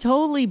 everyone would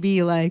totally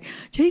be like,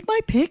 take my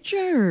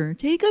picture.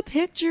 Take a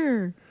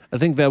picture. I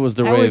think that was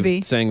the That way would of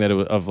be. saying that it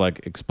was, of like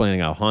explaining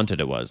how haunted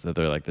it was. That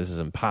they're like, this is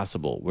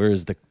impossible. Where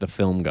does the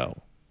film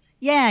go?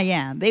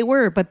 Yeah, they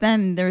were. But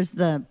then there's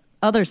the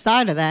other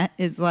side of that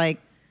is like,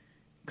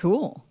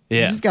 cool.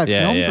 You just got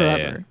filmed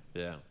forever.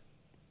 Yeah.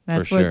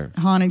 That's For what sure.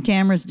 haunted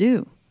cameras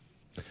do.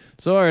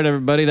 So, all right,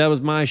 everybody, that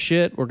was my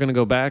shit. We're going to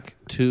go back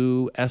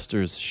to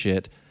Esther's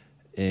shit,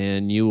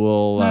 and you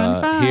will 9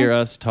 to 5. hear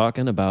us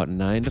talking about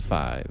 9 to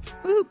 5.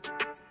 Whoop.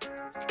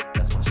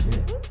 That's my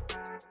shit.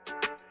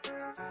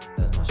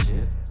 That's my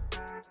shit.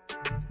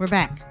 We're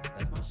back.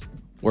 That's my shit.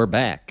 We're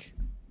back.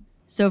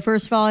 So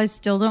first of all, I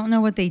still don't know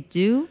what they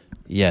do.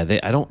 Yeah,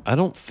 I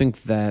don't think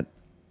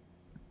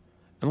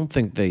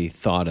they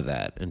thought of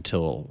that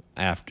until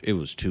after it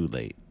was too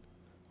late.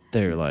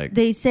 They're like,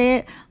 They say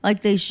it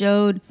like they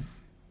showed,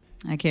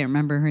 I can't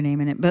remember her name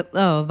in it, but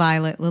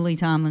Violet, Lily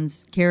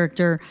Tomlin's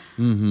character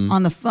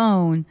on the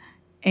phone.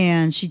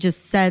 And she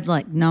just said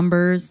like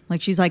numbers.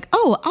 Like she's like,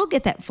 oh, I'll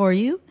get that for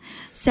you.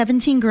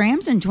 17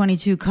 grams and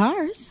 22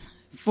 cars.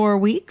 4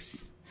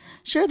 weeks.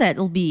 Sure,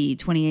 that'll be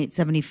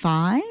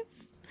 $28.75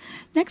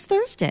 next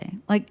Thursday.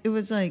 Like it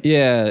was like,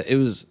 yeah, it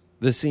was.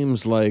 This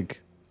seems like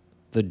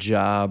the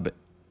job.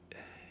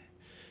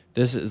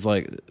 This is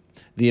like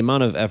the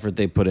amount of effort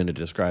they put into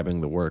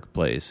describing the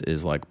workplace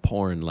is like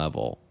porn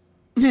level.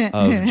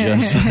 Of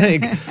just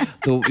like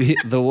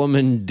the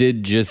woman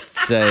did just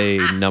say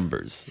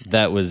numbers.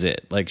 That was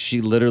it. Like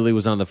she literally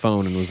was on the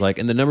phone and was like,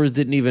 and the numbers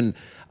didn't even.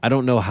 I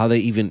don't know how they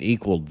even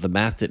equaled. The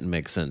math didn't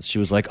make sense. She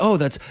was like, "Oh,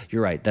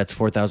 you're right. That's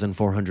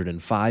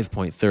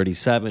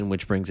 4,405.37,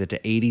 which brings it to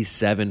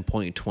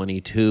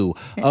 87.22.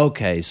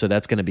 Okay, so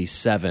that's going to be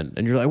 7."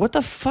 And you're like, "What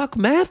the fuck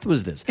math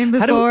was this?" and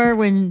How do- before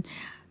when,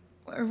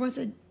 or was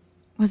it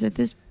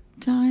this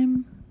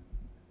time?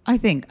 I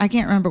think I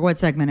can't remember what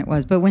segment it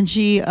was, but when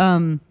she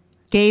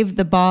gave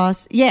the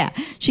boss,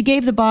 she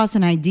gave the boss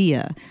an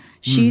idea.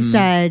 She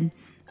said,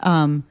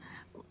 "I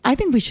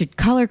think we should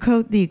color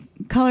code the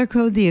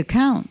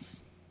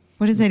accounts."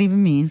 What does that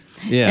even mean?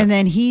 Yeah. And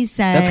then he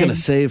said, That's going to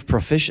save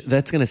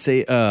That's going to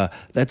say.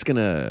 That's going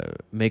to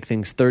make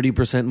things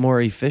 30% more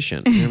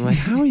efficient. And I'm like,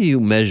 how are you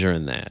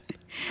measuring that?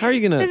 How are you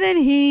going and to? then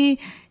he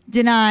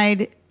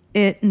denied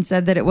it and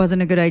said that it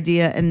wasn't a good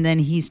idea. And then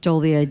he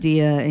stole the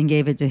idea and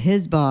gave it to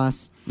his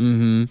boss.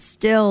 Mm-hmm.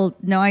 Still,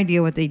 no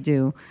idea what they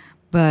do,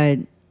 but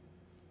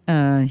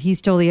he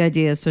stole the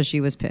idea, so she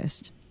was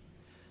pissed.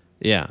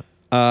 Yeah,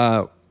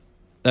 that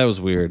was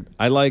weird.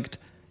 I liked.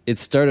 It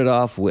started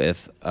off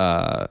with,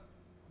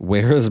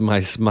 "Where is my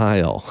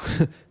smile?"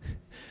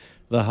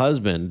 The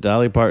husband,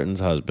 Dolly Parton's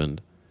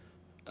husband,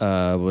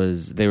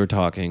 they were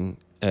talking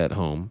at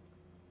home.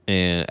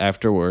 And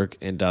after work,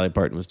 and Dolly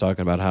Parton was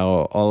talking about how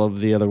all of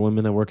the other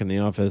women that work in the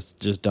office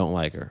just don't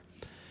like her.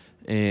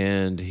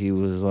 And he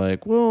was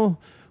like, well,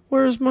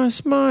 where's my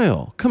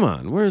smile? Come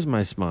on, where's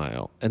my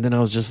smile? And then I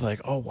was just like,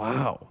 oh,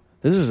 wow,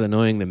 this is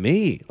annoying to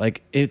me.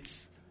 Like,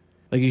 it's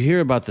like you hear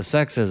about the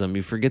sexism.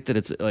 You forget that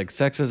it's like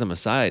sexism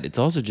aside, it's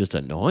also just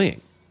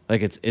annoying.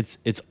 Like,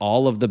 it's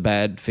all of the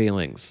bad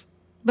feelings.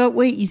 But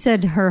wait, you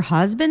said her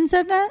husband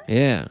said that?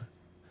 Yeah.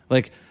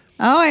 Like,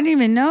 Oh, I didn't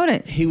even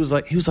notice. he was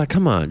like,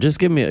 come on, just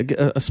give me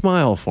a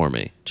smile for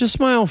me. Just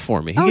smile for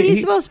me.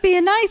 He's supposed to be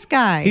a nice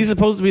guy. He's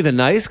supposed to be the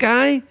nice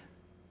guy?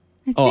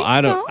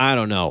 I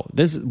don't know.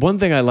 This one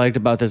thing I liked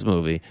about this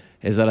movie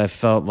is that I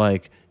felt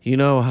like, you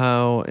know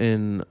how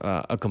in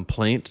a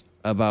complaint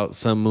about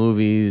some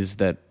movies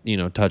that, you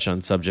know, touch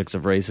on subjects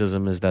of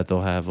racism is that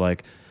they'll have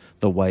like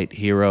the white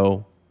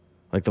hero,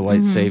 like the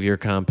white savior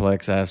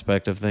complex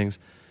aspect of things.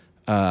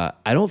 I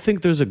don't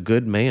think there's a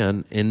good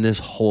man in this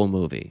whole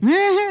movie.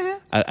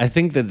 I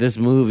think that this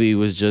movie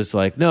was just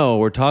like, no,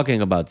 we're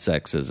talking about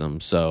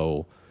sexism,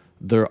 so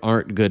there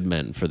aren't good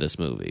men for this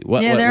movie.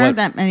 There aren't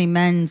that many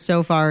men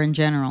so far in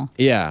general.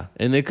 Yeah,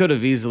 and they could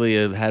have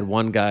easily had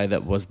one guy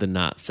that was the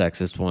not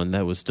sexist one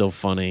that was still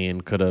funny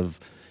and could have,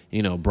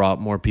 you know,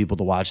 brought more people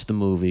to watch the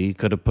movie.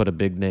 Could have put a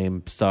big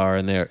name star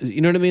in there. You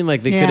know what I mean?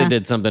 Like they could have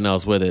did something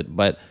else with it,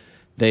 but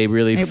they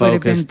really focused. It would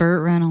have been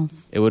Burt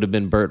Reynolds. It would have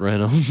been Burt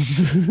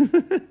Reynolds.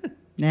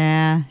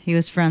 Yeah, he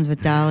was friends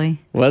with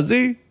Dolly. Was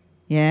he?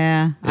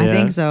 Yeah, I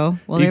think so.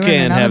 Well, they were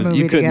in another movie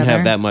you couldn't together.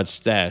 have that much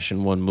stash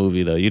in one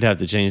movie, though. You'd have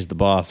to change the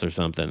boss or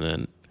something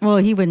then. Well,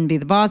 he wouldn't be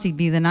the boss. He'd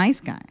be the nice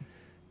guy.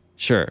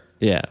 Sure.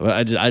 Yeah. Well,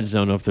 I just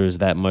don't know if there's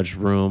that much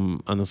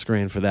room on the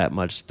screen for that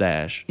much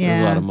stash. Yeah. There's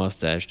a lot of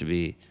mustache to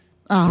be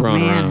Oh, thrown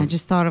man. around. I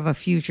just thought of a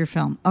future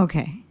film.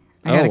 Okay.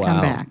 I got to come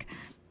back.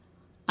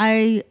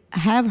 I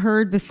have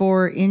heard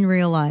before in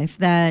real life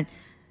that,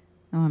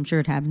 I'm sure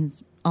it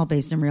happens all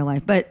based in real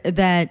life, but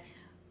that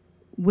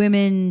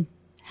women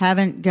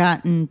haven't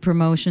gotten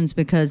promotions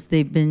because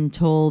they've been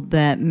told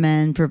that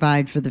men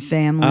provide for the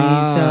family,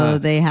 so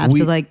they have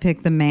to like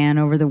pick the man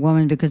over the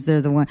woman because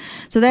they're the one.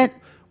 So that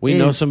we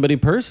know somebody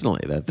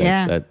personally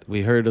that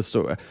we heard a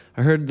story.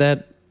 I heard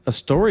that a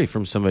story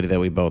from somebody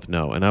that we both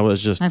know, and I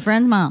was just my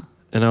friend's mom.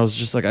 And I was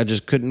just like, I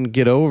just couldn't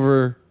get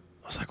over.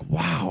 I was like,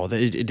 wow,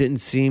 it didn't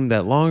seem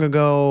that long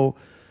ago.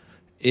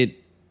 It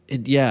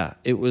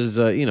was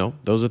you know,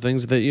 those are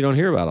things that you don't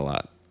hear about a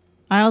lot.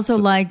 I also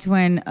liked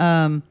when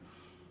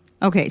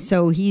okay,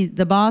 so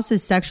the boss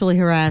is sexually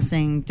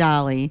harassing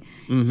Dolly.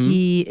 Mm-hmm.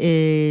 He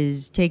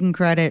is taking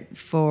credit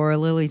for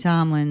Lily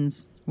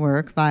Tomlin's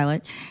work,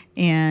 Violet,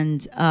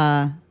 and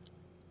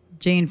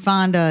Jane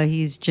Fonda,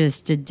 he's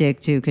just a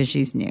dick to because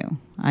she's new,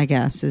 I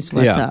guess, is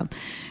what's up.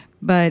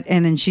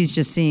 And then she's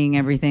just seeing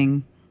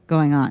everything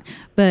going on.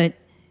 But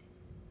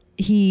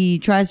he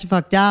tries to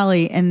fuck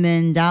Dolly, and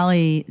then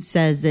Dolly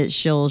says that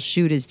she'll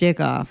shoot his dick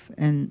off,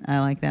 and I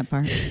like that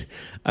part.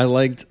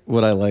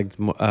 What I liked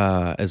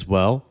as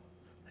well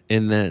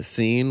in that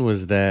scene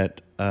was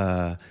that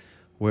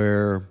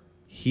where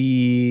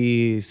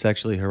he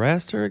sexually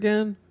harassed her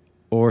again,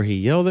 or he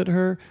yelled at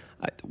her.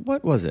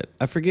 What was it?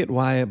 I forget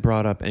why it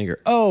brought up anger.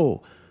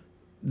 Oh,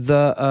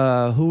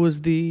 who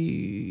was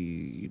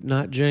the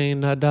not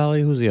Jane, not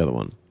Dolly? Who's the other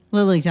one?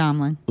 Lily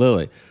Tomlin.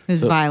 Lily,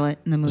 who's Violet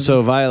in the movie.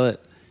 So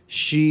Violet,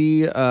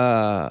 she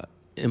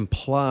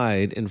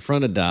implied in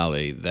front of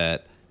Dolly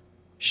that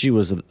she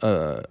was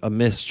a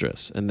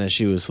mistress and that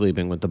she was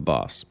sleeping with the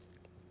boss.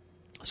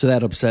 So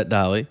that upset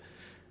Dolly,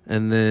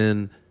 and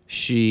then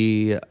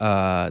she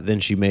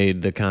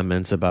made the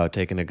comments about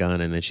taking a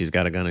gun, and then she's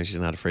got a gun and she's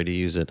not afraid to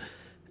use it.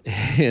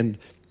 And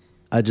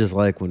I just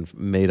like when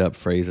made up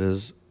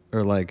phrases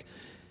or like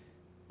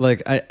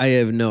I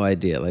have no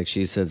idea. Like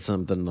she said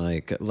something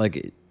like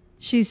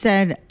she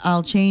said,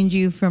 "I'll change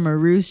you from a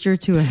rooster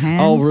to a hen."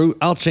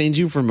 I'll change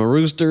you from a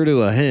rooster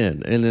to a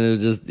hen, and then it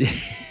was just.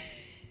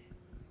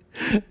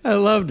 I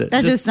loved it.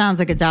 That just sounds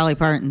like a Dolly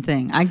Parton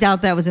thing. I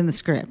doubt that was in the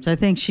script. I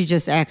think she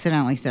just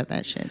accidentally said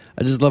that shit.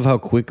 I just love how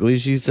quickly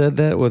she said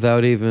that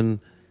without even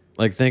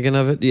like thinking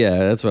of it. Yeah,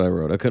 that's what I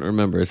wrote. I couldn't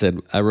remember.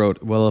 I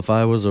wrote, well, if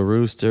I was a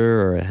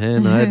rooster or a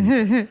hen,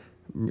 I'd...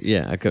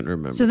 Yeah, I couldn't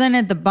remember. So then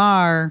at the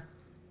bar,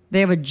 they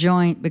have a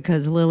joint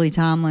because Lily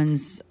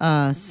Tomlin's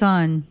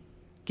son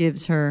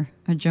gives her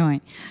a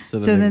joint. So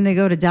then they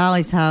go to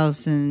Dolly's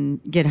house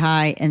and get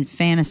high and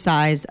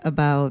fantasize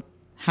about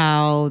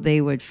how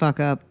they would fuck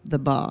up the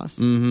boss.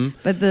 Mm-hmm.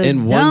 But the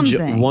dumb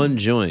thing... one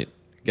joint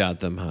got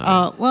them high.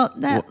 Oh, well,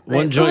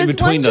 one joint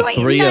between the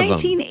three of them.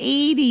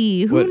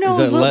 1980. Who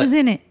knows what was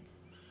in it?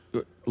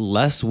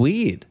 Less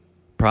weed.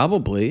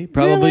 Probably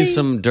Really?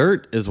 some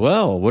dirt as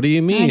well. What do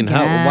you mean?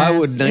 Why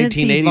would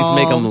 1980s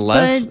make them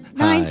less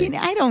high?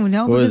 I don't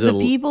know, because the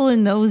people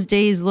in those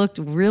days looked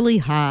really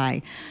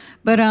high.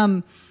 But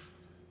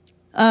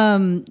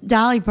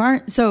Dolly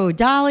Parton. So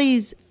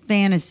Dolly's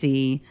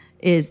fantasy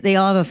is they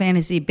all have a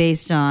fantasy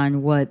based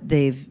on what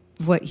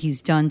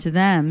he's done to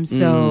them.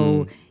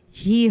 So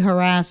he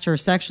harassed her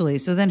sexually.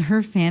 So then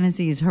her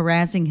fantasy is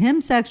harassing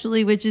him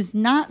sexually, which is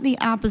not the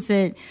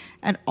opposite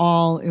at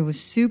all. It was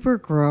super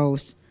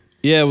gross.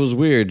 Yeah, it was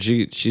weird.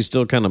 She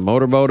still kind of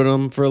motorboated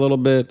him for a little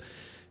bit.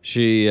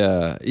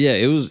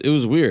 It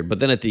was weird. But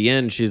then at the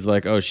end, she's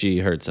like, oh, she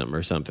hurts him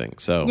or something.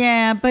 So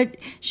yeah, but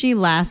she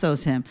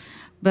lassos him.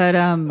 But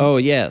oh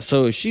yeah,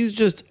 so she's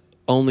just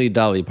only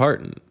Dolly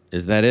Parton.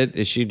 Is that it?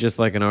 Is she just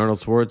like an Arnold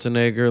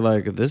Schwarzenegger?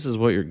 Like, this is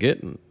what you're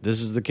getting.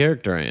 This is the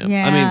character I am.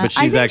 Yeah, I mean, but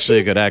she's actually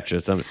a good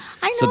actress. I know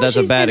so that's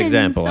a bad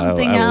example. I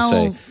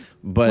will say.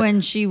 But when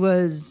she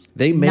was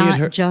they made not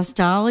her just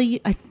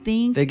Dolly, I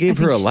think they gave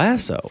her a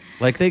lasso.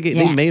 Like they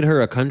made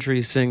her a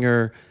country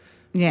singer.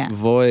 Yeah.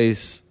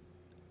 Voice.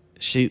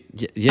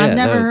 Yeah. I've never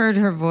that was- heard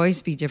her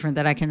voice be different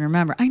that I can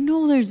remember. I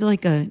know there's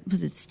like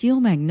was it Steel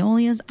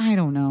Magnolias? I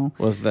don't know.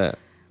 What's that?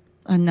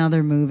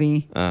 Another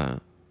movie. I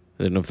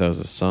didn't know if that was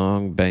a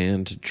song,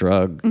 band,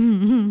 drug.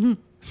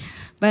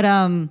 But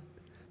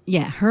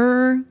yeah,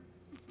 her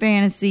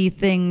fantasy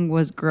thing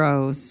was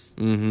gross.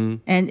 Mm-hmm.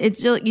 And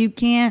it's just, you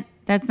can't,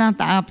 that's not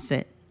the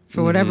opposite.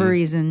 For whatever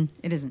reason,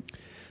 it isn't.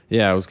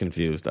 Yeah, I was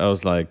confused. I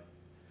was like,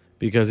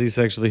 because he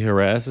sexually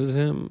harasses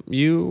him,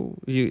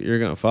 you're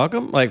gonna fuck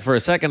him? Like for a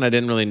second, I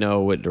didn't really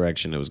know what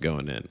direction it was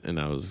going in, and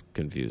I was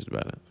confused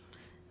about it.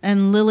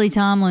 And Lily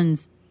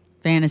Tomlin's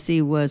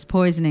fantasy was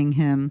poisoning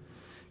him.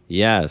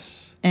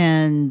 Yes.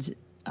 And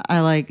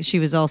she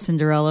was all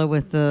Cinderella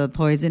with the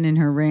poison in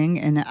her ring.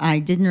 And I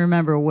didn't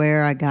remember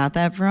where I got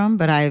that from,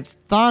 but I've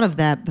thought of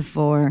that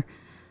before.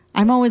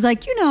 I'm always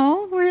like,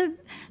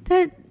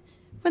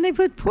 when they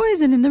put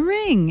poison in the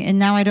ring. And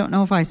now I don't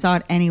know if I saw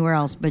it anywhere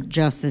else, but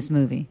just this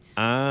movie.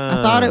 I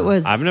thought it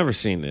was. I've never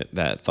seen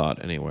that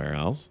thought anywhere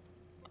else.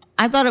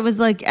 I thought it was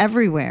like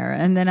everywhere.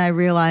 And then I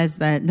realized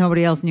that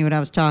nobody else knew what I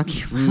was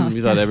talking about.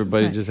 You thought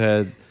everybody just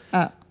had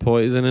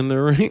poison in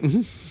their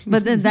ring?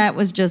 But then that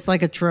was just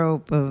like a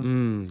trope of.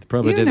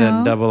 Probably did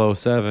that in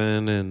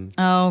 007 and.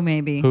 Oh,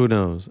 maybe. Who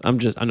knows? I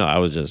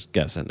was just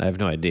guessing. I have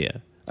no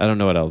idea. I don't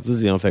know what else. This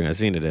is the only thing I've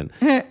seen it in.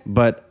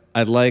 But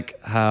I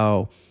like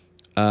how.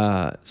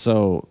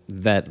 So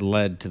that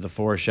led to the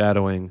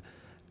foreshadowing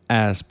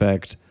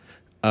aspect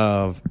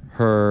of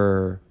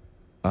her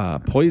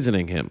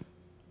poisoning him.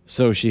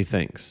 So she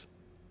thinks.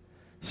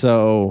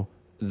 So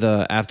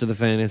after the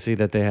fantasy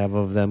that they have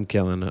of them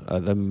killing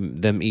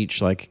them each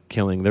like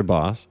killing their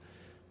boss.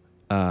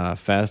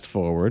 Fast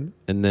forward,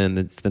 and then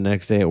it's the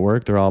next day at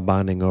work. They're all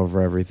bonding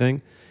over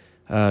everything,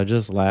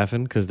 just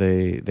laughing because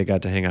they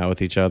got to hang out with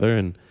each other,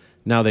 and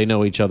now they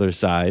know each other's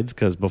sides.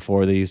 Because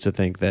before they used to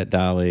think that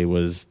Dolly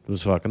was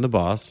fucking the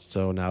boss,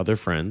 so now they're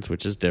friends,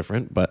 which is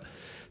different. But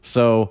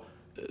so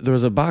there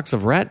was a box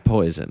of rat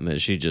poison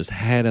that she just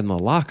had in the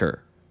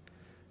locker.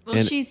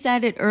 Well, she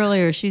said it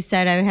earlier. She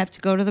said, I have to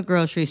go to the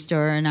grocery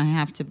store and I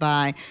have to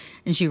buy.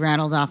 And she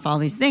rattled off all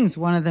these things,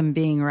 one of them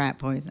being rat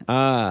poison.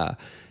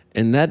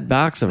 And that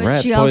box of But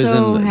rat she poison.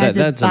 also had to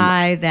that's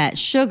buy that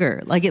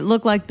sugar. Like it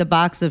looked like the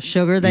box of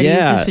sugar that he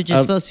uses, which is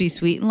supposed to be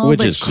sweet and low. which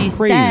But is she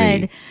crazy.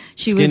 said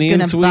she was Skinny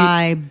going and to sweet?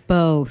 buy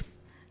both.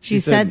 She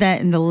said- said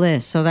that in the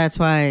list. So that's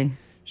why.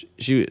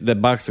 That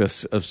box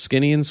of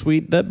Skinny and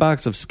Sweet. That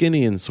box of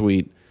Skinny and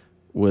Sweet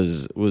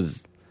was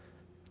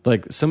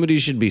like somebody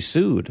should be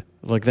sued.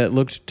 Like that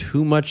looked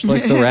too much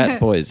like the rat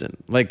poison.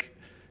 Like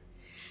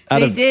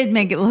They did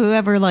make it.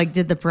 Whoever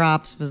did the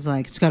props was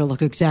like, it's got to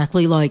look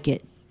exactly like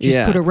it. Just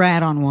Yeah. put a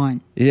rat on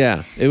one.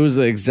 Yeah, it was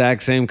the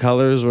exact same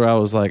colors. Where I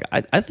was like,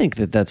 I think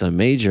that's a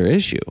major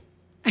issue.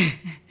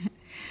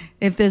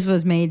 If this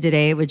was made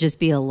today, it would just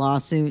be a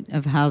lawsuit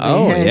of how they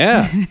Oh had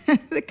yeah,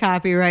 the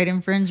copyright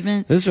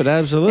infringement. this would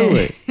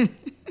absolutely.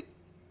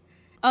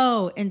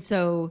 Oh, and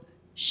so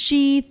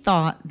she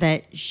thought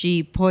that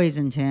she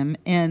poisoned him.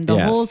 And the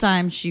Yes. whole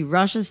time she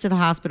rushes to the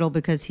hospital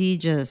because he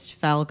just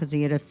fell because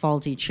he had a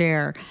faulty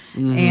chair.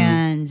 Mm-hmm.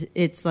 And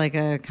it's like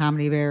a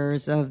comedy of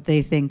errors of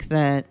they think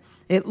that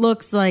it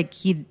looks like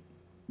he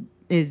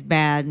is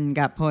bad and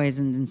got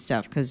poisoned and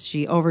stuff because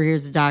she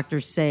overhears the doctor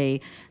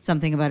say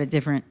something about a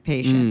different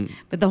patient.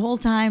 But the whole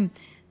time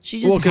she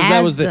just Well, because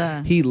has that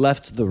was he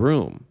left the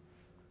room.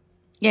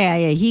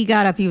 Yeah, he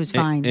got up. He was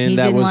fine. And he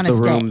that didn't was want the to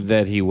stay. room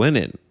that he went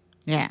in.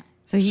 Yeah.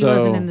 So he So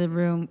wasn't in the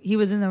room. He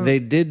was in the room. They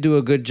did do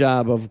a good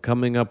job of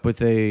coming up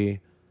with a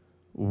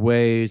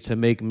way to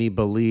make me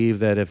believe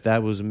that if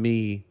that was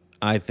me,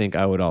 I think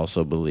I would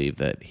also believe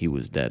that he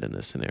was dead in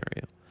this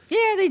scenario.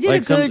 Yeah, they did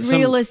Like a good, some-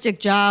 realistic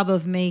job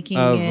of making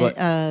Of, it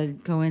a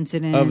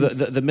coincidence.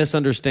 Of the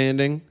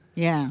misunderstanding,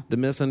 yeah. the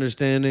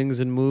misunderstandings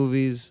in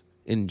movies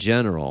in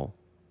general,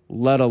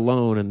 let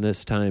alone in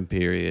this time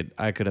period,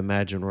 I could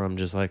imagine where I'm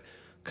just like,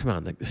 come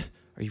on,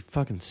 are you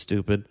fucking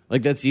stupid?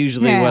 Like that's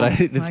usually Yeah. what I.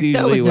 That's Like, usually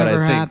that would what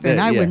never I think. happen.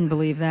 that- I yeah. wouldn't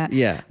believe that.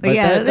 Yeah. But But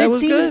yeah, that that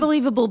was seems good.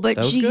 believable. But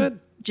That was she good.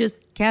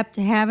 just kept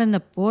having the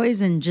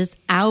poison just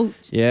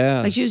out.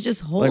 Yeah. Like she was just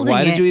holding Like,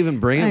 why it. did you even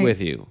bring it Like,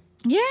 with you?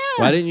 Yeah.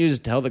 Why didn't you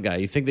just tell the guy?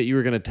 You think that you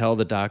were going to tell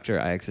the doctor,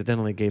 I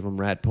accidentally gave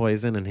him rat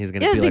poison, and he's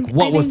going to Yeah, be I like, think-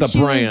 what I was the think she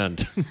was-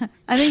 brand?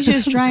 I think she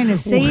was trying to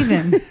save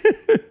him.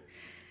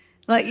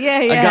 Like, yeah.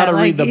 I got to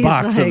like, read the he's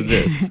box like- of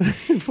this.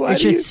 Why It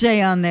do you- should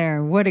say on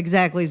there what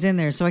exactly is in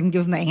there so I can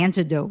give them the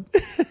antidote.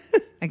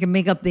 I can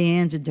make up the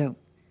antidote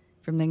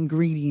from the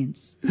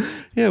ingredients.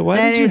 Yeah, why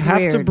That did you is have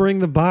to weird. bring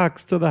the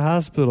box to the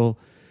hospital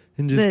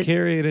and just The-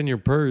 carry it in your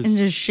purse? And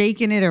just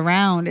shaking it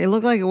around. It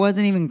looked like it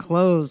wasn't even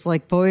closed.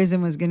 Like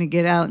poison was going to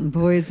get out and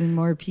poison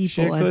more She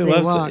people as actually they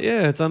left walked. it.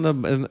 Yeah, it's on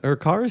in her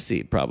car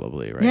seat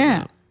probably right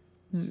Yeah.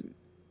 now.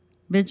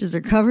 Bitches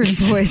are covered in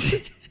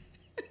poison.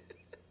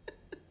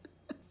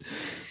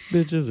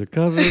 Bitches are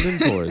covered in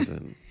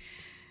poison.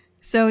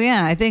 So,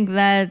 yeah, I think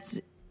that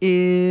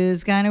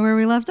is kind of where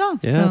we left off.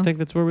 Yeah, so I think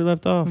that's where we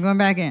left off. we're going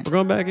back in. We're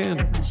going back in.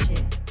 That's my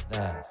shit.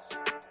 That's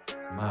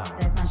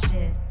That's my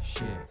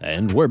shit.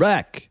 And we're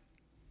back.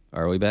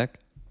 Are we back?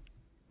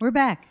 We're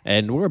back.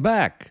 And we're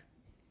back.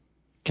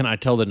 Can I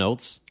tell the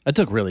notes? I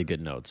took really good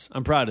notes.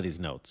 I'm proud of these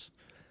notes.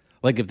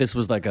 Like if this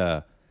was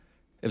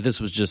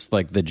just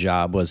like the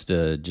job was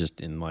to just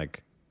in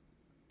like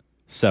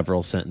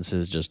several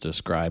sentences just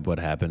describe what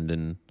happened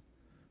in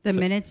The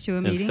minutes to a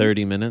in meeting?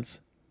 30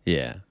 minutes.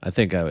 Yeah, I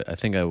think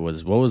I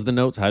was. What was the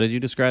notes? How did you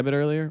describe it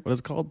earlier? What is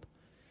it called?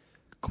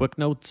 Quick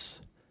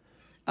notes,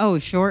 Oh,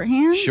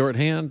 shorthand?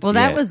 shorthand. Well,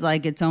 that Yeah. was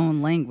like its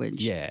own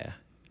language. Yeah.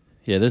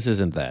 This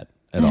isn't that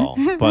at all.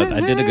 But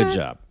I did a good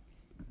job.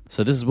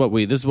 So this is what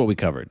we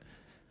covered.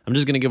 I'm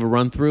just gonna give a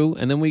run through,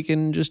 and then we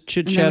can just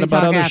chit then chat we about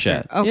talk other after.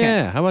 shit. Okay.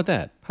 Yeah. How about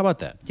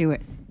that? Do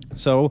it.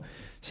 So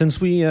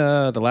since we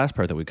the last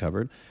part that we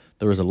covered,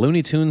 there was a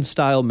Looney Tunes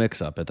style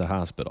mix up at the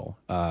hospital.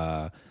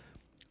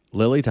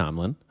 Lily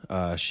Tomlin,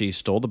 she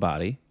stole the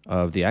body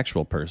of the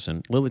actual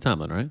person. Lily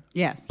Tomlin, right?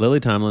 Yes. Lily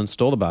Tomlin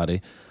stole the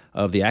body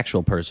of the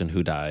actual person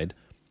who died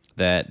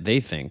that they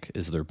think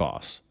is their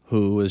boss,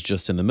 who was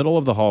just in the middle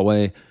of the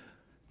hallway,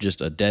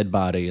 just a dead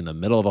body in the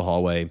middle of the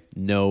hallway.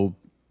 No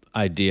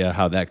idea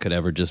how that could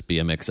ever just be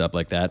a mix-up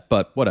like that,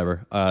 but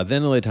whatever.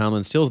 Then Lily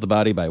Tomlin steals the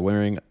body by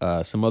wearing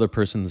some other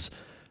person's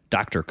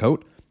doctor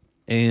coat.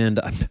 And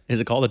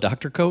is it called a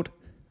doctor coat?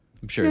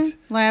 I'm sure it's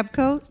Lab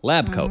coat?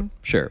 lab coat.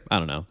 Sure. I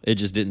don't know. It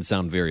just didn't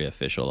sound very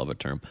official of a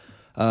term.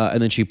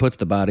 And then she puts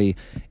the body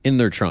in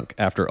their trunk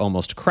after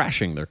almost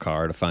crashing their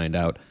car to find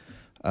out.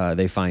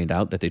 They find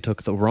out that they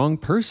took the wrong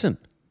person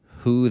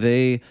so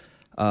they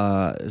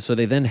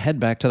then head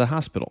back to the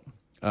hospital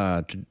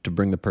to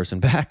bring the person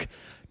back.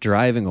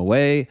 Driving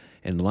away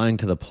and lying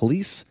to the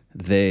police,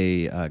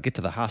 they get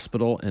to the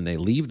hospital and they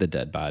leave the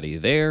dead body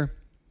there.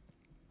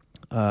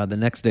 The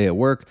next day at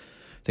work,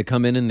 they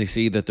come in and they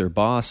see that their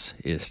boss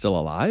is still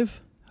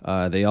alive.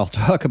 They all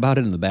talk about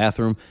it in the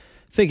bathroom,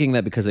 thinking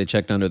that because they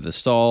checked under the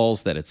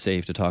stalls that it's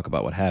safe to talk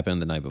about what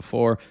happened the night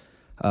before.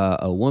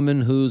 A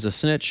woman who's a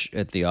snitch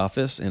at the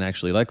office and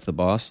actually likes the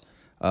boss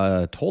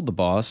told the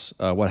boss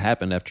what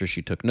happened after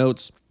she took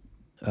notes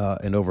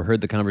and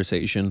overheard the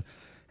conversation.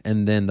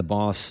 And then the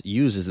boss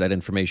uses that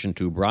information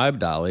to bribe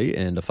Dolly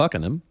into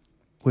fucking him.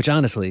 Which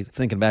honestly,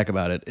 thinking back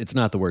about it, it's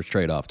not the worst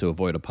trade-off to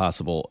avoid a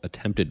possible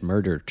attempted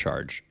murder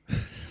charge.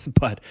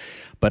 but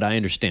I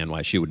understand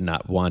why she would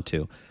not want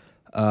to.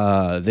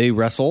 They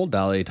wrestle.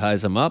 Dolly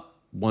ties him up.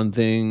 One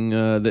thing,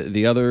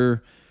 the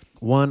other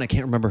one, I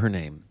can't remember her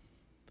name.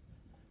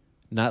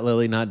 Not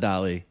Lily, not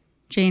Dolly.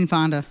 Jane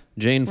Fonda.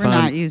 Jane We're Fonda.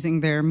 not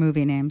using their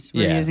movie names.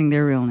 We're Yeah. using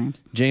their real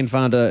names. Jane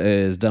Fonda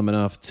is dumb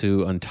enough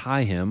to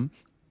untie him,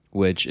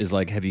 which is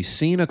like, have you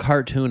seen a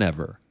cartoon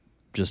ever?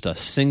 Just a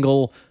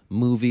single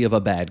movie of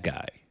a bad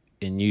guy.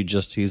 And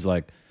he's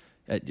like,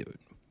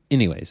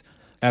 anyways,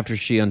 after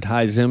she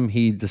unties him,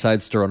 he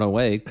decides to run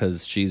away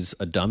because she's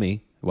a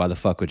dummy. Why the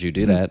fuck would you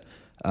do that?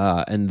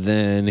 And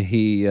then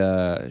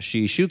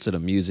she shoots at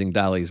him using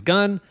Dolly's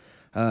gun,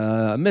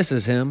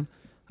 misses him,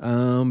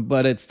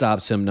 but it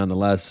stops him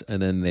nonetheless.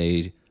 And then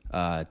they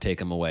take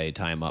him away,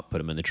 tie him up,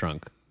 put him in the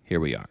trunk. Here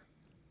we are.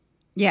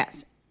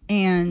 Yes.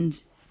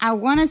 And I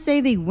want to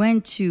say they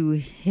went to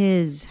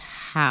his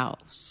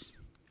house.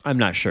 I'm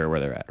not sure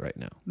where they're at right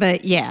now.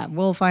 But yeah,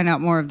 we'll find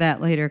out more of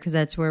that later because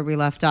that's where we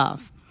left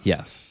off.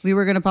 Yes. We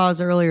were going to pause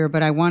earlier,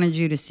 but I wanted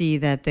you to see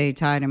that they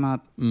tied him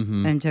up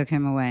and took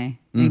him away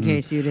in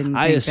case you didn't think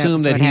I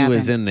assumed that that was he what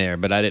was happened. in there,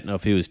 but I didn't know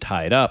if he was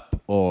tied up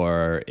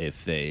or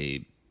if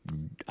they.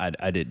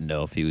 I didn't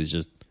know if he was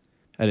just.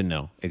 I didn't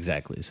know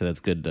exactly. So that's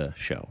good to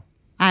show.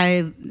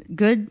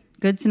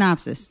 Good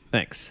synopsis.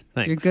 Thanks.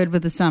 You're good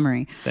with the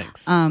summary.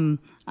 Thanks.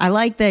 I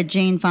like that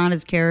Jane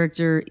Fonda's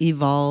character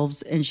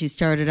evolves, and she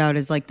started out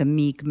as like the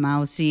meek,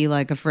 mousy,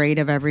 like afraid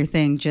of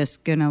everything,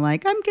 just gonna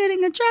like, I'm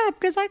getting a job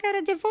because I got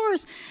a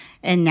divorce,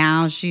 and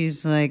now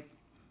she's like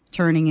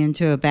turning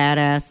into a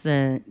badass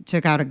that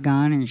took out a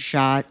gun and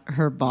shot at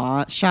her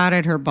boss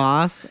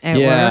at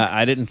Yeah, work.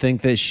 I didn't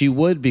think that she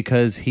would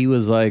because he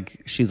was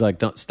like, she's like,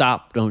 don't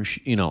stop, I'll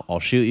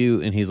shoot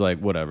you, and he's like,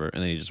 whatever,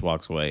 and then he just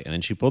walks away, and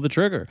then she pulled the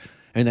trigger,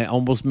 and they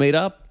almost made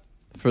up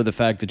for the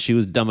fact that she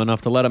was dumb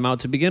enough to let him out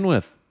to begin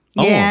with.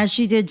 Yeah, Almost.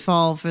 she did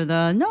fall for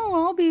the no,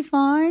 I'll be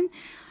fine.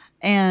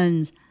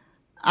 And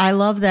I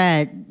love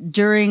that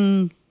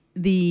during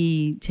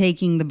the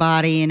taking the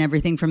body and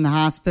everything from the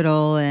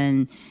hospital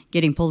and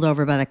getting pulled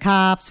over by the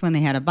cops when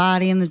they had a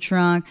body in the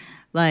trunk,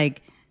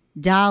 like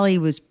Dolly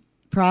was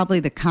probably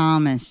the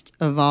calmest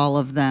of all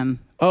of them.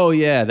 Oh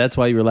yeah, that's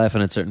why you were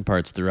laughing at certain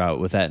parts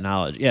throughout with that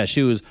knowledge. Yeah,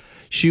 she was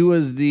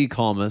the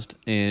calmest,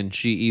 and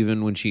she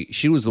even when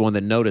she was the one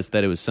that noticed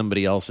that it was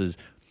somebody else's.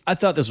 I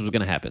thought this was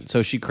going to happen.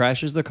 So she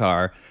crashes the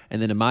car,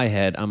 and then in my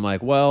head, I'm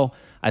like, well,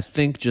 I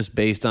think just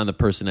based on the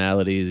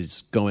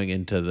personalities going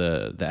into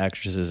the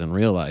actresses in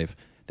real life,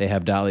 they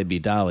have Dolly be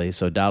Dolly.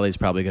 So Dolly's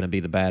probably going to be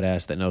the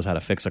badass that knows how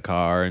to fix a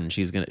car, and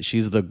she's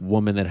the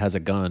woman that has a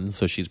gun,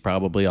 so she's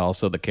probably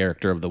also the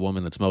character of the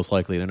woman that's most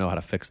likely to know how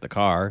to fix the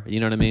car. You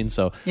know what I mean?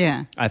 So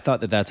Yeah. I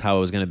thought that that's how it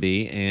was going to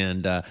be,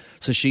 and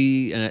so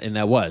she and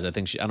that was. I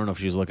think I don't know if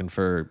she was looking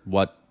for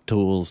what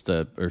tools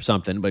or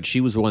something, but she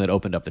was the one that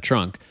opened up the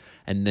trunk.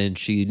 And then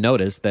she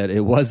noticed that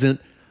it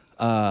wasn't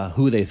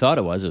who they thought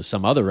it was. It was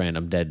some other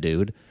random dead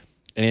dude.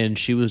 And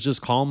she was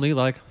just calmly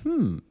like,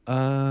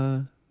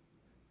 Jane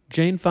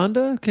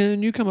Fonda,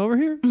 can you come over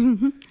here?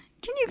 Can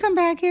you come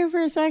back here for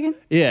a second?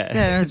 Yeah.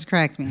 That was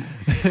cracked me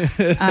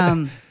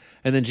up.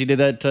 And then she did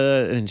that,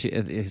 and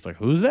he's like,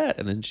 who's that?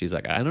 And then she's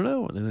like, I don't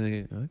know. And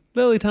then they're like,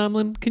 Lily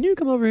Tomlin, can you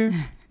come over here?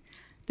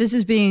 This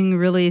is being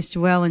released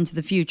well into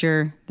the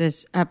future,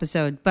 this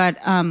episode. But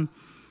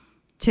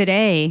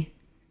today,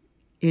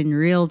 in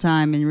real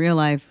time, in real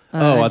life,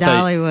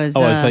 Dolly was...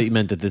 I thought you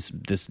meant that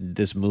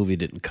this movie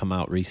didn't come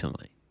out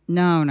recently.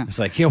 No. It's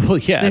like, yeah,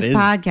 this it is.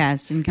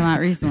 podcast didn't come out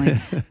recently,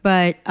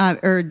 but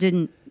or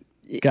didn't.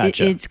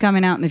 Gotcha. It's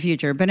coming out in the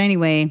future. But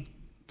anyway,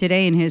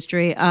 today in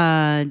history,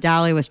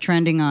 Dolly was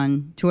trending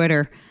on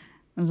Twitter.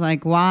 I was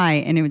like,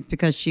 why? And it was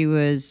because she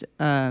was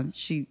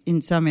she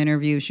in some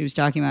interview she was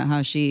talking about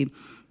how she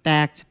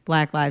backed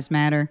Black Lives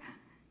Matter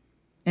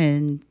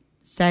and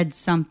said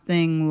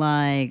something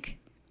like,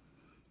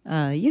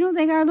 you don't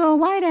think our little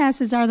white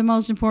asses are the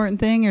most important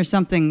thing, or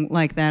something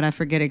like that. I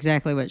forget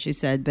exactly what she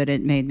said, but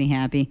it made me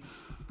happy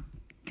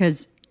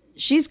because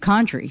she's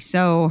country.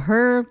 So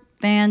her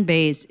fan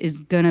base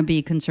is going to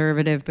be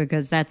conservative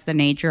because that's the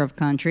nature of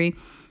country.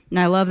 And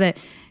I love that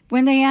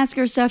when they ask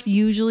her stuff,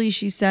 usually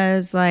she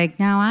says like,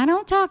 now I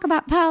don't talk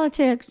about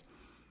politics,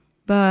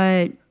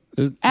 but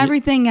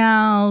everything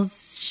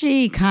else,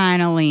 she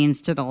kind of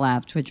leans to the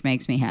left, which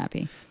makes me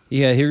happy.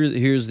 Yeah,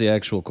 here's the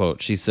actual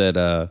quote. She said,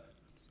 I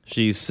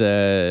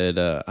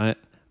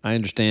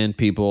understand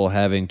people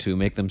having to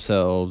make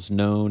themselves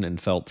known and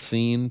felt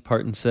seen,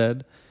 Parton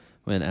said,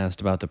 when asked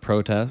about the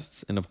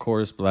protests. And of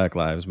course, Black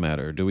Lives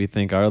Matter. Do we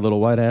think our little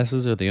white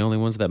asses are the only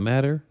ones that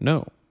matter?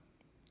 No.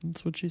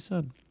 That's what she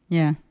said.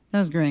 Yeah, that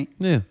was great.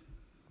 Yeah.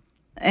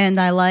 And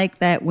I like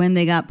that when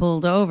they got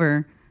pulled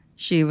over,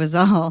 she was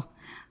all,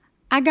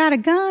 I got a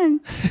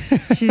gun.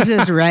 She's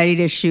just ready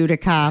to shoot a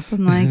cop.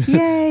 I'm like,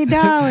 yay,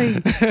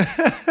 Dolly.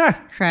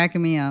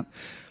 Cracking me up.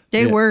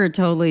 They were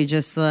totally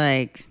just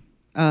like,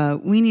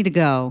 we need to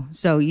go,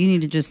 so you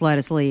need to just let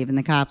us leave. And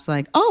the cop's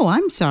like, oh,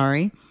 I'm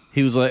sorry.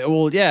 He was like,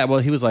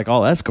 he was like,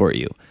 I'll escort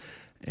you.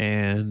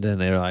 And then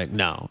they were like,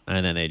 no.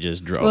 And then they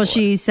just drove away.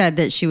 She said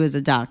that she was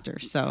a doctor,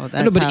 so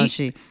that's how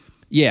she...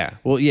 Yeah,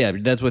 well, yeah,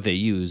 that's what they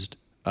used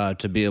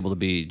to be able to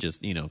be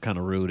just, kind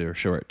of rude or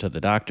short to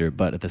the doctor.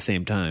 But at the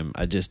same time,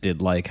 I just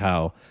did like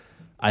how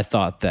I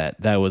thought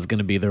that was going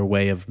to be their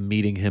way of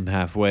meeting him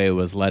halfway,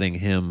 was letting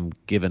him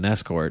give an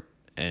escort.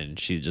 And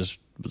she just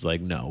was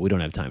like, no, we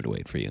don't have time to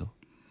wait for you.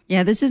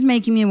 Yeah, this is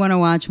making me want to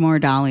watch more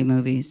Dolly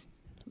movies.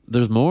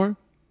 There's more?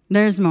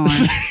 There's more.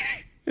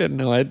 I had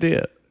no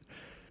idea.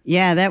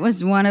 Yeah, that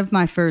was one of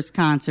my first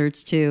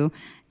concerts, too.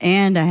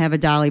 And I have a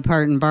Dolly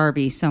Parton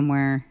Barbie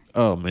somewhere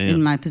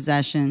in my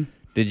possession.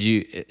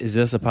 Is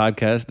this a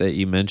podcast that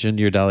you mentioned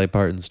your Dolly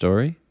Parton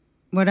story?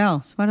 What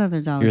else? What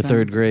other Dolly Your Parton?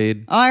 third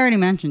grade? Oh, I already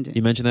mentioned it.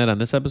 You mentioned that on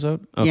this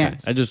episode? Okay.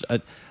 Yes.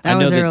 That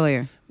was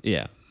earlier.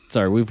 Yeah.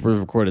 Sorry, we've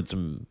recorded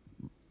some...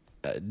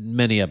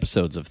 many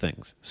episodes of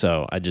things,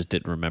 so I just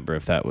didn't remember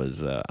if that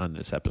was on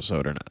this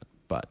episode or not.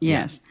 But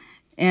yes,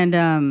 and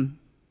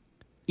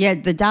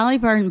the Dolly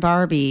Parton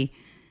Barbie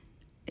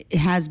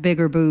has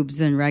bigger boobs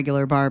than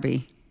regular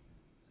Barbie,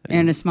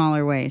 and a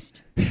smaller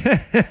waist.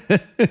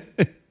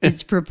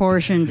 It's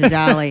proportioned to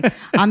Dolly.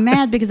 I'm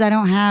mad because I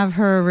don't have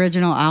her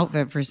original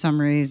outfit for some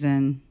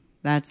reason.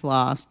 That's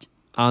lost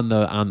on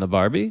the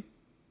Barbie.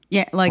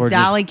 Yeah, like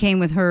Dolly came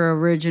with her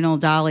original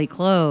Dolly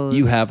clothes.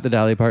 You have the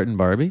Dolly Parton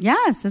Barbie?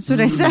 Yes, that's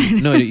what I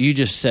said. No, you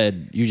just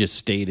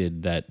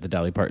stated that the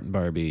Dolly Parton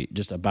Barbie,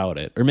 just about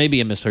it. Or maybe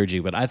I misheard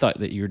you, but I thought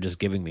that you were just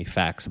giving me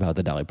facts about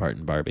the Dolly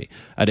Parton Barbie.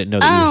 I didn't know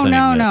that you were saying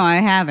that. No, I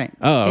haven't.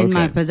 Oh, okay. In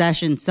my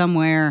possession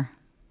somewhere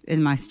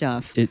in my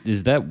stuff.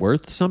 Is that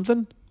worth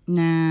something?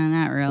 Nah,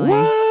 not really.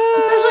 What?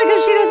 Especially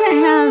because she doesn't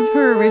have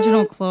her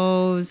original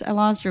clothes. I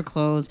lost her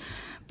clothes.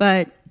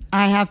 But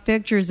I have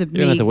pictures of me.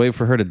 You don't have to wait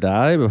for her to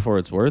die before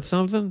it's worth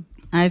something?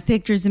 I have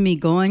pictures of me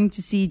going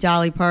to see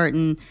Dolly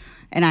Parton,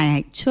 and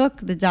I took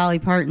the Dolly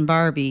Parton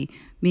Barbie,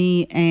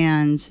 me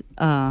and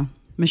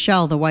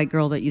Michelle, the white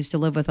girl that used to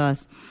live with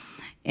us,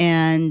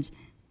 and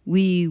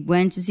we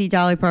went to see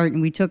Dolly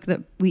Parton. We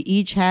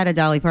each had a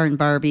Dolly Parton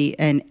Barbie,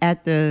 and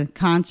at the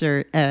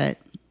concert at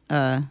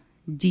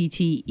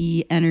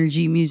DTE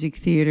Energy Music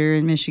Theater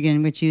in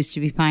Michigan, which used to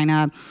be Pine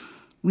Knob,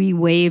 we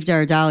waved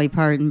our Dolly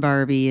Parton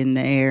Barbie in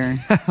the air,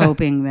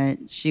 hoping that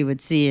she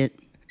would see it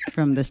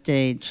from the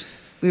stage.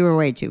 We were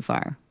way too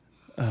far.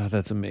 Oh,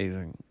 that's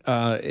amazing.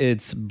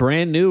 It's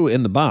brand new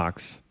in the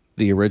box.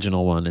 The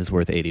original one is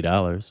worth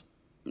 $80.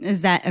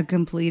 Is that a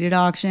completed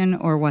auction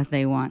or what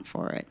they want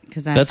for it?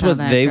 Because that's what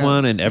they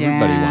want and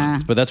everybody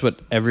wants. But that's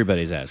what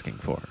everybody's asking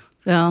for.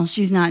 Well,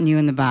 she's not new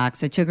in the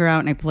box. I took her out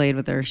and I played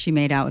with her. She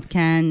made out with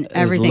Ken.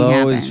 Everything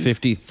happened. As low as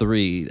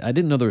 $53. I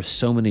didn't know there were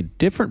so many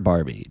different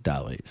Barbie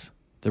dollies.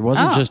 There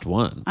wasn't just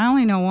one. I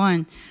only know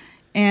one.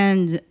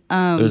 And there's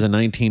a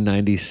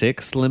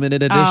 1996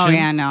 limited edition. Oh,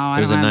 yeah, no,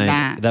 I don't have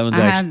that. That one's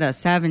I had the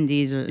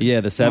 70s.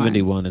 Yeah, the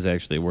 70 one is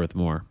actually worth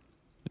more.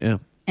 Yeah.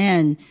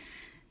 And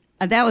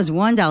That was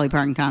one Dolly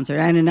Parton concert.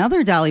 At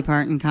another Dolly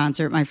Parton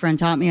concert, my friend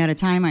taught me how to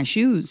tie my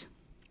shoes.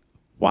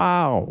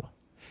 Wow.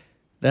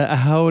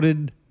 How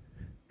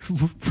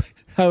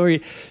are you?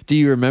 Do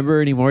you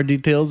remember any more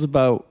details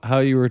about how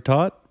you were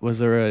taught? Was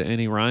there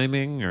any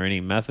rhyming or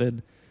any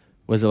method?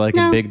 Was it like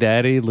No. in Big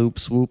Daddy, loop,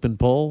 swoop, and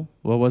pull?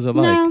 What was it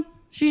like? No,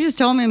 she just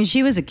told me. I mean,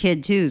 she was a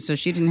kid too, so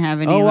she didn't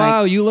have any. Oh,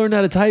 wow. Like, You learned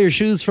how to tie your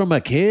shoes from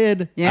a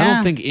kid? I Yeah.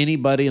 don't think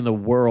anybody in the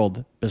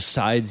world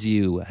besides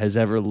you has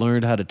ever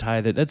learned how to tie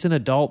that. That's an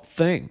adult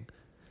thing.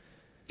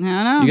 I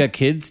don't know. You got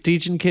kids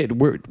teaching kids.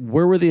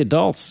 Where were the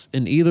adults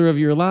in either of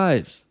your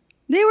lives?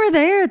 They were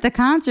there at the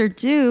concert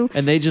too.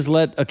 And they just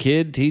let a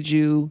kid teach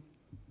you?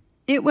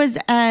 It was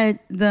at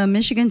the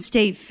Michigan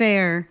State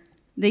Fair.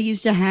 They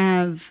used to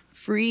have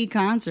free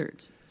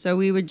concerts, so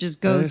we would just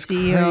go That's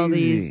see all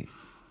crazy. these.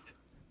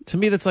 To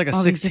me, that's like a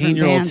all these different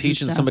 16-year-old bands and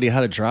teaching stuff. somebody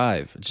how to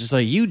drive. It's just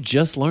like, you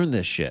just learned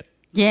this shit.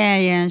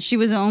 Yeah. She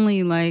was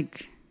only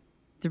like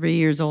 3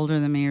 years older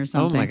than me or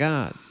something. Oh my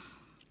God.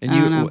 And I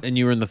don't know.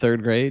 you were in the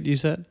 3rd grade, you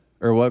said?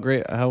 Or what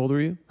grade? How old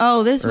were you?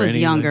 Oh, this Or was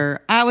anything?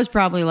 younger. I was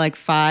probably like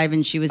 5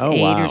 and she was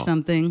 8 wow. or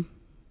something.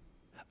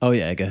 Oh,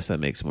 yeah, I guess that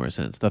makes more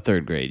sense. The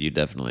 3rd grade, you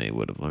definitely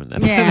would have learned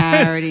that. Yeah,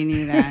 I already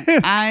knew that.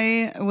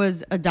 I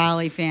was a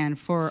Dolly fan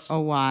for a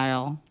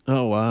while.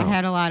 Oh, wow. I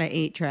had a lot of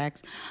 8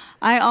 tracks.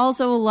 I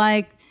also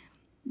liked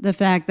the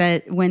fact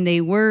that when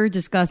they were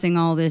discussing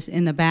all this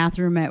in the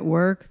bathroom at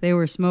work, they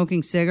were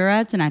smoking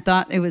cigarettes, and I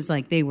thought it was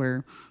like they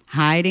were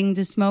hiding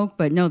to smoke,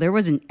 but no, there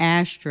was an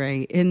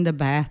ashtray in the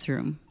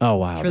bathroom. Oh,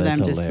 wow, for that's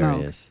them to smoke.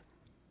 hilarious.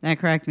 That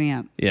cracked me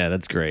up. Yeah,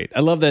 that's great. I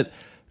love that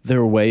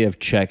their way of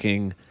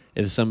checking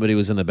if somebody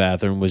was in the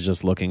bathroom was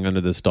just looking under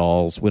the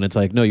stalls when it's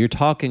like, no, you're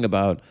talking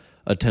about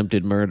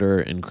attempted murder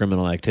and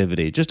criminal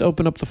activity. Just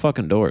open up the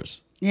fucking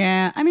doors.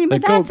 Yeah, I mean,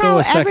 but Like, go- that's go how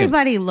a second.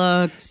 everybody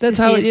looks That's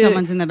to how see if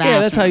someone's in the bathroom. Yeah,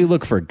 that's how you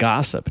look for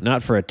gossip,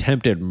 not for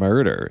attempted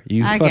murder.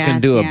 You I fucking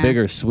guess, do a yeah.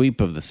 bigger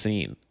sweep of the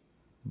scene.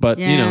 But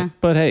Yeah.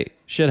 but hey,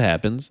 shit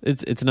happens.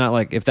 It's not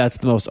like if that's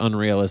the most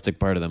unrealistic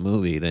part of the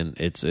movie, then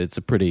it's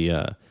a pretty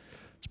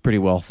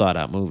well thought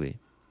out movie.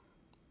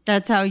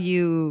 That's how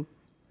you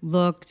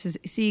look to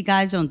see.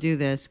 Guys don't do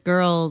this.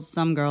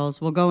 Some girls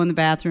will go in the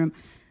bathroom,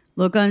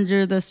 look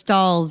under the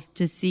stalls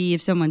to see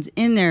if someone's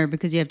in there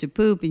because you have to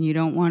poop and you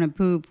don't want to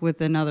poop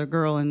with another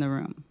girl in the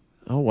room.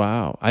 Oh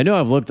wow! I know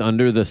I've looked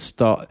under the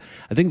stall.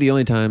 I think the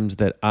only times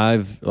that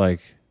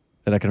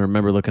that I can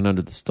remember looking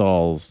under the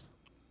stalls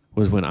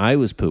was when I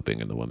was pooping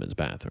in the women's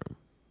bathroom.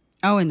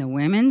 Oh, in the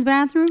women's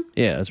bathroom?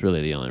 Yeah, that's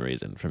really the only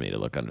reason for me to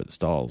look under the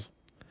stalls.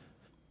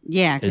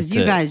 Yeah, Is because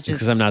you to- guys just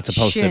because I'm not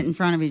supposed shit to- in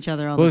front of each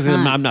other all Well, the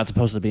time. I'm not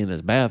supposed to be in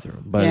this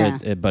bathroom, but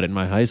Yeah. but in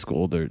my high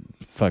school, they're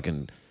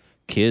fucking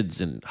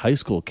kids and high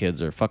school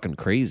kids are fucking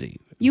crazy.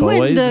 You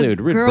went in they the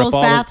would rip girls'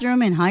 all the-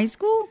 bathroom in high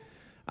school?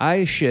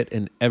 I shit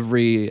in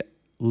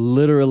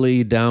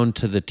literally down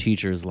to the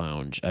teacher's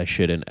lounge. I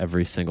shit in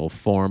every single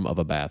form of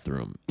a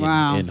bathroom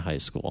Wow. in high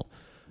school.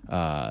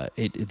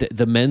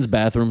 The men's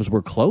bathrooms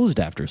were closed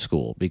after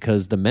school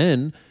because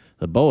the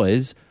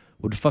boys,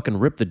 would fucking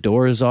rip the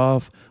doors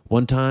off.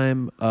 One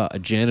time, a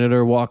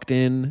janitor walked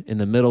in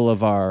the middle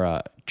of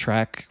our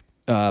track.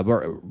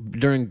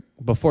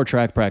 Before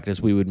track practice,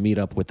 we would meet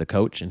up with the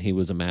coach, and he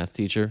was a math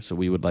teacher, so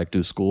we would like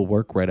do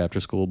schoolwork right after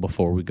school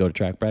before we go to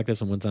track practice.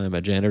 And one time,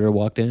 a janitor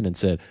walked in and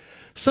said,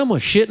 "Someone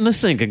shit in the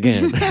sink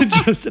again." And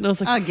I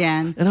was like,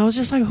 Again. and I was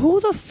just like, "Who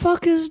the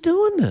fuck is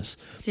doing this?"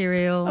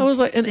 Cereal. I was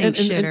like, and- sink and-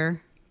 shitter.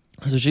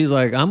 So she's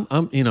like,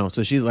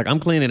 so she's like, I'm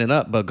cleaning it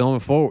up, but going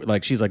forward,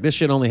 like, she's like, this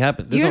shit only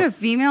happens. You had a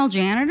female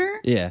janitor?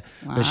 Yeah,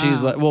 but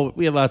she's like, well,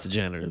 we have lots of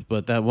janitors,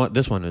 but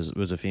this one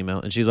was a female,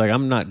 and she's like,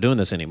 I'm not doing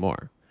this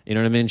anymore. You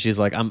know what I mean? She's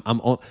like,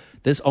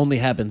 this only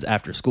happens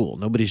after school.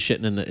 Nobody's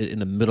shitting in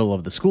the middle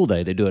of the school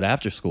day. They do it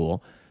after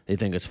school. They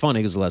think it's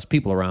funny because there's less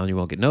people around. You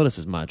won't get noticed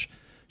as much.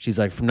 She's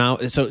like, from now,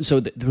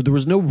 there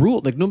was no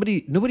rule. Like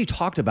nobody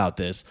talked about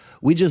this.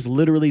 We just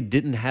literally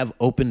didn't have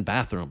open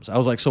bathrooms. I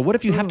was like, so what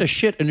if you have to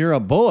shit and you're a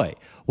boy?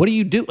 What do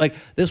you do? Like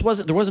there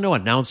wasn't no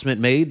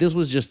announcement made. This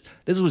was just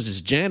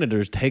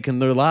janitors taking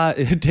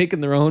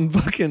their own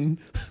fucking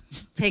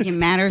Taking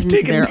matters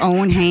into their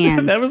own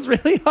hands. That was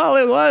really all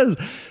it was.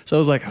 So I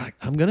was like,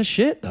 I'm gonna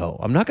shit though.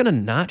 I'm not gonna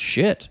not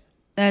shit.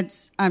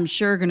 That's, I'm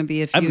sure, going to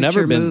be a I've never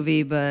future been-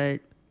 movie,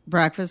 but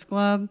Breakfast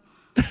Club.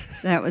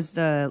 That was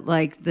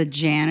the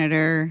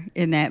janitor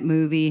in that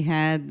movie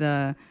had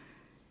the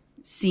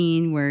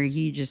scene where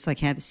he just like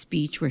had the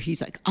speech where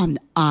he's like, I'm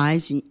the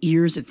eyes and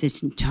ears of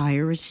this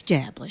entire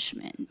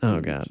establishment. Oh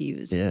And god, he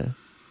was yeah.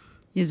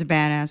 he was a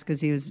badass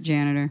because he was a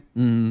janitor.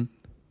 Mm-hmm.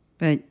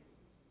 But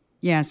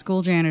yeah,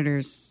 school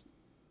janitors,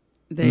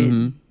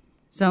 some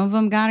of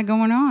them got it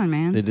going on,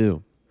 man. They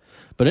do.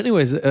 But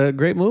anyways, a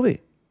great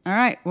movie. All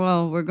right,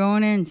 well, we're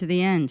going into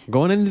the end.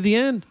 Going into the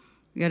end,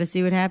 We got to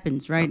see what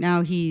happens. Right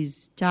now,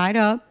 he's tied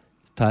up.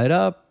 tied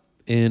up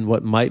in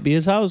what might be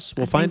his house.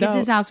 We'll I find think out. it's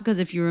his house because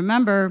if you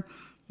remember,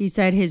 he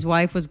said his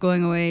wife was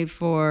going away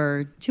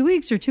for 2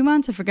 weeks or 2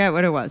 months. I forget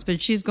what it was,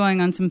 but she's going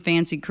on some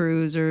fancy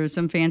cruise or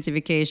some fancy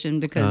vacation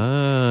because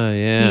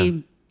Yeah.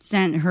 he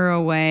sent her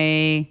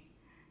away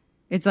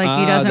It's like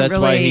he doesn't that's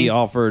really. why he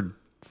offered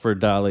for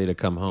Dolly to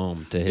come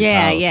home to his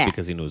house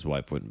because he knew his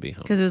wife wouldn't be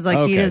home. Because it was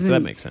like he doesn't. So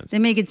that makes sense. They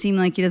make it seem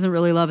like he doesn't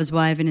really love his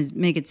wife, and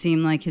make it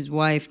seem like his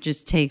wife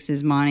just takes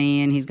his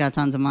money, and he's got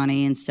tons of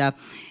money and stuff.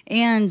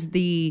 And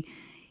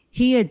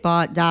he had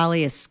bought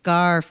Dolly a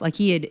scarf. Like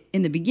he had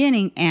in the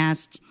beginning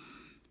asked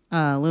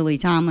Lily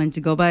Tomlin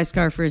to go buy a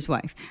scarf for his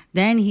wife.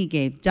 Then he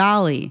gave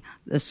Dolly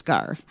the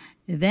scarf.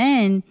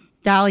 Then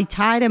Dolly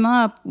tied him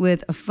up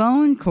with a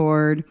phone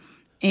cord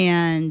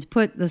and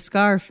put the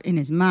scarf in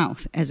his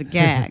mouth as a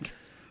gag.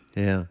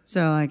 Yeah.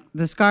 So, like,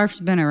 the scarf's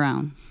been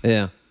around.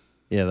 Yeah.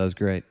 Yeah, that was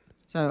great.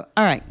 So,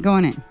 all right,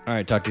 going in. All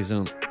right, talk to you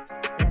soon.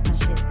 That's my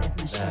shit. That's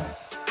my shit.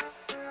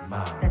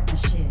 That's my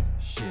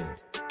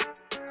shit.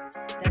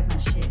 That's my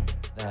shit.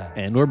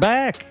 And we're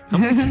back.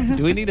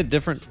 Do we need a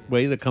different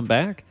way to come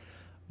back?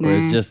 Or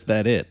is just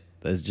that it?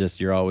 That's just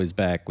you're always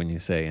back when you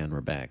say, and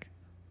we're back.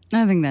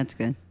 I think that's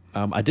good.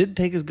 I didn't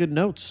take as good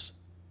notes,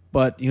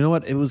 but you know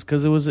what? It was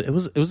because it was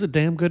a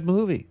damn good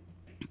movie.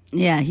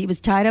 Yeah, he was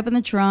tied up in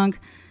the trunk.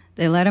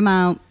 They let him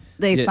out.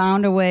 They Yeah.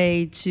 found a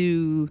way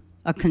to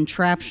a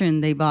contraption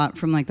they bought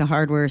from like the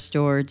hardware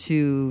store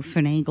to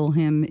finagle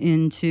him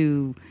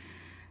into,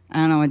 I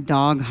don't know, a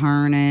dog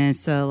harness.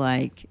 So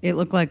like it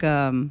looked like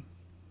what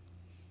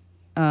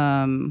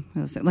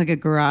was it, like a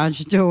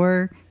garage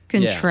door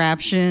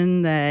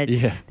contraption that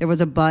there was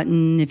a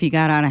button. If he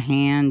got out of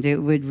hand, it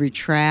would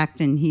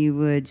retract and he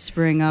would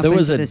spring up There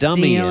was into a the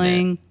dummy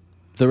ceiling. in it.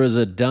 There was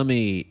a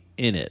dummy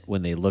in it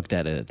when they looked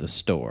at it at the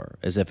store,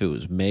 as if it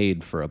was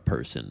made for a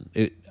person.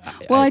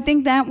 I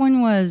think that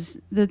one was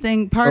the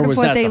thing. Part Or of was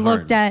what that they the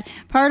looked harness?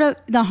 at, part of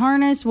the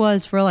harness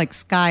was for like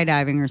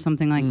skydiving or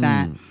something like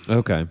that.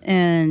 Okay.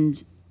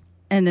 And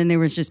then there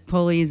was just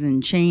pulleys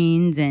and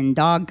chains and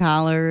dog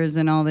collars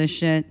and all this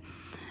shit.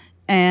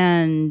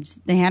 And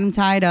they had him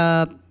tied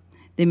up.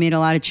 They made a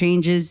lot of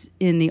changes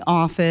in the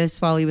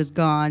office while he was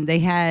gone. They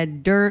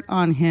had dirt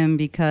on him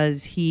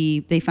because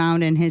they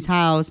found in his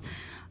house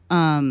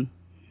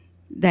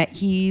that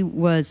he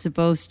was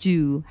supposed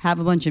to have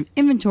a bunch of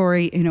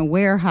inventory in a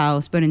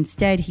warehouse, but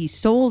instead he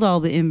sold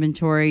all the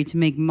inventory to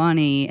make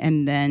money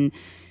and then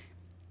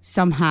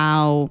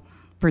somehow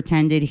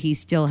pretended he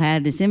still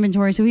had this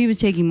inventory. So he was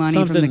taking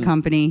money from the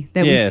company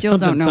that we still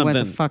don't know what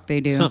the fuck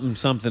they do.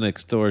 Something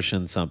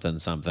extortion,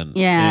 something.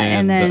 Yeah,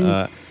 and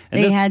then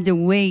they this- had to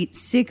wait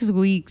 6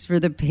 weeks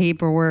for the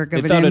paperwork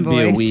of They an thought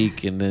invoice. it'd be a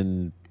week, and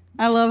then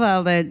I love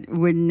how that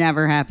would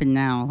never happen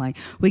now. Like,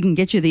 we can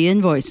get you the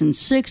invoice in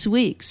 6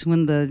 weeks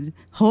when the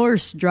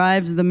horse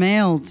rides the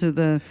mail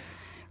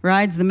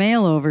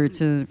over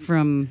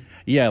from.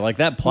 yeah, like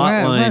that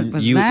plot What line.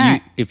 was You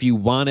that? if you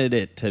wanted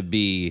it to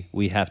be,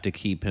 we have to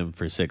keep him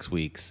for 6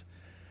 weeks.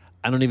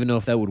 I don't even know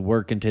if that would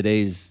work in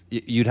today's.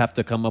 You'd have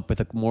to come up with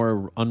a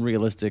more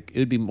unrealistic. It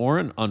would be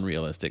more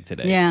unrealistic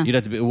today. Yeah. You'd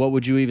have to be. What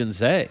would you even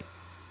say?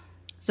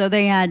 So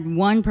they had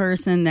one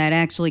person that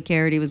actually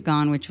cared he was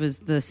gone, which was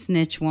the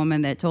snitch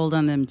woman that told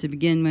on them to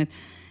begin with.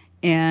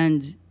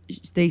 And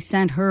they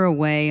sent her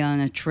away on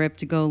a trip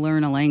to go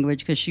learn a language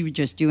because she would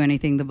just do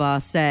anything the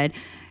boss said.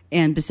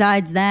 And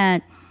besides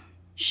that,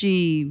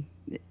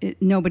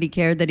 nobody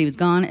cared that he was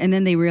gone. And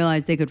then they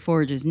realized they could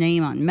forge his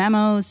name on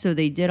memos. So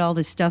they did all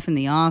this stuff in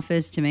the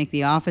office to make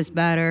the office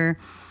better.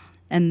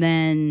 And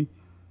then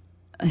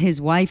his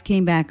wife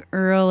came back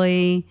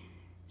early.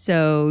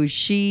 So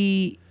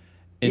he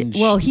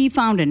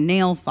found a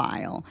nail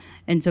file.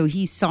 And so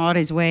he sawed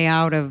his way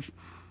out of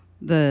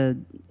the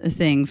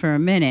thing for a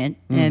minute.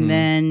 And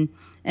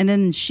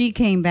then she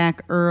came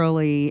back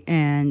early,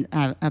 and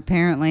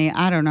apparently,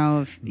 I don't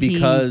know if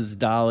Because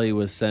Dolly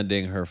was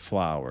sending her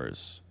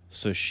flowers.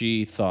 So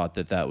she thought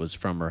that was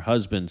from her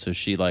husband. So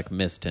she like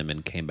missed him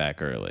and came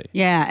back early.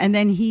 Yeah, and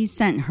then he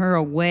sent her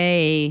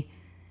away.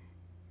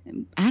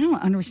 I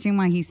don't understand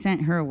why he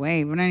sent her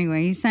away, but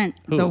anyway, he sent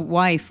the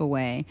wife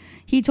away.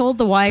 He told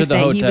the wife the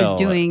that he was hotel.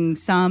 doing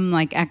some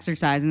like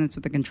exercise, and that's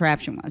what the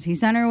contraption was. He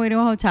sent her away to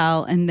a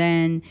hotel, and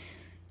then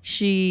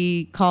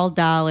she called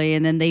Dolly,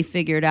 and then they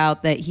figured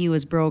out that he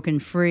was broken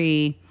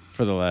free.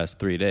 For the last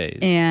 3 days.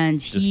 And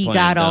Just he plain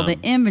got all the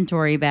dumb.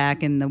 inventory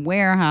back in the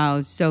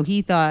warehouse. So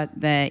he thought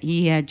that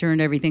he had turned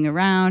everything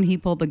around. He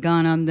pulled the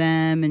gun on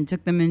them and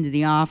took them into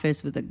the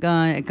office with a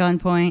gun at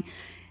gunpoint.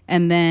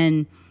 And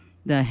then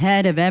the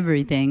head of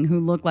everything, who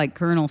looked like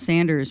Colonel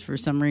Sanders for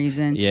some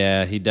reason.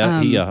 Yeah, he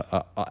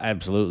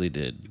absolutely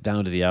did.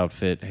 Down to the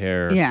outfit,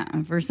 hair. Yeah,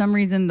 for some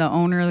reason, the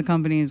owner of the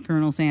company is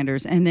Colonel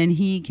Sanders. And then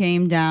he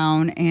came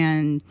down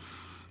and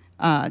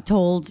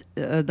told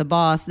the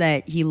boss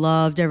that he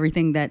loved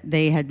everything that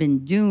they had been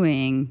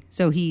doing.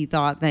 So he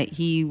thought that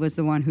he was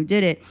the one who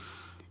did it.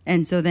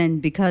 And so then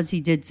because he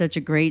did such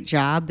a great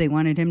job, they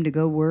wanted him to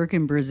go work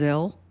in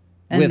Brazil.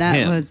 And With that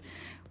him. was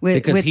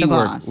with the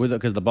boss.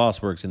 Because the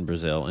boss works in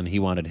Brazil, and he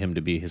wanted him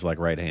to be his like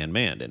right hand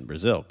man in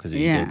Brazil because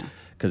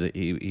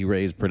he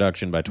raised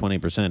production by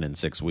 20% in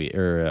 6 weeks,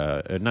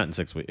 or not in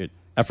 6 weeks.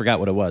 I forgot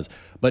what it was.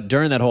 But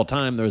during that whole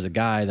time, there was a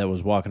guy that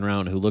was walking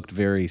around who looked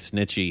very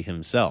snitchy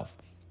himself.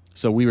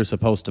 So we were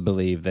supposed to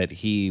believe that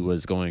he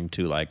was going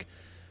to like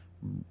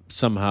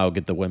somehow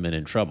get the women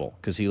in trouble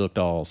because he looked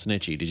all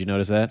snitchy. Did you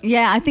notice that?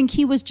 Yeah, I think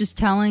he was just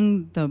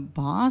telling the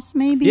boss,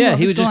 maybe. Yeah, what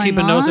he was would just keep a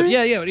going nose. on?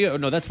 Yeah.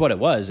 No, that's what it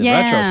was in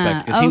Yeah,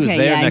 retrospect because he was okay,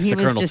 there yeah, next he to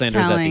was Colonel just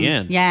Sanders at the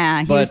end. Yeah,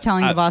 he But was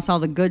telling the boss all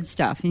the good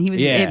stuff, and he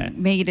was. Yeah. It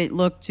made it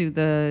look to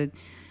the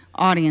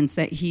audience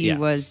that he Yes.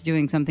 was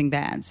doing something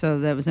bad. So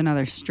that was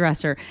another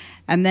stressor.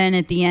 And then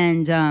at the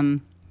end,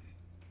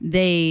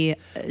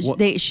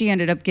 she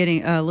ended up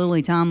getting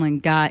Lily Tomlin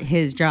got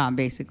his job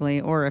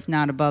basically, or if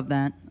not above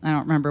that, I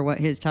don't remember what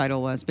his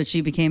title was, but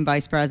she became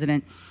vice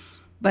president.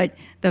 But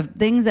the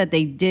things that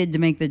they did to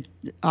make the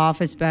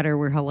office better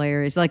were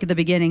hilarious. Like at the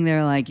beginning,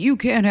 they're like, "You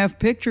can't have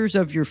pictures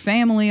of your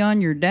family on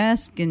your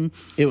desk," and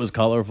It was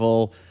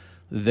colorful.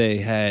 They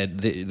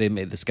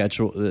made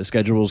the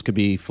schedules could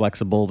be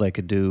flexible. They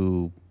could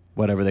do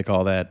whatever they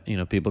call that. You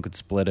know, people could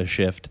split a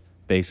shift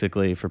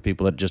basically for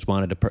people that just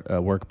wanted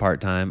to work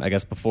part time. I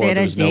guess before They had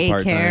there a was no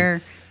part daycare.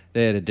 time.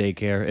 They had a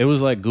daycare. It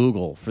was like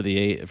Google for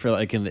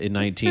like in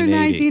 1980. for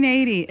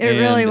 1980, it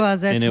really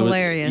was. That's and it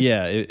hilarious.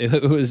 Yeah,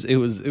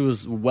 it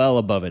was well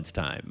above its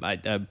time.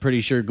 I'm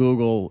pretty sure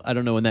Google. I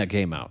don't know when that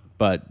came out,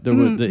 but there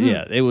was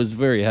it was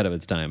very ahead of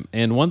its time.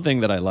 And one thing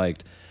that I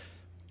liked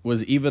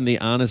was even the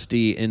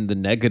honesty in the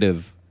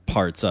negative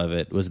parts of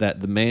it was that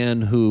the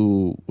man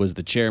who was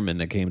the chairman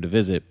that came to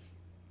visit,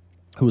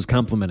 who was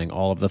complimenting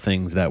all of the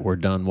things that were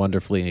done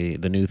wonderfully,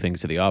 the new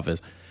things to the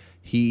office,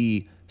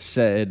 he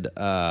said,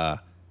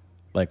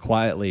 like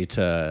quietly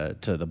to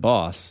the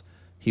boss,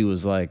 he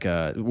was like,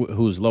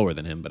 who's lower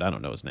than him, but I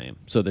don't know his name.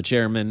 So the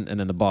chairman and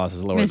then the boss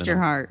is lower than him. Mr.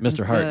 Hart.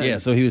 Mr. Hart, The yeah.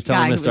 So he was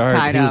telling guy who Mr. was Hart,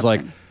 tied he was up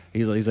like, and-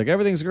 he's like,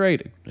 everything's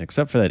great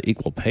except for that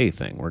equal pay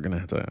thing. We're gonna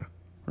have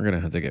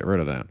to get rid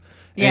of that.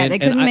 Yeah, And- they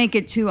and couldn't I- make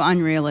it too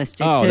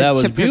unrealistic Oh, to, that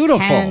was to beautiful.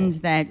 pretend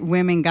that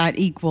women got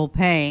equal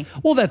pay.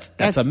 Well, that's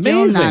That's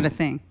amazing. still not a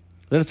thing.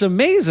 That's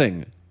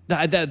amazing.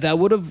 That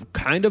would have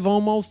kind of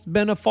almost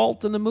been a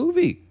fault in the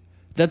movie.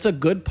 That's a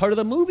good part of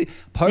the movie.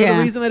 Part of the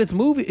Yeah. reason that it's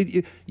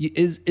movie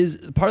is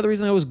part of the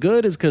reason it was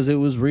good is because it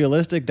was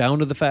realistic down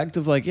to the fact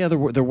of like, yeah,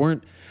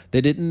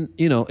 they didn't,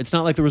 you know, it's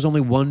not like there was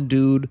only one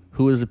dude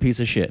who was a piece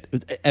of shit.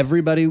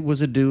 Everybody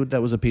was a dude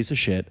that was a piece of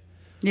shit.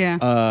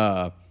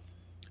 Yeah.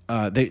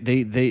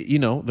 They you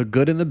know, the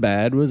good and the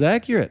bad was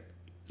accurate.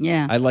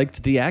 yeah. I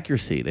liked the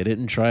accuracy. They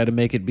didn't try to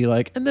make it be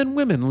like, and then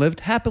women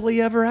lived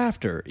happily ever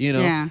after, you know?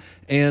 Yeah.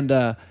 And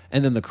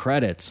then the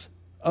credits.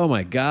 Oh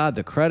my God,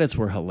 the credits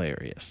were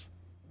hilarious.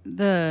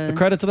 The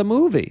credits of the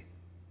movie.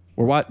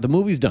 The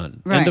movie's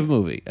done. Right. End of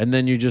movie. And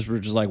then were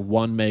just like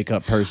one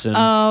makeup person.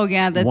 Oh,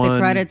 yeah, that the one-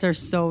 credits are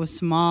so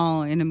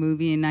small in a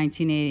movie in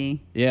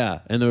 1980. Yeah.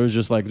 And there was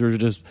just nowadays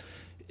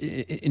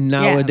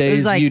Yeah, it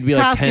was like you'd be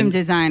like costume 10,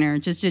 designer,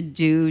 just a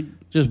dude.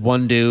 just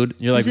one dude.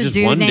 You're like, Just a just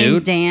dude one named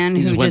dude. Dan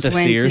He who went just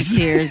to went to Sears.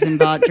 Sears and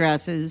bought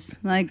dresses.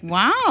 Like,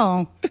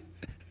 wow.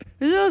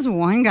 There was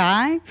one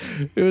guy.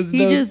 It was He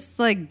just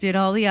like did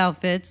all the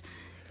outfits.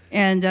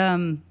 And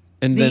And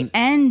the then-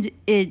 end,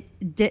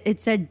 it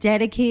said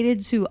dedicated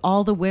to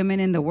all the women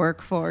in the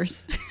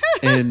workforce.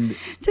 and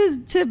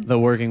to the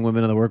working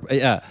women in the work.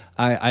 Yeah,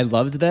 I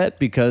loved that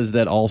because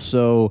that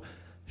also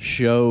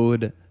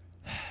showed.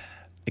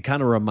 It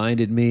kind of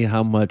reminded me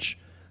how much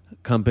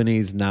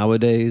companies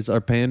nowadays are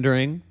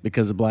pandering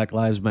because of Black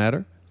Lives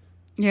Matter,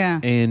 yeah.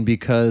 and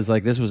because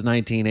like this was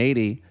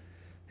 1980,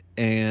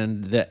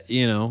 and that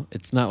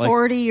it's not like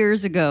 40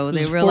 years ago, This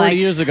they is were 40 like,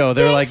 years ago,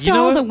 they were "Thanks like, to you know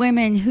all what?" the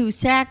women who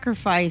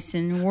sacrifice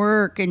and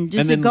work and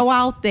just And then- to go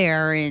out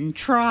there and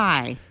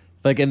try."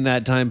 like in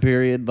that time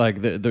period,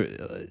 like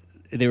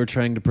they were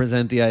trying to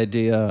present the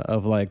idea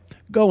of like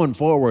going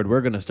forward,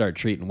 we're going to start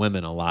treating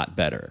women a lot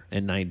better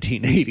in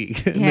 1980.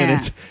 And then Yeah.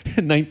 it's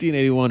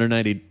 1981 or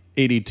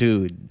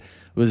 1982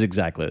 was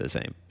exactly the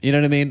same. You know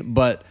what I mean?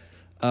 But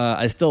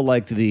I still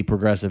liked the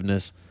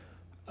progressiveness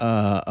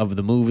of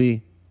the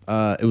movie.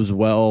 It was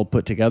well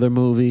put together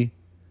movie.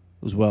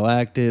 It was well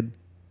acted.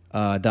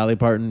 Dolly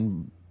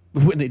Parton,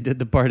 when they did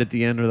the part at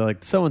the end where they're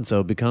like,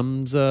 so-and-so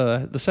becomes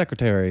the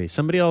secretary.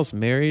 Somebody else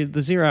married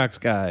the Xerox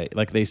guy.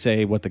 Like they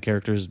say what the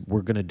characters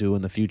were going to do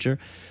in the future.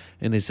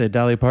 And they said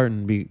Dolly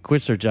Parton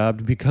quits her job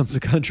and becomes a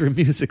country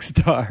music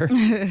star.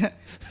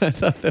 I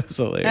thought that was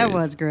hilarious. That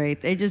was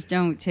great. They just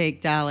don't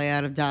take Dolly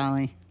out of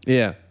Dolly.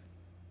 Yeah.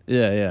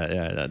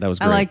 Yeah. That was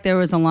great. I like there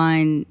was a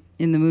line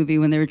in the movie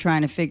when they were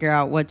trying to figure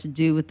out what to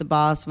do with the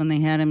boss when they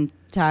had him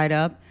tied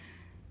up.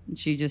 And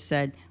she just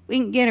said, "We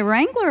can get a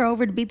wrangler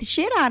over to beat the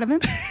shit out of him."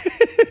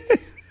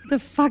 The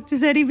fuck does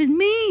that even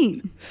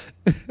mean?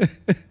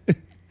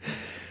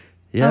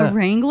 Yeah. A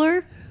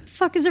wrangler? The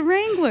fuck is a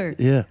wrangler?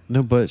 Yeah.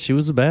 No, but she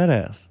was a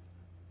badass.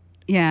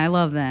 Yeah, I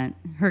love that.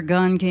 Her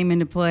gun came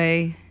into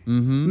play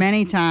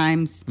many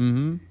times.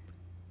 Mm-hmm.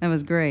 That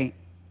was great.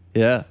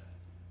 Yeah.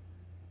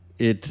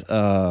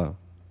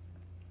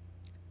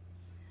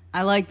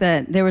 I like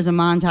that there was a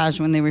montage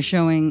when they were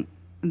showing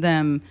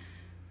them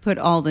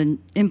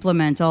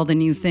implement all the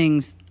new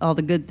things, all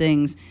the good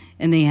things,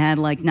 and they had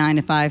like 9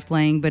 to 5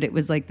 playing, but it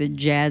was like the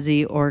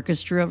jazzy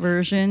orchestra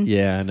version.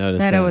 Yeah, I noticed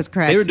That that. always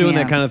cracks They were doing me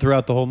that up. kind of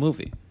throughout the whole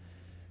movie.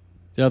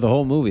 You know, the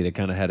whole movie, they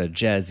kind of had a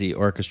jazzy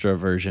orchestra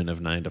version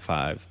of 9 to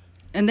 5.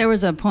 And there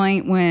was a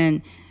point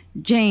when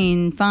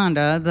Jane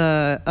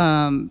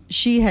Fonda,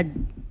 she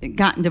had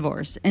gotten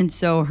divorced, and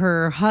so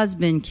her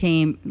husband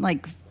came,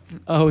 like,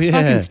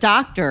 fucking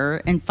stalked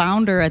her and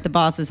found her at the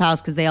boss's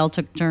house because they all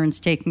took turns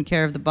taking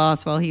care of the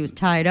boss while he was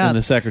tied up. And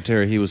the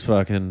secretary, he was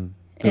fucking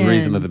the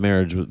reason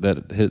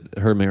that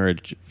her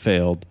marriage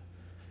failed.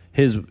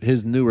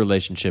 His new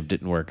relationship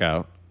didn't work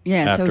out.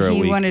 Yeah, after so a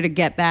he week. wanted to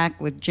get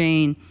back with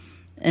Jane,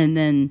 and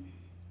then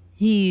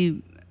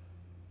the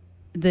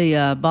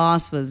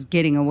boss was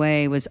getting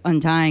away, was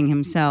untying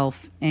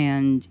himself,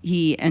 and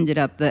he ended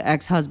up, the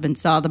ex-husband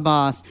saw the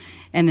boss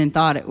and then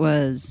thought it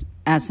was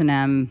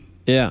S&M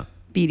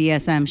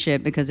BDSM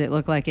shit because it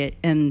looked like it,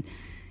 and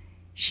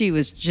she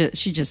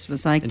just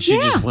was like, and she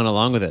just went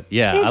along with it.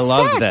 Yeah, I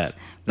loved that.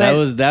 That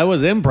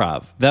was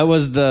improv. That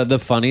was the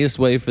funniest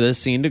way for this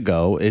scene to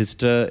go is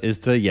to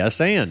yes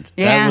and.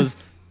 Yeah. That was,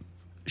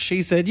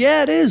 she said,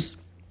 yeah, it is.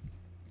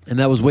 And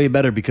that was way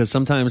better because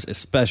sometimes,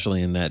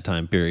 especially in that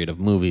time period of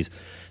movies,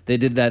 they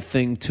did that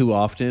thing too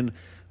often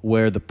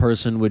where the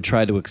person would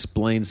try to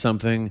explain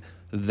something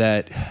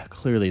that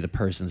clearly the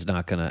person's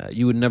not gonna,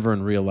 you would never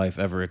in real life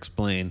ever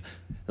explain.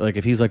 Like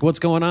if he's like, what's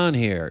going on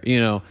here? You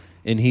know,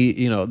 and he,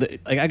 you know,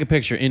 like I could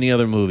picture any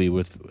other movie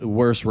with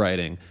worse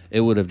writing. It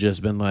would have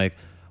just been like,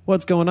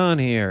 what's going on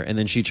here? And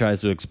then she tries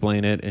to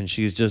explain it, and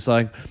she's just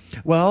like,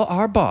 well,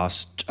 our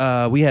boss,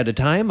 we had to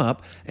tie him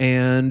up,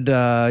 and,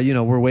 you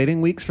know, we're waiting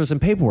weeks for some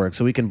paperwork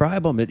so we can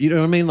bribe him. You know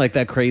what I mean? Like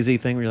that crazy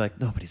thing where you're like,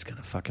 nobody's going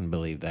to fucking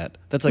believe that.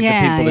 That's like the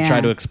people that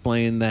try to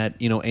explain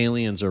that, you know,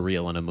 aliens are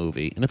real in a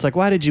movie. And it's like,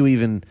 why did you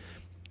even...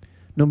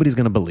 Nobody's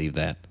going to believe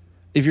that.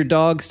 If your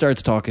dog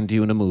starts talking to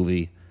you in a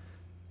movie,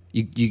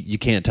 you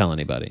can't tell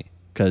anybody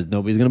because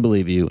nobody's going to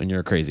believe you, and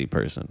you're a crazy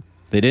person.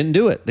 They didn't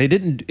do it.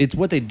 It's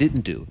what they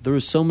didn't do. There were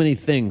so many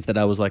things that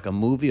I was like, a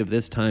movie of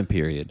this time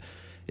period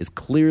is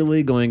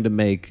clearly going to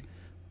make,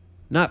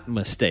 not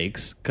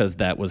mistakes, because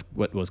that was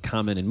what was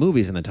common in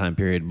movies in the time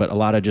period, but a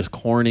lot of just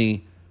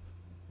corny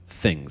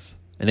things.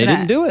 And they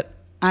didn't do it.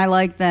 I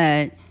like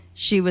that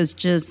she was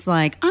just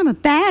like, I'm a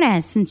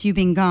badass since you've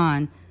been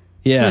gone.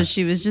 Yeah. So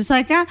she was just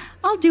like,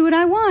 I'll do what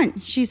I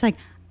want. She's like,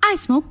 I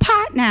smoke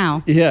pot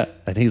now. Yeah.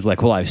 And he's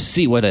like, well, I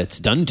see what it's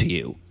done to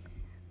you.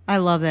 I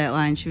love that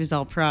line. She was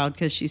all proud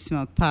because she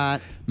smoked pot.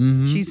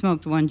 Mm-hmm. She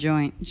smoked one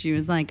joint. She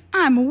was like,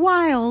 I'm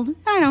wild.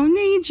 I don't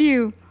need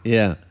you.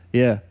 Yeah.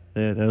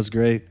 That was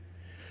great.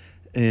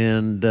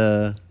 And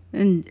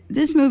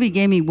this movie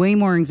gave me way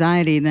more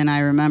anxiety than I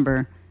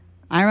remember.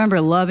 I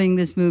remember loving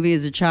this movie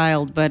as a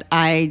child, but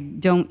I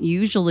don't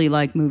usually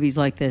like movies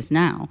like this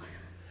now.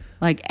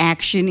 Like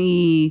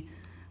action-y,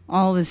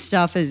 all this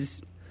stuff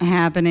is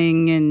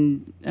happening,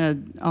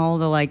 and all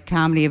the like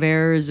comedy of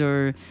errors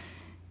or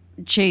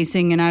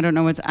chasing, and I don't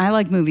know I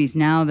like movies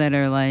now that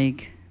are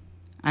like,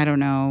 I don't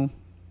know,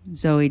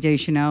 Zooey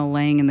Deschanel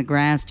laying in the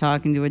grass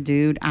talking to a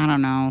dude. I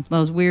don't know,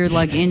 those weird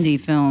like indie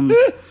films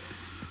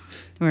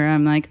where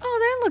I'm like,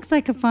 oh, that looks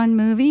like a fun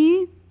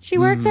movie. She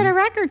works at a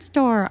record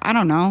store. I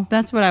don't know.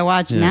 That's what I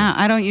watch now.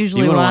 I don't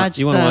usually watch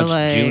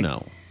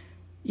Juno.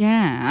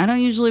 Yeah, I don't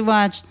usually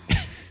watch.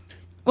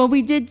 Well,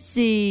 we did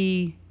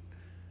see,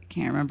 I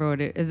can't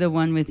remember the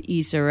one with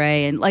Issa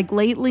Rae, and like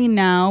lately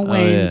now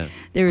when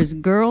there's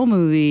girl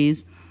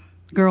movies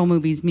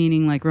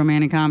meaning like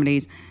romantic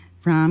comedies,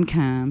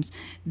 rom-coms,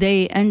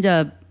 they end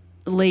up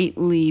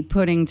lately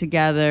putting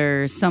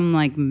together some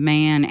like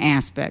man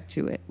aspect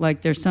to it.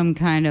 Like there's some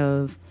kind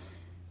of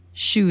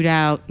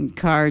shootout and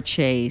car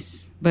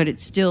chase, but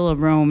it's still a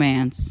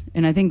romance.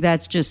 And I think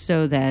that's just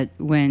so that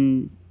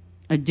when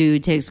a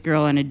dude takes a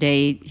girl on a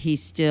date,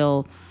 he's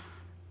still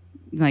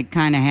like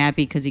kind of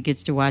happy because he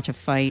gets to watch a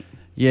fight.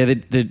 Yeah,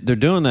 they're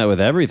doing that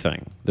with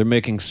everything. They're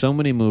making so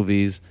many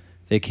movies,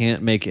 they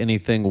can't make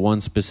anything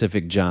one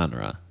specific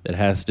genre. It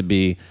has to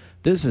be,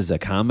 this is a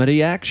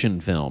comedy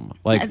action film.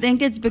 Like, I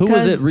think it's because... Who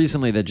was it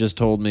recently that just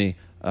told me,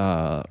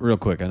 real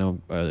quick, I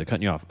know they're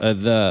cutting you off,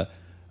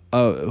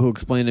 who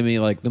explained to me,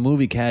 like, the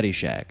movie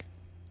Caddyshack,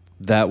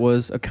 that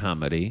was a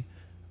comedy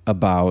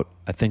about,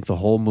 I think the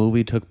whole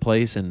movie took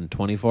place in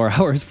 24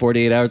 hours,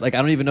 48 hours. Like, I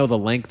don't even know the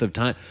length of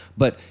time,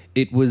 but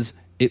it was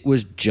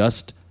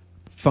just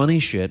funny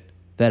shit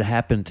that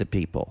happened to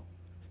people.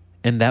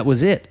 And that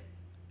was it.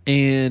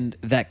 And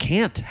that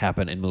can't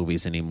happen in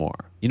movies anymore.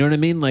 You know what I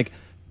mean? Like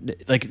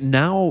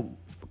now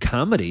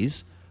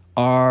comedies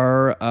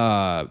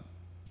are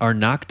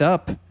knocked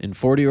up in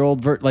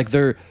 40-year-old like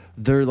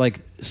they're like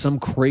some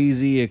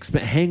crazy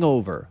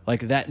Hangover.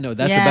 Like that. No,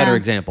 that's a better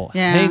example.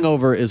 Yeah.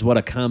 Hangover is what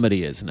a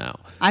comedy is now.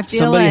 I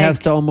feel somebody like... has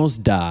to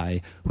almost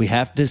die. We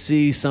have to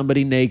see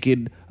somebody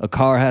naked. A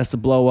car has to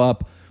blow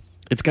up.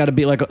 It's got to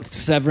be like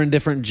 7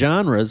 different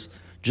genres.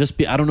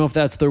 I don't know if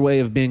that's their way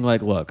of being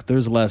like, look,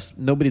 there's less,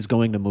 nobody's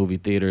going to movie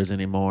theaters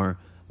anymore.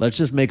 Let's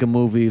just make a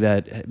movie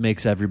that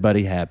makes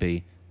everybody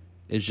happy.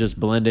 It's just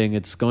blending.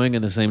 It's going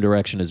in the same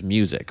direction as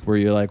music, where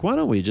you're like, why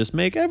don't we just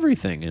make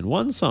everything in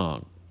one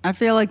song? I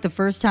feel like the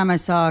first time I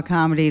saw a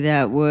comedy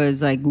that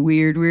was like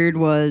weird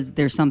was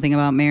There's Something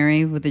About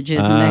Mary with the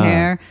jizz in the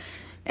hair.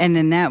 And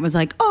then that was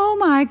like, oh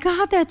my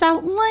God, that's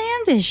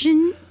outlandish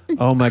and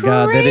Oh my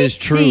God, that is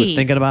true. crazy.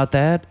 Thinking about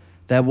that,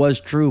 that was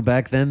true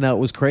back then. That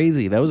was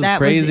crazy. That was as That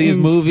was crazy as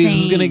movies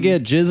was going to insane.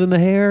 get. Jizz in the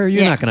hair.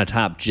 You're Yeah. not going to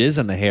top jizz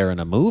in the hair in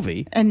a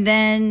movie. And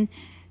then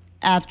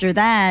after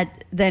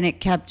that, then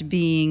it kept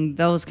being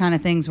those kind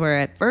of things where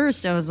at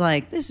first I was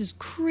like, this is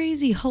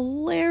crazy,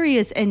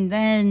 hilarious. And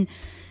then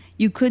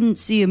you couldn't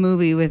see a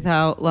movie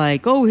without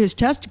like, oh, his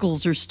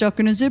testicles are stuck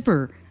in a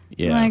zipper.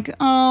 Yeah. Like,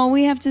 oh,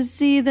 we have to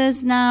see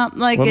this now.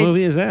 Like, What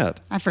movie is that?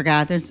 I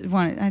forgot. There's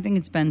one. I think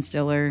it's Ben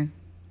Stiller.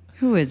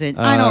 Who is it?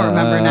 I don't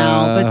remember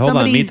now. But hold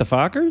somebody, on, Meet the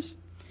Fockers?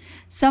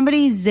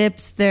 somebody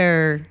zips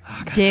their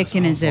dick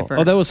in a zipper.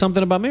 Oh, that was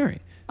Something About Mary.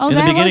 Oh, in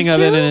the that beginning was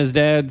of it, too? and his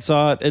dad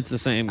saw it. It's the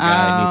same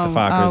guy, Meet the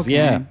Oh, Fockers.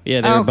 okay.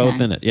 Yeah, they were both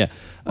Okay. in it. Yeah.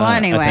 Well, I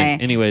anyway.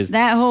 think. Anyways,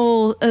 that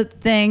whole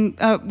thing.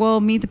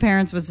 Meet the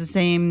Parents was the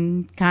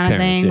same kind of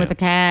Parents, thing yeah. with the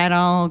cat,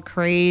 all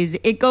crazy.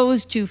 It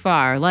goes too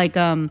far. Like,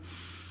 I'm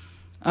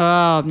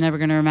never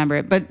gonna remember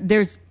it. But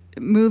there's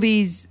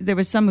movies. There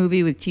was some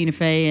movie with Tina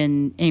Fey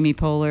and Amy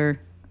Poehler.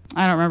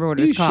 I don't remember what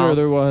it you was called. sure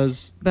there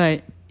was?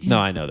 But No,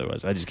 I know there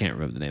was. I just can't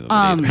remember the name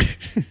of it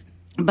either.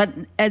 But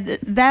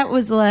that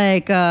was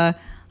like,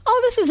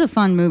 this is a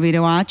fun movie to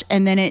watch.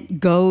 And then it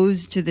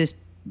goes to this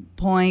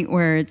point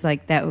where it's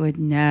like, that would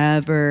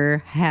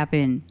never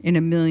happen in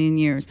a million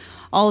years.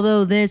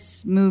 Although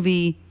this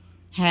movie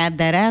had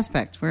that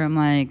aspect where I'm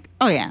like,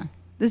 oh yeah,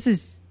 this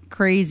is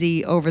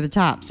crazy over the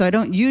top. So I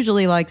don't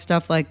usually like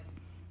stuff like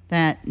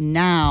that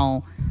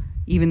now,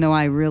 even though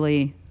I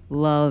really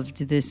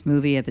loved this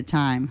movie at the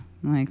time.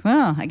 I'm like,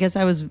 well, I guess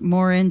I was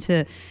more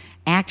into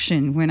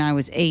action when I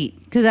was 8.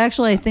 Because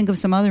actually, I think of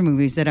some other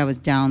movies that I was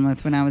down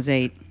with when I was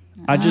 8.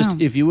 I just, don't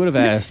know. if you would have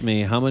asked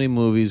me how many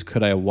movies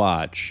could I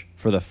watch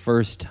for the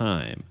first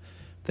time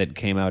that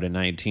came out in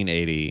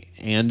 1980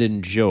 and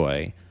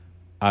enjoy,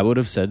 I would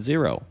have said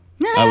 0.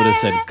 I would have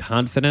said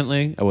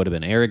confidently. I would have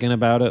been arrogant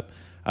about it.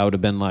 I would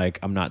have been like,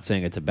 I'm not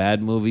saying it's a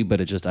bad movie,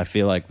 but it just, I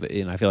feel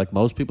like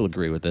most people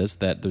agree with this,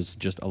 that there's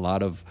just a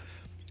lot of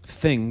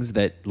things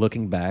that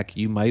looking back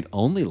you might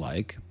only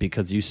like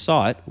because you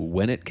saw it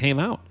when it came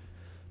out.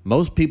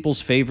 Most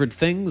people's favorite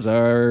things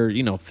are,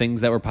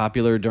 things that were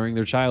popular during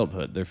their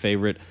childhood. Their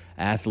favorite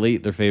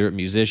athlete, their favorite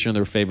musician,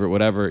 their favorite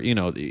whatever,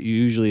 it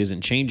usually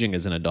isn't changing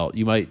as an adult.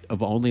 You might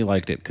have only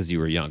liked it because you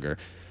were younger.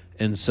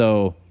 And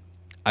so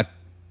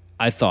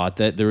I thought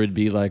that there would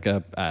be like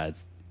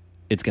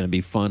it's going to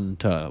be fun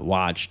to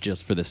watch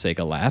just for the sake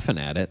of laughing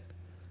at it.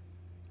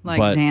 Like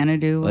but-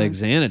 Xanadu. Like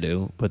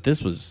Xanadu, but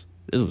this was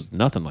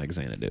nothing like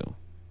Xanadu.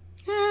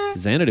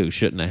 Xanadu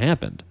shouldn't have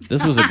happened.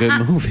 This was a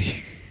good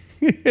movie.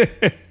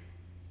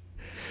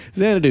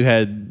 Xanadu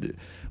had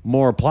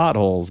more plot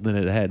holes than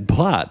it had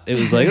plot. It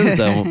was like, this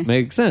don't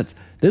make sense.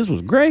 This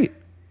was great.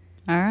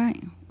 All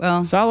right.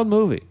 Well, Solid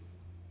movie.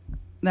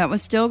 that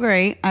was still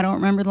great. I don't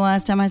remember the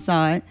last time I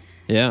saw it.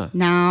 Yeah.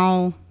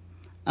 Now,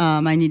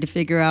 I need to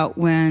figure out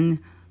when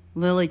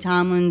Lily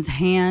Tomlin's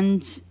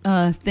hand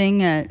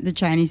thing at the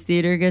Chinese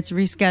theater gets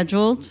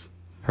rescheduled.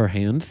 Her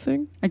hand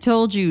thing? I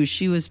told you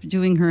she was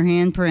doing her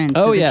handprints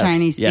Oh, at the yes.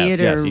 Chinese Yes,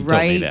 theater yes, you told me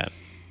right that.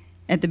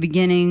 at the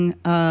beginning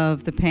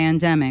of the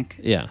pandemic.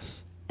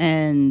 Yes.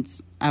 And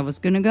I was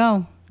going to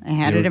go. I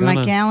had You it were in my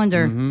gonna.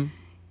 calendar.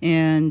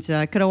 And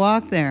I could have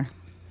walked there.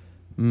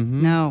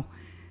 No.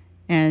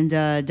 And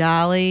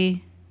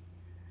Dolly,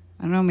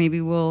 I don't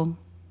know,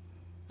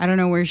 I don't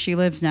know where she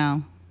lives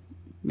now.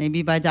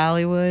 Maybe by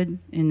Dollywood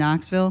in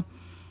Knoxville.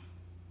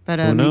 But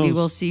Who maybe knows?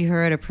 we'll see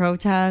her at a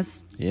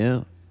protest.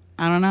 Yeah.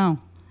 I don't know.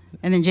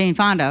 And then Jane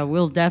Fonda,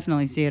 we'll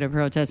definitely see at a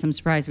protest. I'm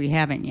surprised we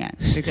haven't yet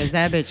because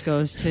that bitch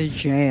goes to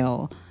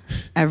jail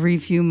every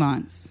few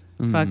months.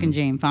 Fucking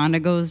Jane Fonda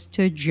goes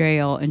to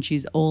jail and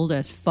she's old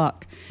as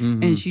fuck.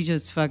 And she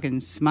just fucking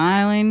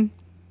smiling,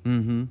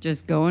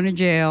 just going to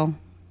jail.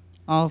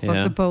 All fuck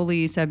Yeah. the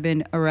police have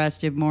been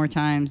arrested more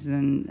times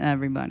than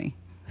everybody.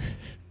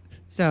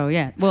 So,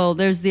 yeah. Well,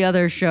 there's the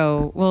other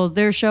show. Well,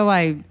 their show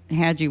I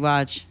had you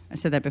watch. I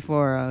said that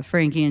before,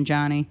 Frankie and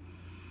Johnny.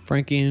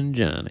 Frankie and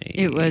Johnny.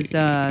 It was,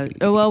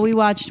 we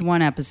watched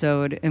one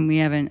episode, and we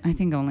haven't, I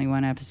think only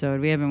one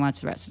episode. We haven't watched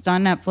the rest. It's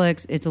on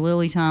Netflix. It's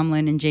Lily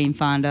Tomlin and Jane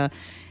Fonda,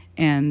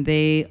 and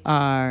they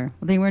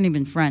weren't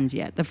even friends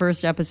yet. The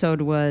first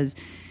episode was,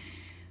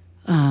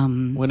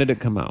 When did it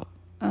come out?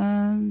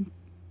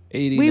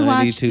 80, we 90,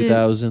 watched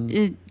 2000?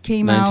 it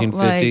came out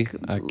 1950?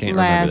 I like can't remember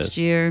last this.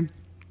 year.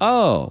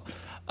 Oh,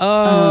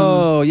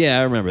 yeah,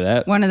 I remember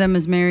that. One of them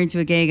is married to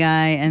a gay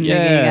guy, and the gay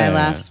guy Yeah.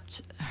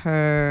 left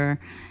her,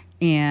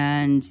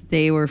 and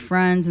they were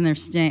friends, and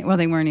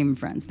they weren't even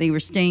friends. They were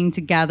staying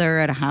together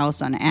at a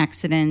house on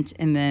accident,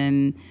 and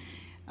then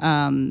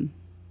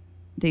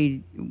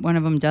one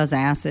of them does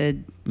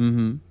acid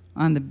on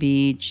the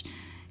beach.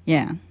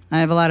 Yeah. I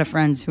have a lot of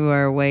friends who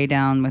are way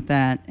down with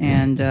that,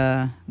 and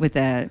with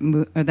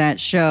that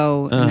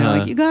show, and they're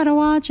like, "You gotta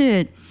watch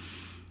it."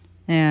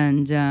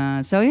 And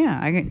so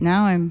yeah,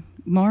 now I'm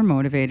more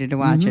motivated to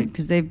watch it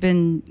because they've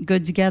been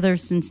good together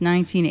since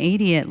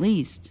 1980 at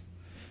least.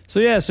 So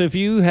yeah, so if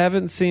you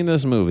haven't seen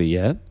this movie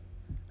yet,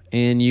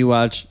 and you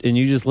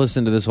just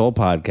listen to this whole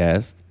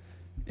podcast,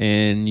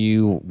 and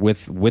you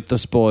with the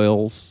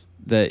spoils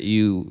that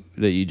you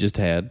just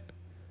had,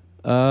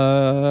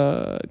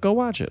 go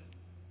watch it,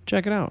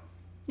 check it out.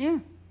 Yeah,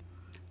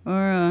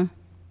 or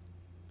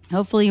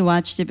hopefully you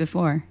watched it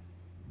before.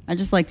 I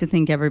just like to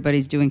think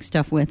everybody's doing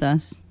stuff with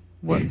us,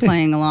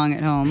 playing along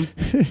at home.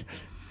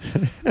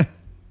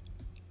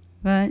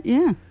 But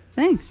yeah,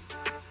 thanks.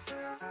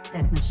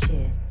 That's my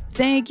shit.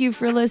 Thank you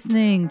for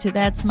listening to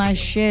That's My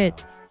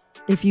Shit.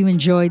 If you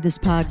enjoyed this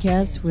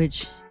podcast,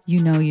 which you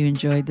know you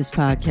enjoyed this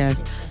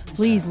podcast,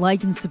 please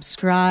like and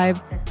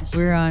subscribe.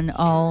 We're on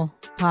all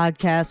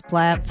podcast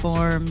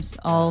platforms,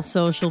 all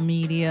social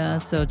media,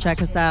 so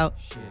check us out.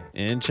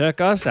 And check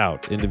us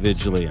out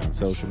individually on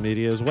social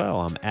media as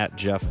well. I'm at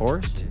Jeff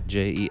Horst,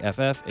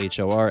 JEFFHORSTE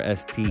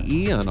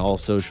on all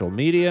social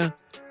media.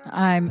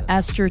 I'm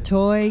Esther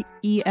Toy,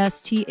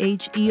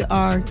 ESTHERTOI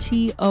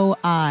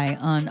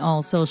on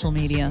all social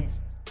media.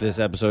 This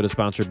episode is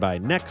sponsored by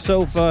Neck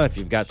Sofa. If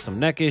you've got some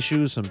neck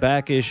issues, some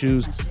back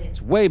issues,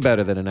 it's way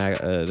better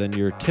than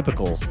your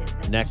typical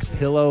neck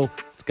pillow.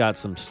 It's got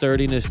some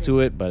sturdiness to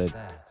it, but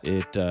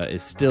it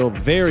is still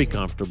very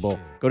comfortable.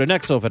 Go to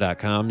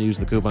necksofa.com, use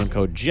the coupon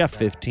code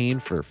Jeff15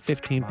 for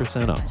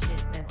 15%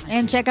 off.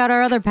 And check out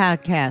our other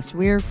podcast,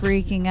 We're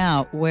Freaking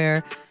Out,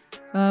 where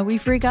we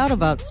freak out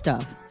about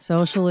stuff.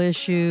 Social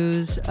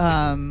issues,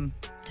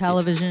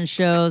 television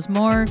shows,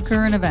 more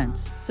current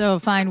events. So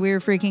find We're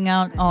Freaking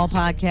Out all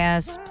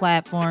podcasts,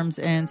 platforms,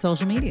 and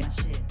social media.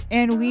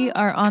 And we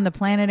are on the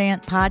Planet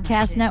Ant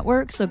Podcast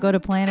Network, so go to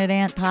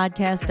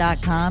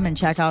planetantpodcast.com and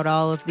check out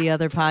all of the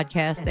other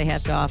podcasts they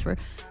have to offer.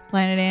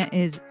 Planet Ant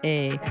is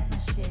a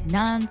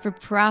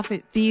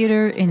non-for-profit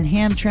theater in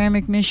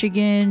Hamtramck,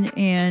 Michigan,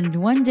 and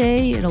one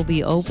day it'll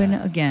be open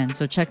again.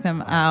 So check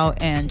them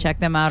out, and check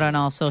them out on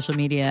all social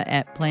media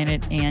at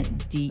Planet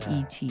Ant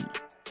DET.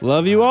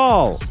 Love you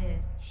all.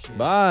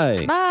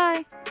 Bye.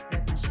 Bye.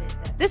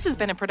 This has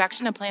been a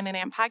production of Planet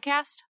Ant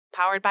Podcast,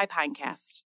 powered by Pinecast.